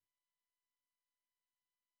Muhammadan?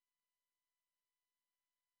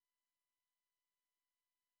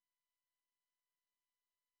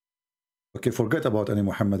 Okay, forget about any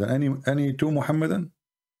Muhammadan. Any two Muhammadan?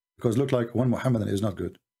 Because look like one Muhammadan is not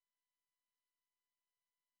good.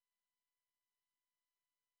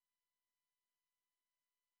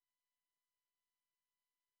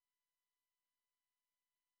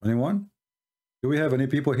 Anyone? Do we have any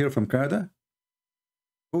people here from Canada?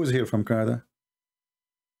 Who is here from Canada?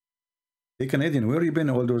 Hey, Canadian, where have you been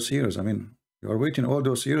all those years? I mean, you are waiting all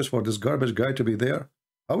those years for this garbage guy to be there?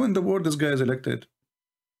 How in the world this guy is elected?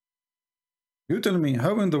 You tell me,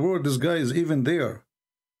 how in the world this guy is even there?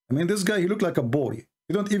 I mean, this guy, he looked like a boy.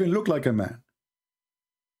 He don't even look like a man.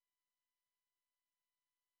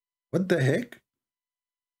 What the heck?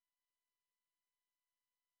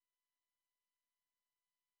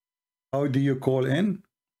 How do you call in?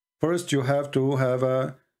 First, you have to have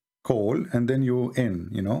a call, and then you in,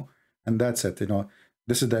 you know, and that's it, you know.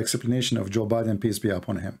 This is the explanation of Joe Biden, peace be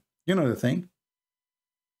upon him. You know the thing.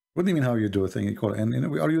 What do you mean how you do a thing? You call in, you know,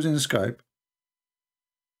 we are using Skype.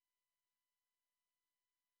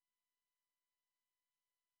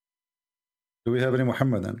 Do we have any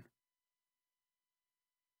Muhammadan?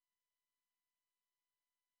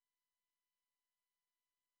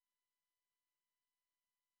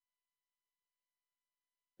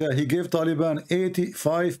 Yeah, he gave Taliban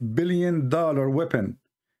 $85 billion weapon.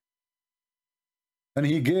 And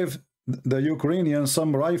he gave the Ukrainians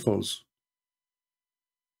some rifles.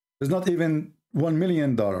 It's not even $1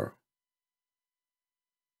 million. The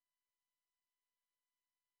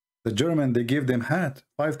German, they gave them hat,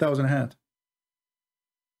 5,000 hat.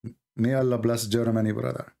 May Allah bless Germany,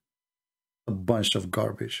 brother. A bunch of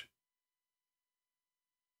garbage.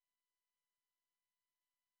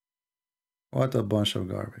 What a bunch of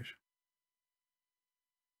garbage.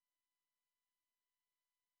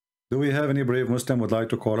 Do we have any brave Muslim would like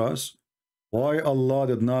to call us? Why Allah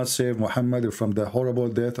did not save Muhammad from the horrible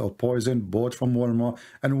death of poison bought from Walmart?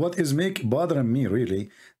 And what is bothering me really,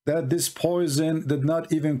 that this poison did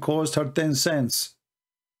not even cost her 10 cents.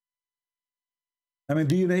 I mean,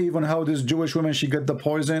 do you know even how this Jewish woman, she got the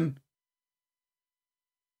poison?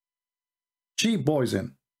 Cheap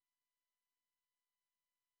poison.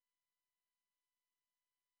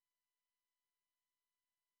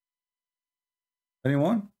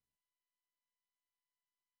 Anyone?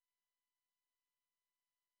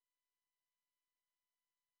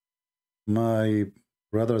 My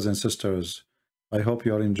brothers and sisters, I hope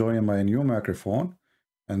you are enjoying my new microphone.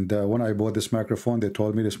 And when I bought this microphone, they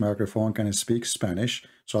told me this microphone can speak Spanish.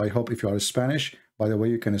 So I hope if you are Spanish, by the way,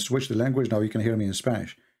 you can switch the language. Now you can hear me in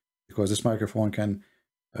Spanish because this microphone can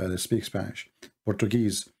speak Spanish,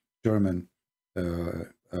 Portuguese, German,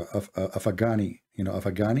 Afghani,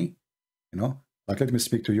 Afghani, like let me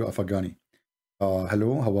speak to you, Afghani.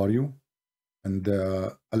 Hello, how are you? And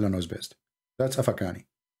Allah knows best. That's Afghani.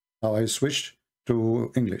 Now I switched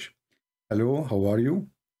to English. Hello, how are you?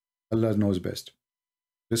 Allah knows best.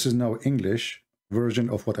 This is now English version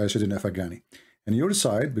of what I said in Afghani. And your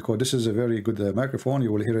side, because this is a very good microphone,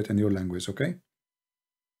 you will hear it in your language, okay?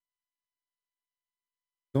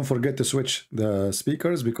 Don't forget to switch the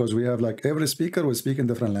speakers because we have like every speaker will speak in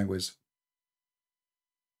different language.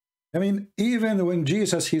 I mean, even when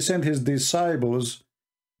Jesus, he sent his disciples,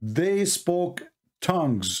 they spoke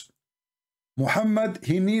tongues. Muhammad,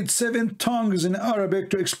 he needs 7 tongues in Arabic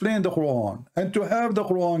to explain the Quran and to have the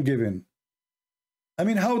Quran given. I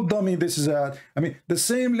mean, how dummy this is at. I mean, the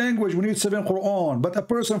same language, we need 7 Quran, but a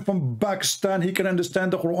person from Pakistan, he can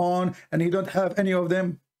understand the Quran and he don't have any of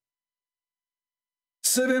them.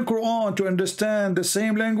 7 Quran to understand the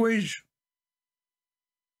same language.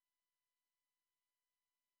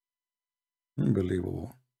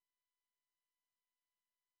 Unbelievable.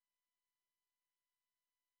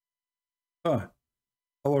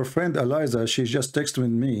 Our friend Eliza, she just texted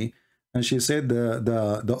me and she said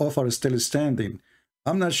the offer is still standing.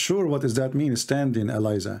 I'm not sure what does that mean, standing,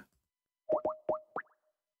 Eliza.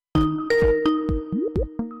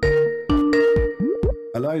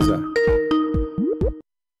 Eliza.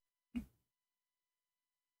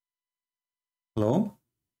 Hello?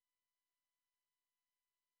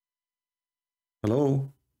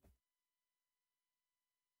 Hello?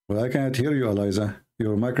 Well, I cannot hear you, Eliza.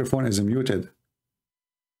 Your microphone is muted.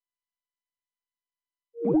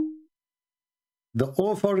 The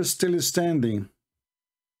offer is still standing.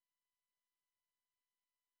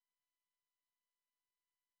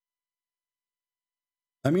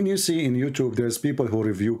 I mean, you see in YouTube, there's people who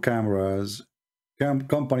review cameras.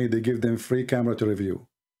 Company, they give them free camera to review.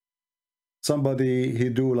 Somebody, he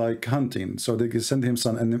do like hunting, so they can send him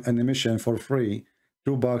some animation for free,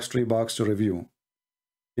 $2, $3 to review.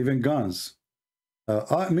 Even guns.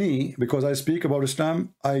 Me, because I speak about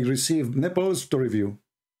Islam, I receive nipples to review.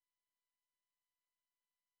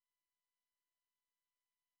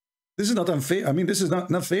 This is not unfair. I mean, this is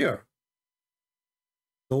not fair.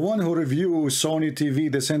 The one who reviews Sony TV,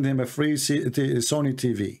 they send him a free Sony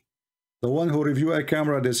TV. The one who review a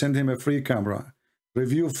camera, they send him a free camera.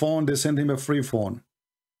 Review phone, they send him a free phone.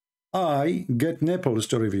 I get nipples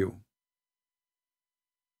to review.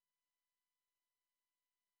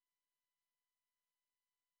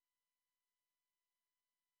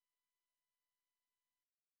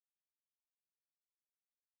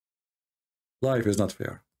 Life is not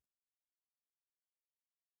fair.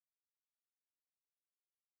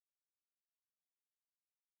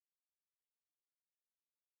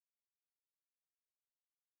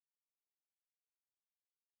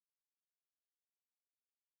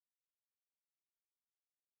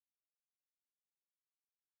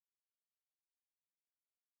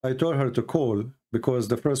 I told her to call because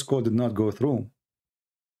the first call did not go through.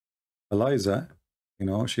 Eliza,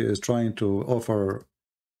 she is trying to offer,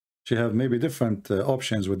 she have maybe different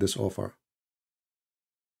options with this offer.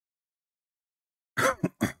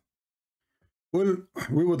 Well,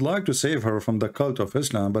 we would like to save her from the cult of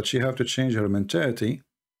Islam, but she have to change her mentality,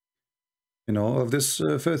 of this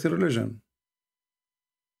filthy religion.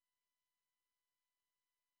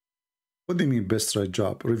 What do you mean best right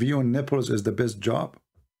job? Reviewing nipples is the best job?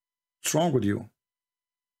 What's wrong with you?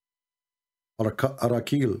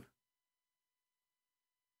 Arakil.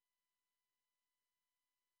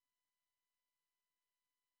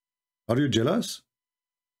 Are you jealous?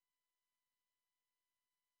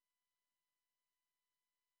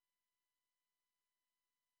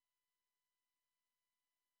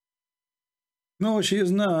 No, she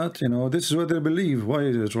is not. This is what they believe. Why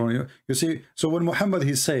is it wrong? You see, so when Muhammad,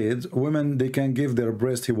 he said, women, they can give their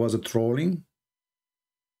breast, he was trolling.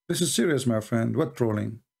 This is serious, my friend. What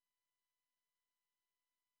trolling?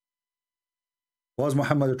 Was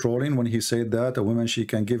Muhammad trolling when he said that a woman, she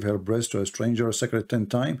can give her breast to a stranger a secret 10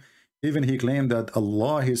 times? Even he claimed that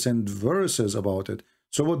Allah, he sent verses about it.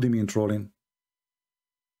 So what do you mean trolling?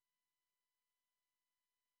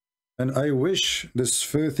 And I wish this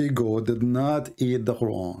filthy goat did not eat the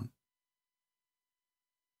Quran.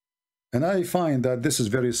 And I find that this is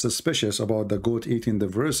very suspicious about the goat eating the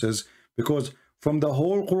verses, because from the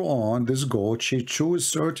whole Quran, this goat, she chose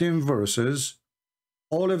certain verses.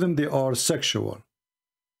 All of them, they are sexual.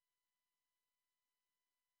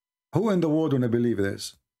 Who in the world wanna believe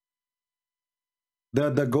this?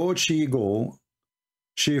 That the goat she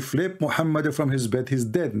flipped Muhammad from his bed. He's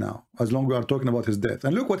dead now, as long as we are talking about his death.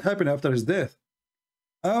 And look what happened after his death.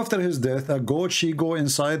 After his death, a goat, she go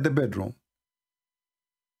inside the bedroom.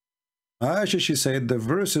 Aisha, she said, the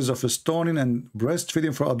verses of stoning and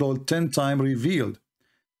breastfeeding for adult 10 times revealed.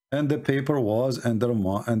 And the paper was under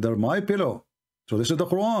my pillow. So this is the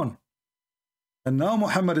Quran. And now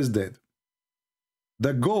Muhammad is dead.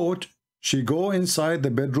 The goat, she go inside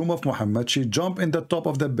the bedroom of Muhammad. She jump in the top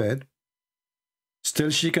of the bed.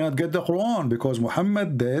 Still, she cannot get the Quran because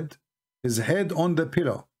Muhammad dead, his head on the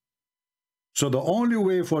pillow. So the only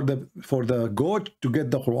way for the goat to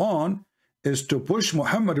get the Quran is to push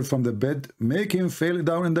Muhammad from the bed, make him fall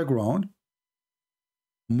down in the ground,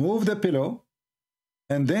 move the pillow,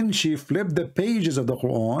 and then she flipped the pages of the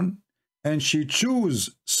Quran and she choose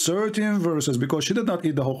certain verses because she did not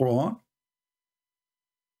eat the whole Quran.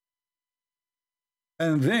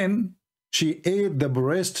 And then she ate the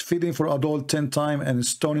breastfeeding for adult 10 times and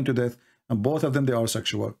stoning to death. And both of them, they are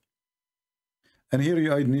sexual. And here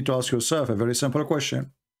you need to ask yourself a very simple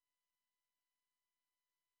question.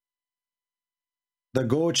 The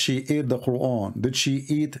goat, she ate the Quran. Did she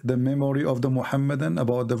eat the memory of the Muhammadan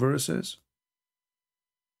about the verses?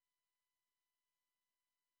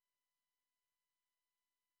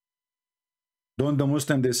 Don't the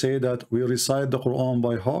Muslim, they say that we recite the Quran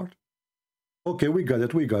by heart? Okay, we got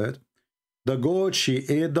it, we got it. The goat, she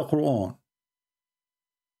ate the Quran.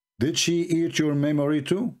 Did she eat your memory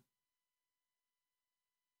too?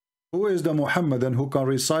 Who is the Muhammadan who can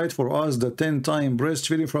recite for us the 10 times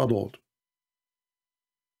breastfeeding for adult?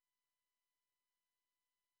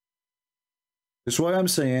 That's why I'm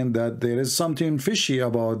saying that there is something fishy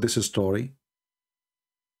about this story.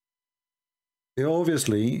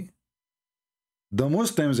 Obviously, the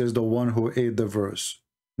Muslims is the one who ate the verse.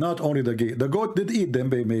 Not only the goat. The goat did eat them,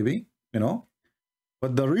 maybe, you know.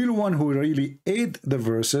 But the real one who really ate the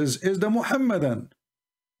verses is the Muhammadan.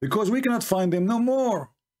 Because we cannot find them no more.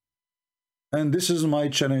 And this is my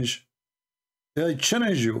challenge. I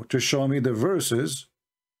challenge you to show me the verses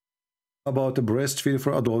about the breastfeed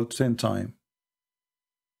for adults 10 times.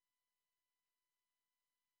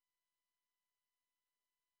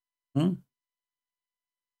 And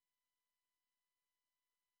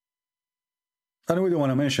we don't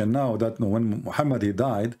want to mention now that when Muhammad he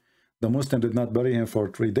died, the Muslim did not bury him for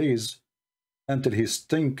 3 days until his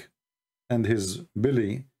stink and his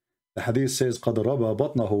belly. The hadith says قَدْ رَبَى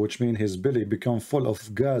بَطْنَهُ, which means his belly become full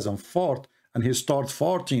of gas and fart, and he starts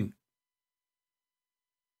farting.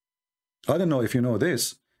 I don't know if you know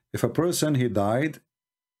this. If a person he died,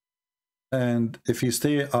 and if he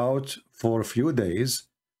stay out for a few days,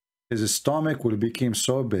 his stomach will become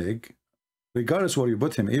so big, regardless where you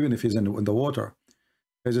put him, even if he's in the water,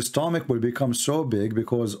 his stomach will become so big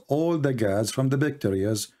because all the gas from the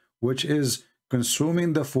bacteria, which is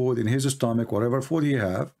consuming the food in his stomach, whatever food he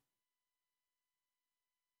have,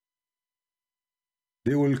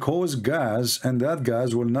 they will cause gas, and that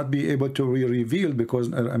gas will not be able to be revealed because,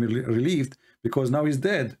 relieved, because now he's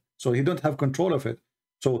dead. So he don't have control of it.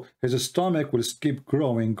 So his stomach will keep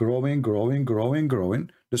growing. That's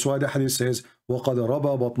why the hadith says, وَقَدْ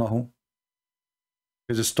رَبَى بَطْنَهُ.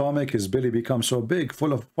 His stomach, his belly becomes so big,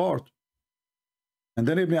 full of fart. And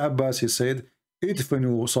then Ibn Abbas, he said,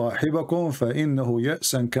 ادفنوا صاحبكم فإنه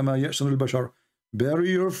يأسن كما يأسن البشر.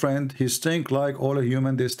 Bury your friend, he stink like all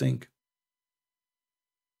human, they stink.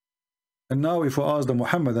 And now if we ask the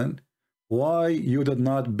Muhammadan, why you did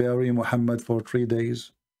not bury Muhammad for 3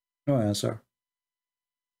 days? No answer.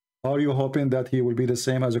 Are you hoping that he will be the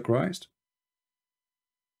same as Christ?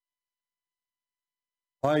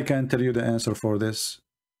 I can tell you the answer for this.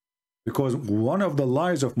 Because one of the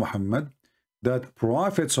lies of Muhammad, that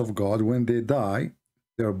prophets of God, when they die,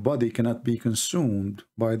 their body cannot be consumed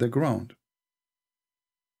by the ground.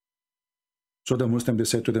 So the Muslims, they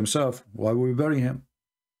said to themselves, why will we bury him?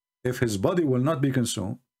 If his body will not be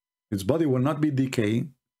consumed, his body will not be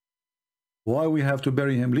decaying, why we have to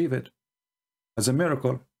bury him? Leave it as a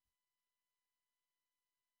miracle.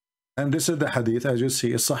 And this is the hadith, as you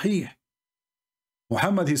see, is sahih.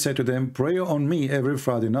 Muhammad, he said to them, pray on me every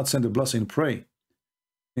Friday, not send a blessing, pray.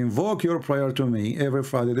 Invoke your prayer to me every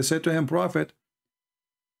Friday. They said to him, Prophet,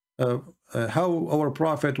 how our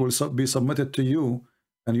Prophet will be submitted to you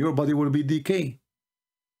and your body will be decayed?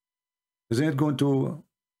 Isn't it going to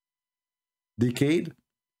decay?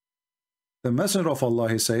 The Messenger of Allah,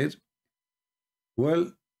 he said,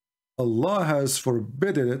 well, Allah has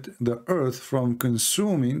forbidden the earth from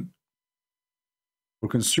consuming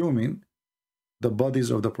the bodies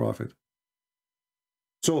of the Prophet.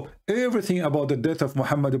 So everything about the death of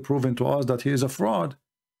Muhammad proven to us that he is a fraud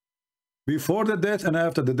before the death and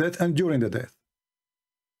after the death and during the death.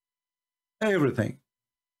 Everything.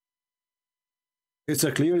 It's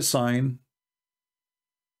a clear sign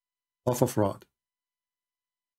of a fraud.